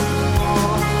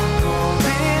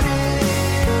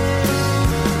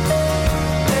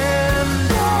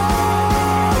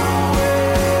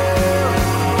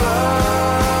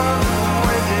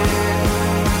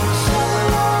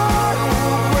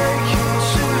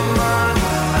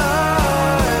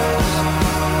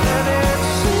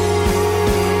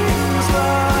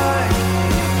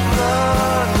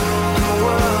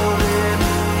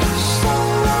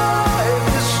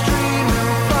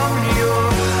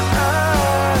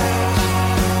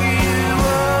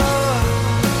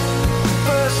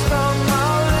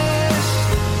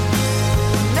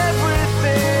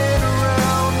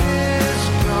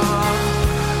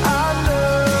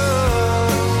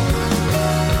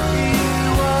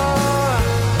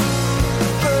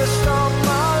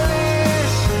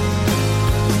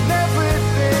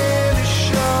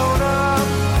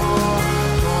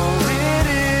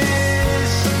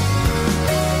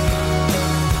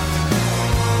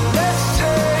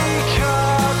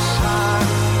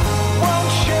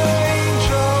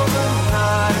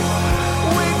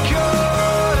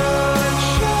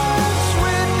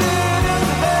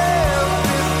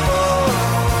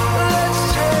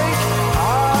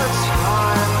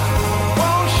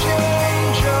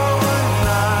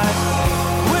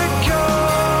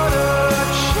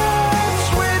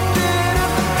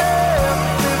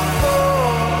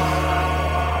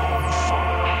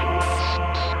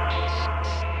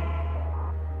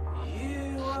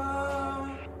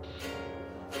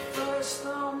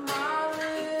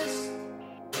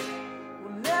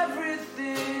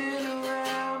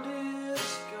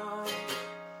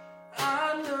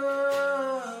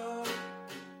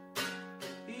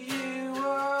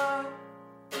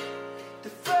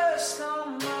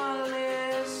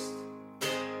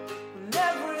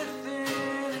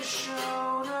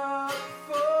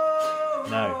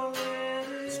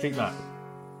Street Map.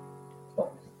 Oh.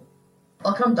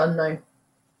 Look, I'm done now.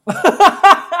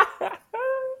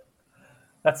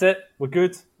 That's it. We're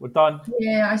good. We're done.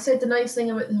 Yeah, I said the nice thing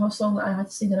about the song that I had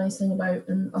to say the nice thing about,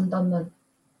 and I'm done now.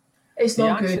 It's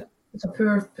not good. It's a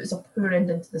poor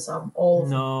ending to this album.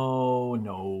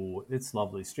 No, it's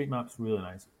lovely. Street Map's really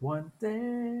nice. One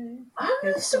day. I'm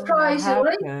really surprised you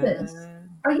like this.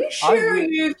 Are you sure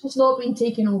you've just not been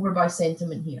taken over by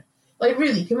sentiment here? Like,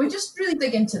 really, can we just really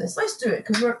dig into this? Let's do it,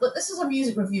 because this is a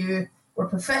music review. We're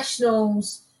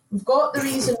professionals. We've got the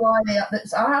reason why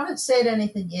I haven't said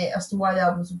anything yet as to why the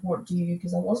album's important to you,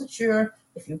 because I wasn't sure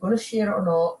if you're going to share it or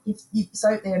not. It's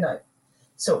out there now.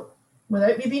 So,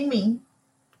 without me being mean,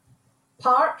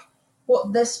 park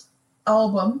what this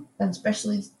album, and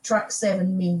especially track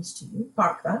 7, means to you.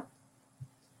 Park that.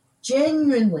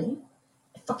 Genuinely,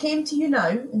 if I came to you now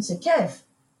and said, Kev,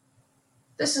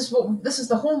 this is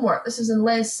the homework, this is in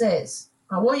Les Says,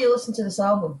 I want you to listen to this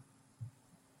album.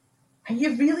 Are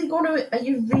you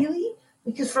really?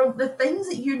 Because from the things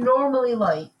that you normally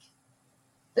like,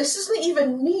 this isn't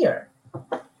even near.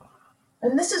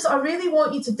 And I really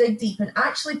want you to dig deep. And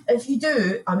actually, if you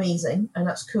do, amazing. And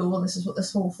that's cool. And this is what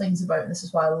this whole thing's about. And this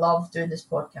is why I love doing this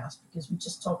podcast, because we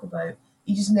just talk about,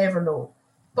 you just never know.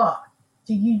 But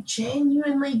do you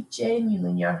genuinely,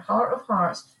 in your heart of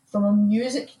hearts, from a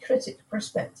music critic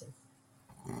perspective,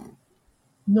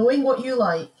 knowing what you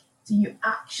like, do you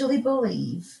actually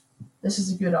believe this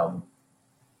is a good album?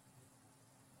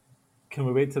 Can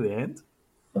we wait till the end?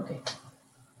 Okay.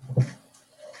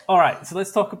 All right, so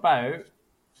let's talk about.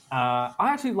 I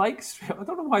actually like. I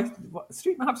don't know why.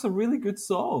 Street Map's a really good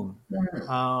song.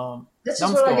 This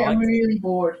is where I get really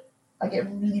bored. I get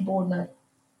really bored now.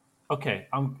 Okay,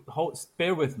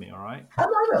 bear with me, all right? I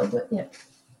will, but yeah.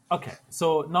 Okay,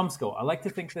 so Numbskull. I like to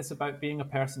think this about being a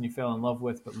person you fell in love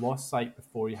with but lost sight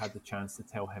before you had the chance to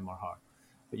tell him or her.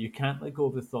 But you can't let go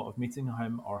of the thought of meeting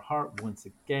him or her once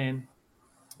again.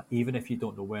 Even if you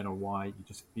don't know when or why, you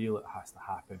just feel it has to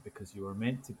happen because you were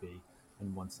meant to be.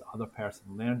 And once the other person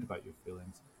learned about your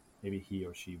feelings, maybe he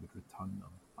or she would return them.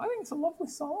 I think it's a lovely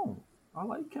song. I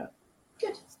like it.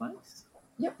 Good. It's nice.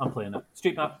 Yep. I'm playing it.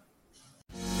 Street Map.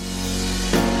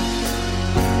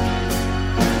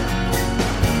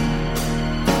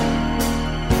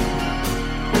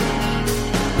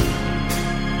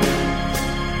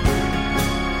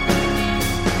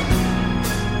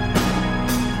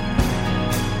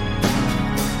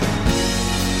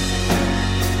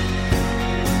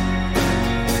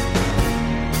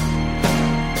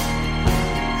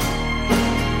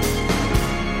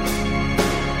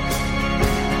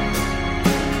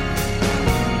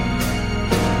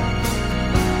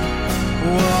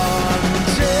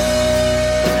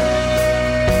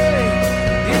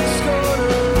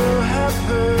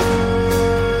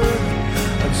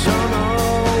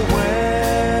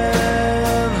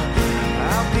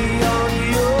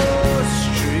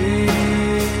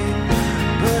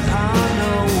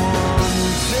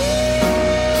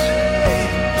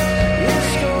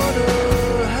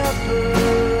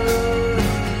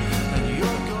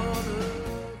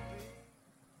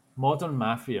 Modern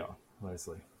Mafia,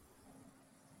 Leslie.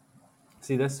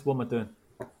 See this? What am I doing?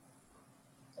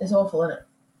 It's awful, isn't it?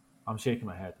 I'm shaking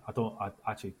my head. I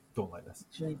actually don't like this.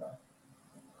 It's really bad.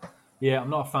 Yeah,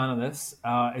 I'm not a fan of this.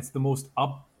 It's the most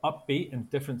upbeat and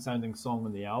different sounding song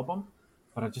on the album,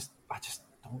 but I just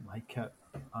don't like it.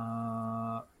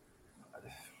 I've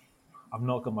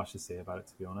not got much to say about it,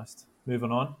 to be honest.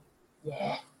 Moving on.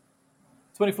 Yeah.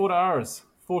 24 Hours,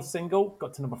 fourth single,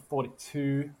 got to number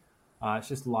 42. It's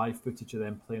just live footage of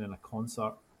them playing in a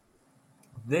concert.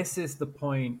 This is the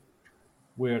point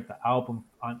where the album,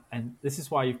 and this is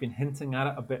why you've been hinting at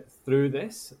it a bit through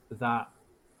this, that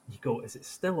you go, is it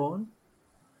still on?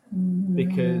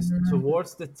 Because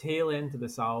towards the tail end of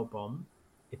this album,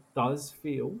 it does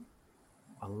feel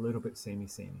a little bit samey.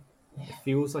 It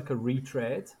feels like a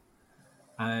retread,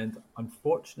 and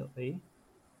unfortunately,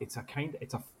 it's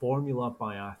a formula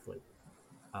by Athlete.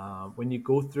 When you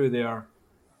go through their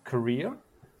career,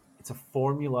 it's a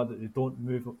formula that they don't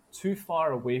move too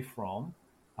far away from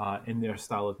in their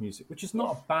style of music, which is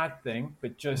not a bad thing,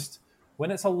 but just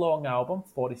when it's a long album,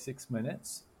 46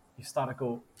 minutes, you start to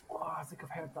go, oh, I think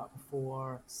I've heard that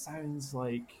before. Sounds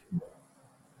like...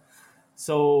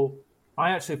 So I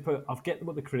actually I've get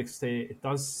what the critics say. It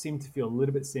does seem to feel a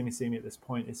little bit samey at this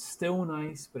point. It's still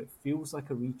nice, but it feels like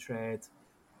a retread.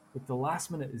 But the last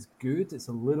minute is good. It's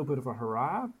a little bit of a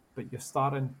hurrah, but you're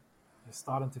starting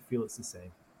to feel it's the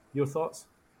same. Your thoughts?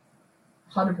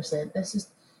 100%.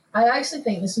 I actually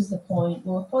think this is the point,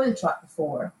 well, probably the track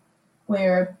before,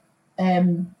 where,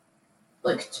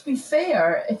 look, to be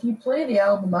fair, if you play the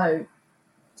album out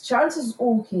Chances is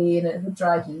okay, and it would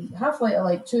draggy. Half-Light I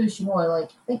like, Tourist you know I like.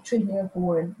 I think Trading Air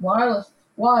boring.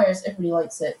 Wires, everybody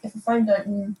likes it. If I find out,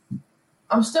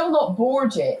 I'm still not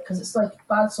bored yet because it's like a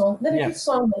bad song. Then a good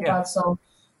song, then a bad song.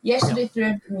 Yesterday threw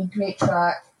it to me, great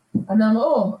track, and then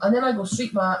and then I go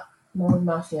Street Modern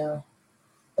Mafia,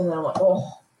 and then I'm like,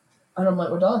 and I'm like,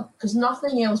 we're done because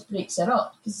nothing else breaks it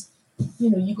up. Because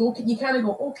you kind of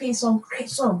go, okay, song, great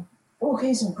song.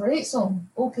 Okay, song, great song.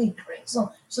 Okay, great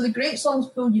song. So the great songs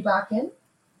pull you back in,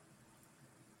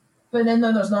 but then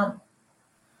there's none.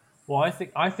 Well, I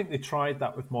think they tried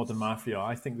that with Modern Mafia.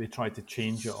 I think they tried to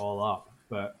change it all up,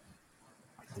 but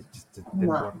it just didn't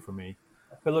work for me.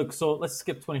 But look, so let's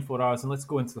skip 24 hours and let's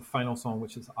go into the final song,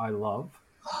 which is I Love.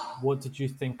 What did you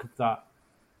think of that?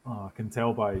 Oh, I can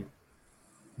tell by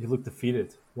you look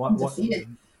defeated. Defeated.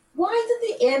 Why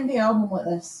did they end the album like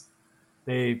this?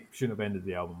 They shouldn't have ended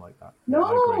the album like that. No,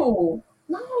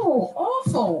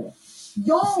 awful.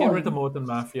 Yawn. Get rid of Modern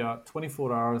Mafia.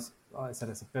 24 hours. Like I said,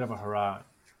 it's a bit of a hurrah.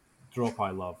 Drop I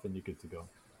Love, and you're good to go.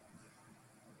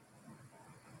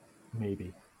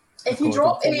 Maybe. If you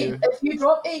drop 8,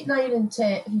 9, and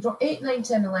 10, if you drop 8, 9,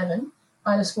 10, 11,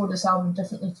 I'd have scored this album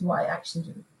differently to what I actually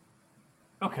do.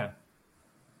 Okay.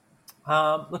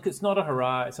 Look, it's not a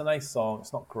hurrah. It's a nice song.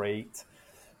 It's not great.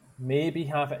 Maybe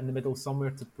have it in the middle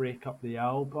somewhere to break up the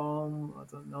album. I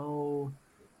don't know.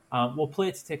 We'll play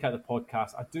it to take out the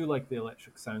podcast. I do like the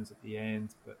electric sounds at the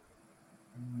end, but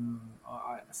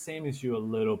same as you a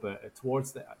little bit.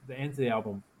 Towards the end of the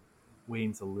album,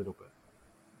 wanes a little bit.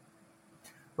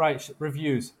 Right,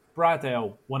 reviews. Brad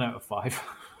L, 1 out of 5.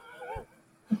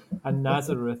 And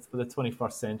Nazareth for the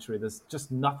 21st century. There's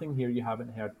just nothing here you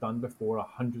haven't heard done before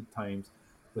 100 times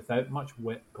without much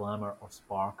wit, glamour, or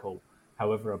sparkle.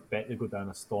 However, I bet you go down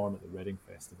a storm at the Reading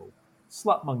Festival.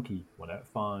 Slut Monkey, 1 out of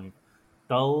 5.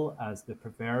 Dull as the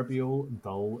proverbial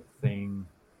dull thing.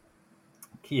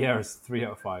 Kiers, 3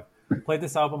 out of 5. Played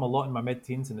this album a lot in my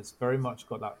mid-teens and it's very much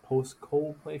got that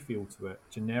post-Coldplay feel to it.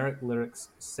 Generic lyrics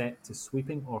set to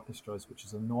sweeping orchestras, which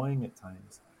is annoying at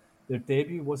times. Their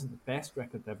debut wasn't the best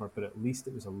record ever, but at least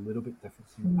it was a little bit different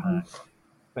from the pack.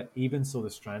 But even so, the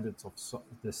standard of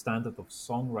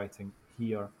songwriting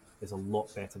here is a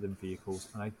lot better than Vehicles,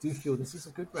 and I do feel this is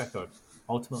a good record.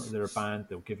 Ultimately, they're a band,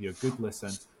 they'll give you a good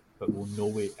listen, but will no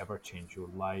way ever change your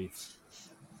life.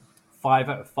 5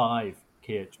 out of 5,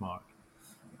 KH Mark.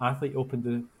 Athlete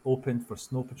opened for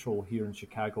Snow Patrol here in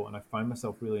Chicago, and I find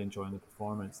myself really enjoying the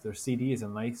performance. Their CD is a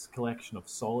nice collection of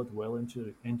solid,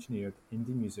 well-engineered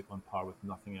indie music on par with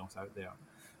nothing else out there.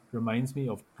 Reminds me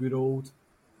of good old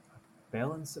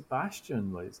Belle and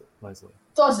Sebastian, Leslie.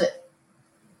 Does it?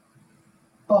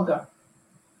 Bugger.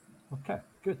 Okay,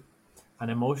 good.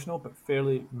 An emotional but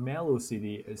fairly mellow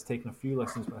CD. It's taken a few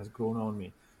listens but has grown on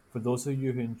me. For those of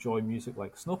you who enjoy music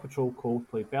like Snow Patrol,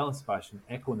 Coldplay, Belle and Sebastian,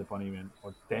 Echo and the Bunnymen,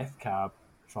 or Death Cab,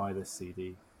 try this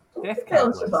CD. Death Cab. Belle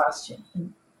and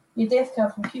Sebastian. Your Death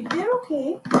Cab from Cuba. They're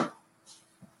okay.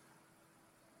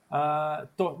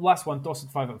 Last one, Dawson,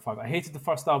 5 out of 5. I hated the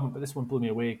first album, but this one blew me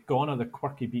away. Gone are the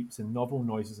quirky beeps and novel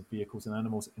noises of vehicles and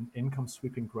animals and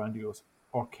income-sweeping grandiose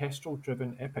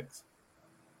orchestral-driven epics.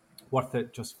 Worth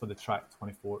it just for the track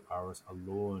 24 hours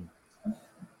alone.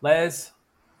 Les,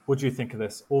 what do you think of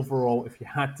this? Overall, if you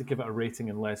had to give it a rating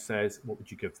and Les says, what would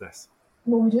you give this?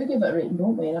 Well, we do give it a rating,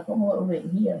 don't we? And I've got my little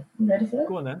rating here. You ready for it?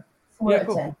 Go on then. 4 out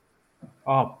of 10.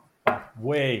 Oh,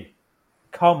 way.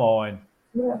 Come on.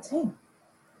 4 out of 10.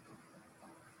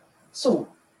 So,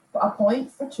 a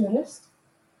point for Tourist,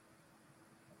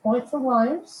 point for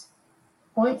Wires,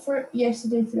 point for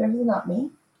Yesterday Threw Everything at Me,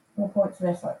 and a point for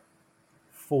Effort.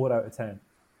 4 out of 10.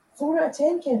 4 out of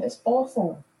 10, Kev. It's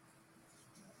awful.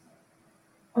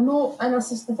 I know, and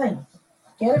this is the thing.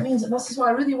 It means that this is why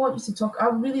I really want you to talk. I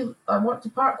want to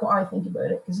park what I think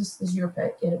about it because this is your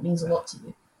pick and it means a lot to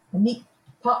you.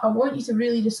 I want you to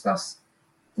really discuss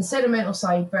the sentimental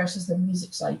side versus the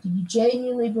music side. Do you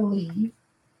genuinely believe?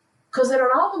 Because there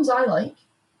are albums I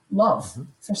love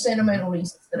for sentimental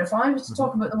reasons. That if I was to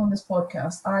talk about them on this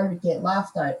podcast, I would get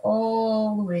laughed out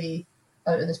all the way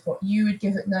out of this podcast. You would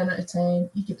give it 9 out of 10.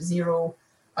 You'd give it 0.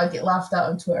 I'd get laughed at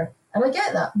on Twitter. And I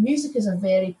get that. Music is a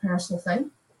very personal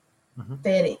thing.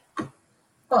 Very.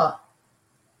 But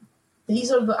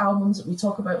these are the albums that we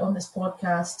talk about on this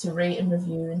podcast to rate and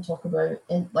review and talk about,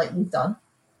 like we've done.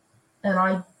 And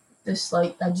I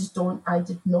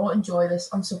did not enjoy this.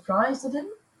 I'm surprised I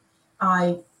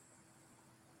didn't.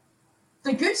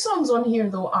 The good songs on here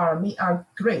though are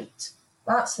great.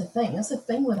 That's the thing. That's the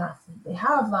thing with Athlete. They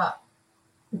have that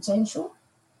potential,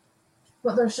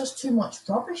 but there's just too much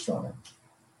rubbish on it.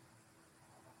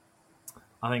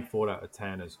 I think 4 out of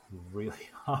 10 is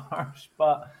really harsh,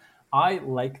 but I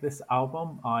like this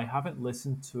album. I haven't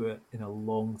listened to it in a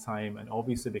long time, and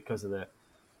obviously because of the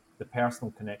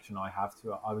personal connection I have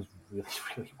to it, I was really,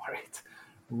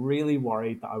 really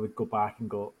worried that I would go back and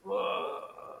go, ugh.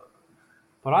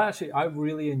 But I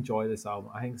really enjoy this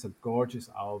album. I think it's a gorgeous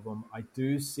album. I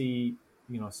do see,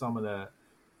 some of the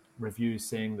reviews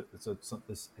saying that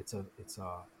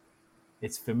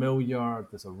it's familiar.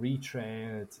 There's a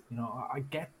retread. I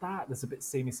get that. There's a bit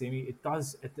samey. It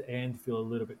does at the end feel a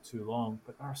little bit too long,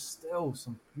 but there are still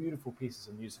some beautiful pieces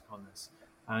of music on this.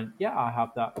 And yeah, I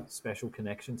have that special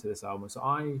connection to this album. So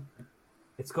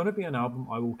it's going to be an album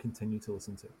I will continue to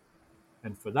listen to.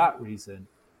 And for that reason,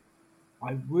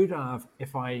 I would have,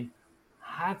 if I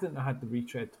hadn't had the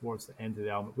retread towards the end of the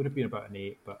album, it would have been about an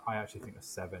 8, but I actually think a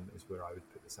 7 is where I would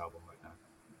put this album right now.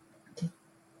 Okay.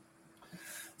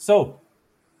 So,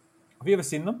 have you ever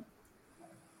seen them?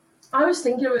 I was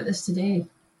thinking about this today,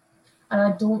 and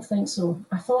I don't think so.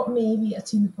 I thought maybe a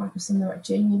Team the Park was something that I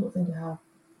genuinely don't think I have.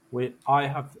 Wait,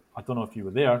 I don't know if you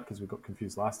were there because we got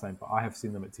confused last time, but I have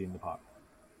seen them at Tea in the Park.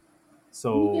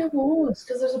 So maybe I was,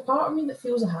 because there's a part of me that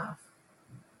feels I have.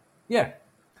 Yeah.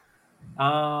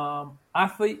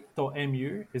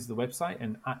 Athlete.mu is the website,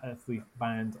 and Athlete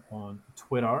Band on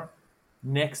Twitter.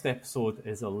 Next episode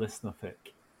is a listener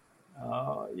pick.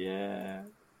 Yeah.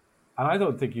 And I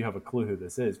don't think you have a clue who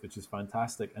this is, which is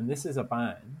fantastic. And this is a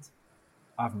band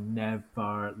I've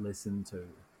never listened to.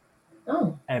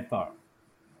 Oh. Ever.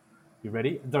 You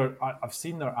ready? I've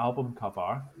seen their album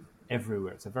cover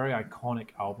everywhere. It's a very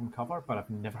iconic album cover, but I've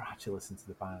never actually listened to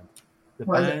the band. The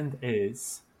band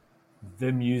is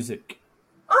The Music.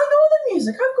 I know The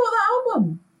Music. I've got the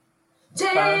album.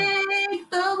 Take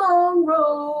the long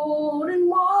road and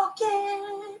walk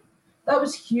it. That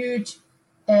was huge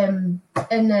in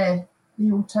the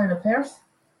old town of Perth.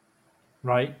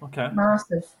 Right, okay.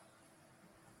 Massive.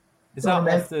 Is that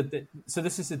off so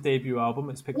this is the debut album.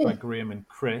 It's picked by Graham and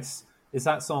Chris. Is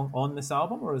that song on this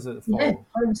album, or is it the follow? Yeah,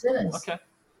 100%. Okay.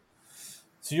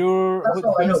 So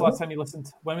when was the last time you listened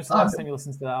to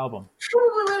that album?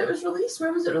 Probably when it was released.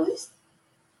 Where was it released?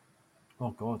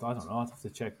 Oh God, I don't know. I'd have to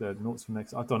check the notes from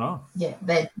next. I don't know. Yeah,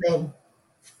 then.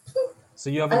 So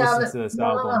you haven't listened to this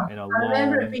album in a long time. I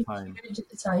remember it being huge at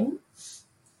the time.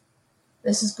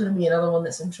 This is going to be another one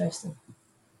that's interesting.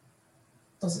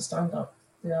 Does it stand up?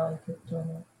 Yeah,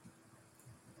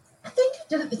 I think I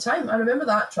did at the time. I remember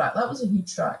that track. That was a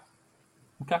huge track.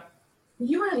 Okay.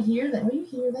 You weren't here then. Were you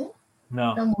here then?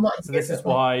 No. So this is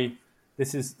why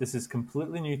this is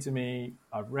completely new to me.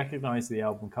 I recognise the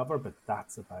album cover, but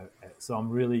that's about it. So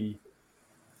I'm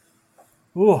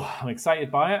excited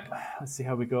by it. Let's see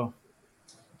how we go.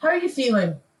 How are you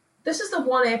feeling? This is the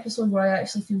one episode where I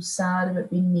actually feel sad about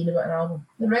being mean about an album.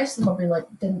 The rest of them I've been like,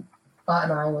 didn't bat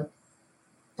an eyelid.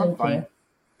 I'm fine.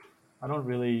 I don't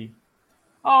really.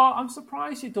 Oh, I'm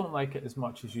surprised you don't like it as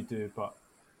much as you do, but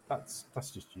that's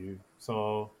just you.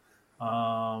 So,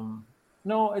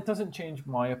 no, it doesn't change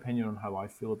my opinion on how I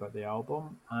feel about the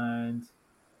album, and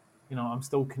I'm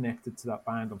still connected to that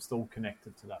band. I'm still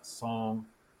connected to that song,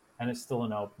 and it's still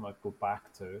an album I'd go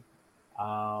back to.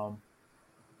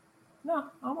 No,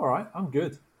 I'm all right. I'm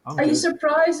good. Are you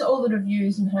surprised at all the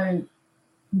reviews and how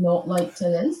not liked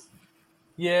it is?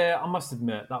 Yeah, I must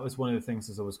admit that was one of the things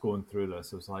as I was going through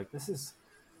this. I was like, this is,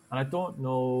 and I don't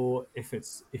know if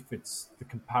it's the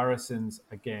comparisons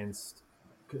against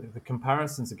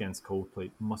Coldplay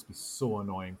must be so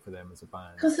annoying for them as a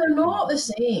band because they're not the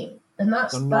same, and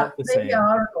they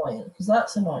are annoying because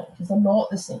that's annoying because they're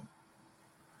not the same.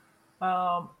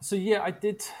 So yeah, I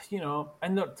did,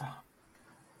 and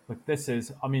like this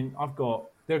is, I've got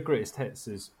their greatest hits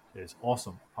is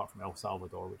awesome, apart from El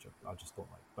Salvador, which I just don't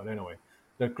like. But anyway,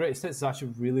 their greatest hits is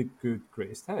actually really good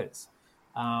greatest hits.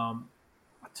 I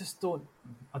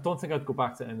don't think I'd go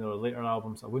back to any of their later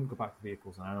albums. I wouldn't go back to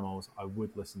Vehicles and Animals. I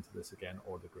would listen to this again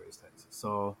or the greatest hits.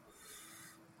 So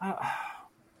I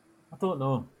don't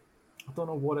know. I don't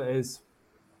know what it is.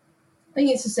 I think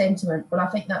it's a sentiment, but I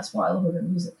think that's what I love about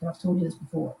music, and I've told you this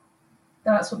before.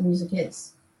 That's what music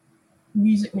is.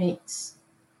 Music you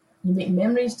make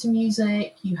memories to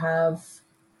music, you have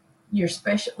your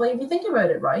special, like if you think about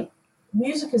it, right?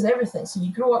 Music is everything. So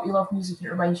you grow up, you love music, and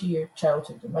it reminds you of your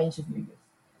childhood, it reminds you of your youth.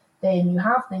 Then you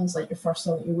have things like your first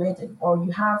song at your wedding, or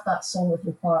you have that song with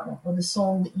your partner, or the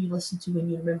song that you listen to when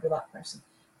you remember that person.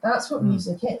 That's what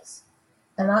music is.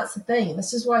 And that's the thing.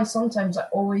 This is why sometimes I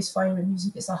always find with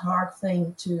music it's a hard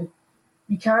thing you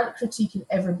can't critique and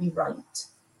ever be right,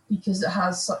 because it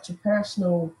has such a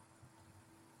personal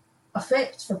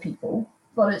effect for people,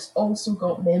 but it's also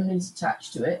got memories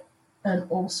attached to it, and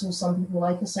also some people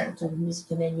like a certain type of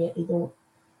music and then yet they don't.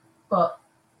 But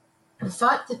the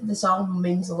fact that this album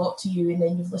means a lot to you and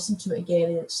then you've listened to it again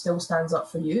and it still stands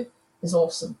up for you is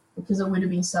awesome, because it would have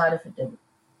been sad if it didn't.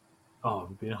 Oh, it would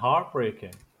have been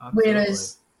heartbreaking. Absolutely.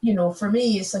 Whereas, you know, for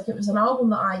me, it's like it was an album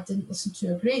that I didn't listen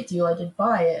to a great deal. I did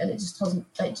buy it, and it just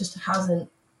hasn't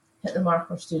hit the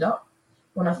mark or stood up.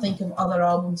 When I think of other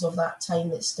albums of that time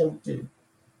that still do.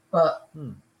 But,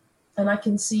 and I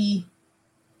can see,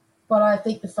 but I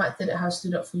think the fact that it has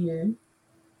stood up for you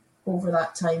over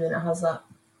that time, and it has that,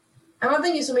 and I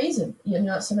think it's amazing. You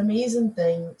know, it's an amazing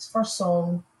thing. It's first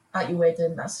song at your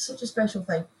wedding. That's such a special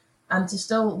thing. And to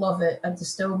still love it and to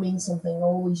still mean something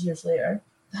all these years later,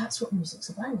 that's what music's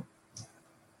about.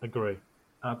 Agree.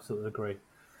 Absolutely agree.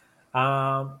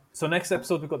 So next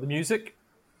episode, we've got the music.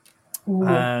 Ooh.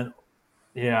 And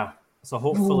yeah, so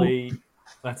hopefully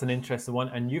that's an interesting one.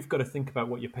 And you've got to think about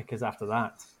what your pick is after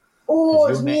that. Oh,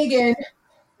 it's me again.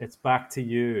 It's back to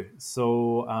you.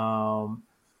 So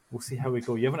we'll see how we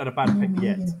go. You haven't had a bad pick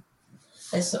yet.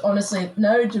 It's honestly,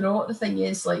 now, do you know what the thing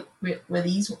is? Like, with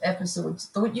these episodes,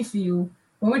 don't you feel,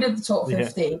 when we did the top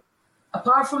 50,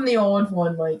 apart from the odd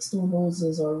one, like Stone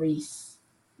Roses or Wreath,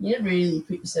 you didn't really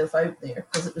put yourself out there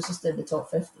because it was just in the top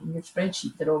 50. Your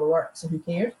spreadsheet did all the work, so who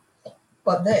cared?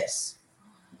 But this,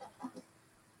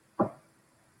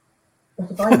 like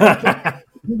if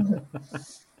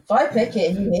I pick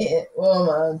it and you hate it, oh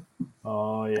man.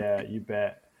 Oh yeah, you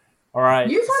bet. All right.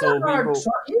 You've had a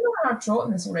hard trot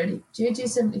in this already.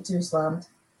 JJ72 slammed.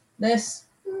 This.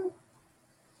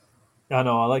 I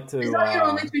know, I like to... Is that your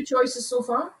only two choices so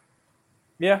far?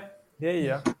 Yeah.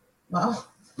 Wow.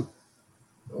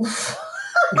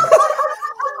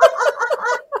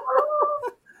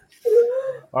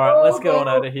 All right, let's get on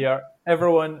out of here.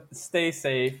 Everyone, stay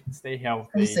safe, stay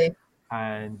healthy,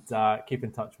 and keep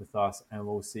in touch with us, and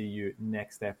we'll see you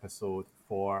next episode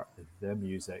for the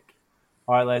music.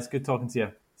 All right, Les, good talking to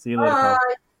you. See you later. Bye.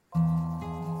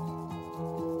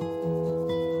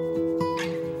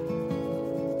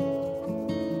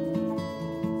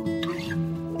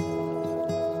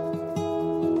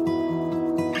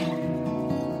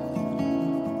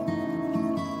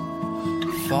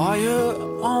 Fire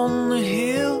on the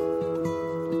hill,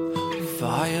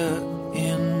 fire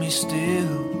in me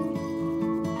still.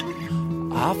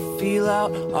 I feel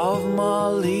out of my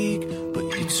league, but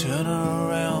you turn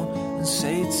around and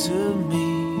say to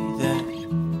me that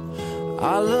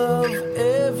I love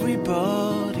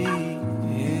everybody,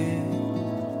 yeah.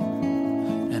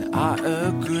 And I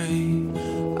agree,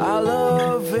 I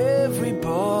love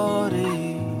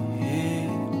everybody, yeah.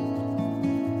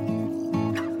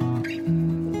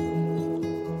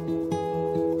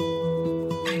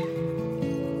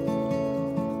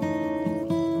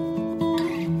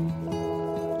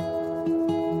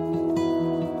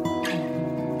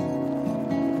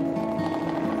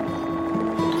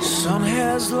 Sun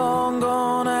has long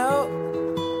gone out.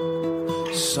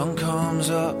 Sun comes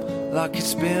up like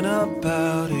it's been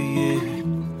about a year.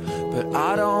 But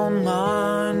I don't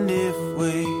mind if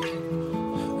we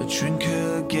drink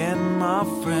again, my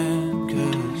friend,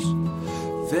 'cause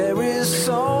there is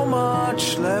so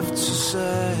much left to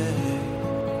say.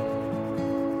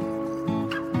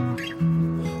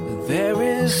 There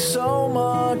is so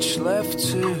much left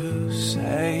to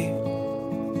say.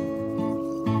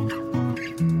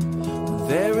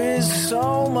 There is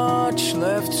so much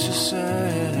left to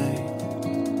say.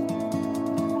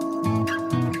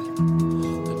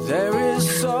 There is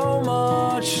so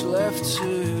much left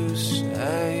to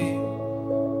say.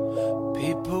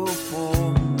 People for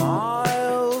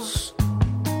miles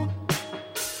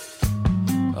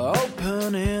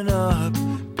opening up.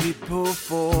 People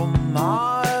for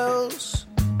miles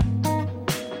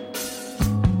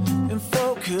in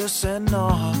focus and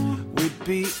on. We'd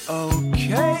be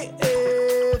okay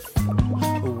if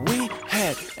we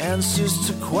had answers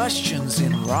to questions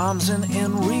in rhymes and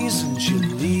in reasons. You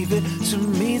leave it to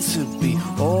me to be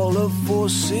all of 4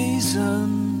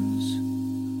 seasons.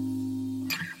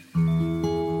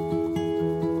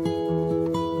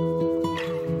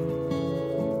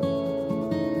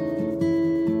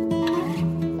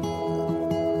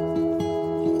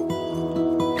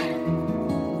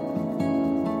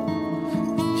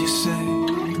 You say,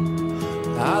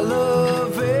 I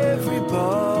love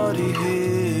everybody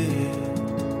here,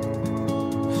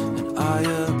 and I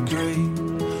agree.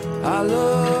 I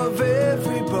love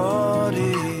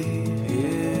everybody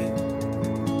here.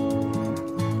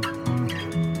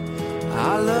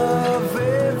 I love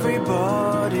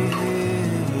everybody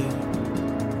here.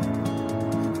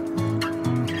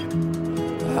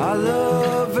 I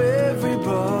love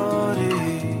everybody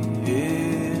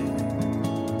here.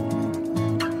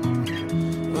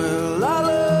 Well, I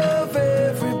love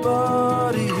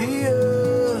everybody here.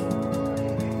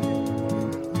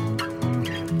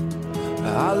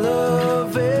 I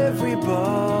love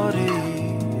everybody.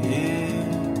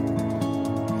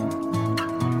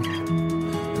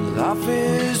 Life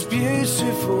is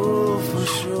beautiful for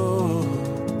sure,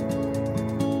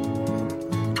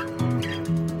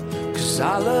 'cause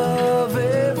I love everybody.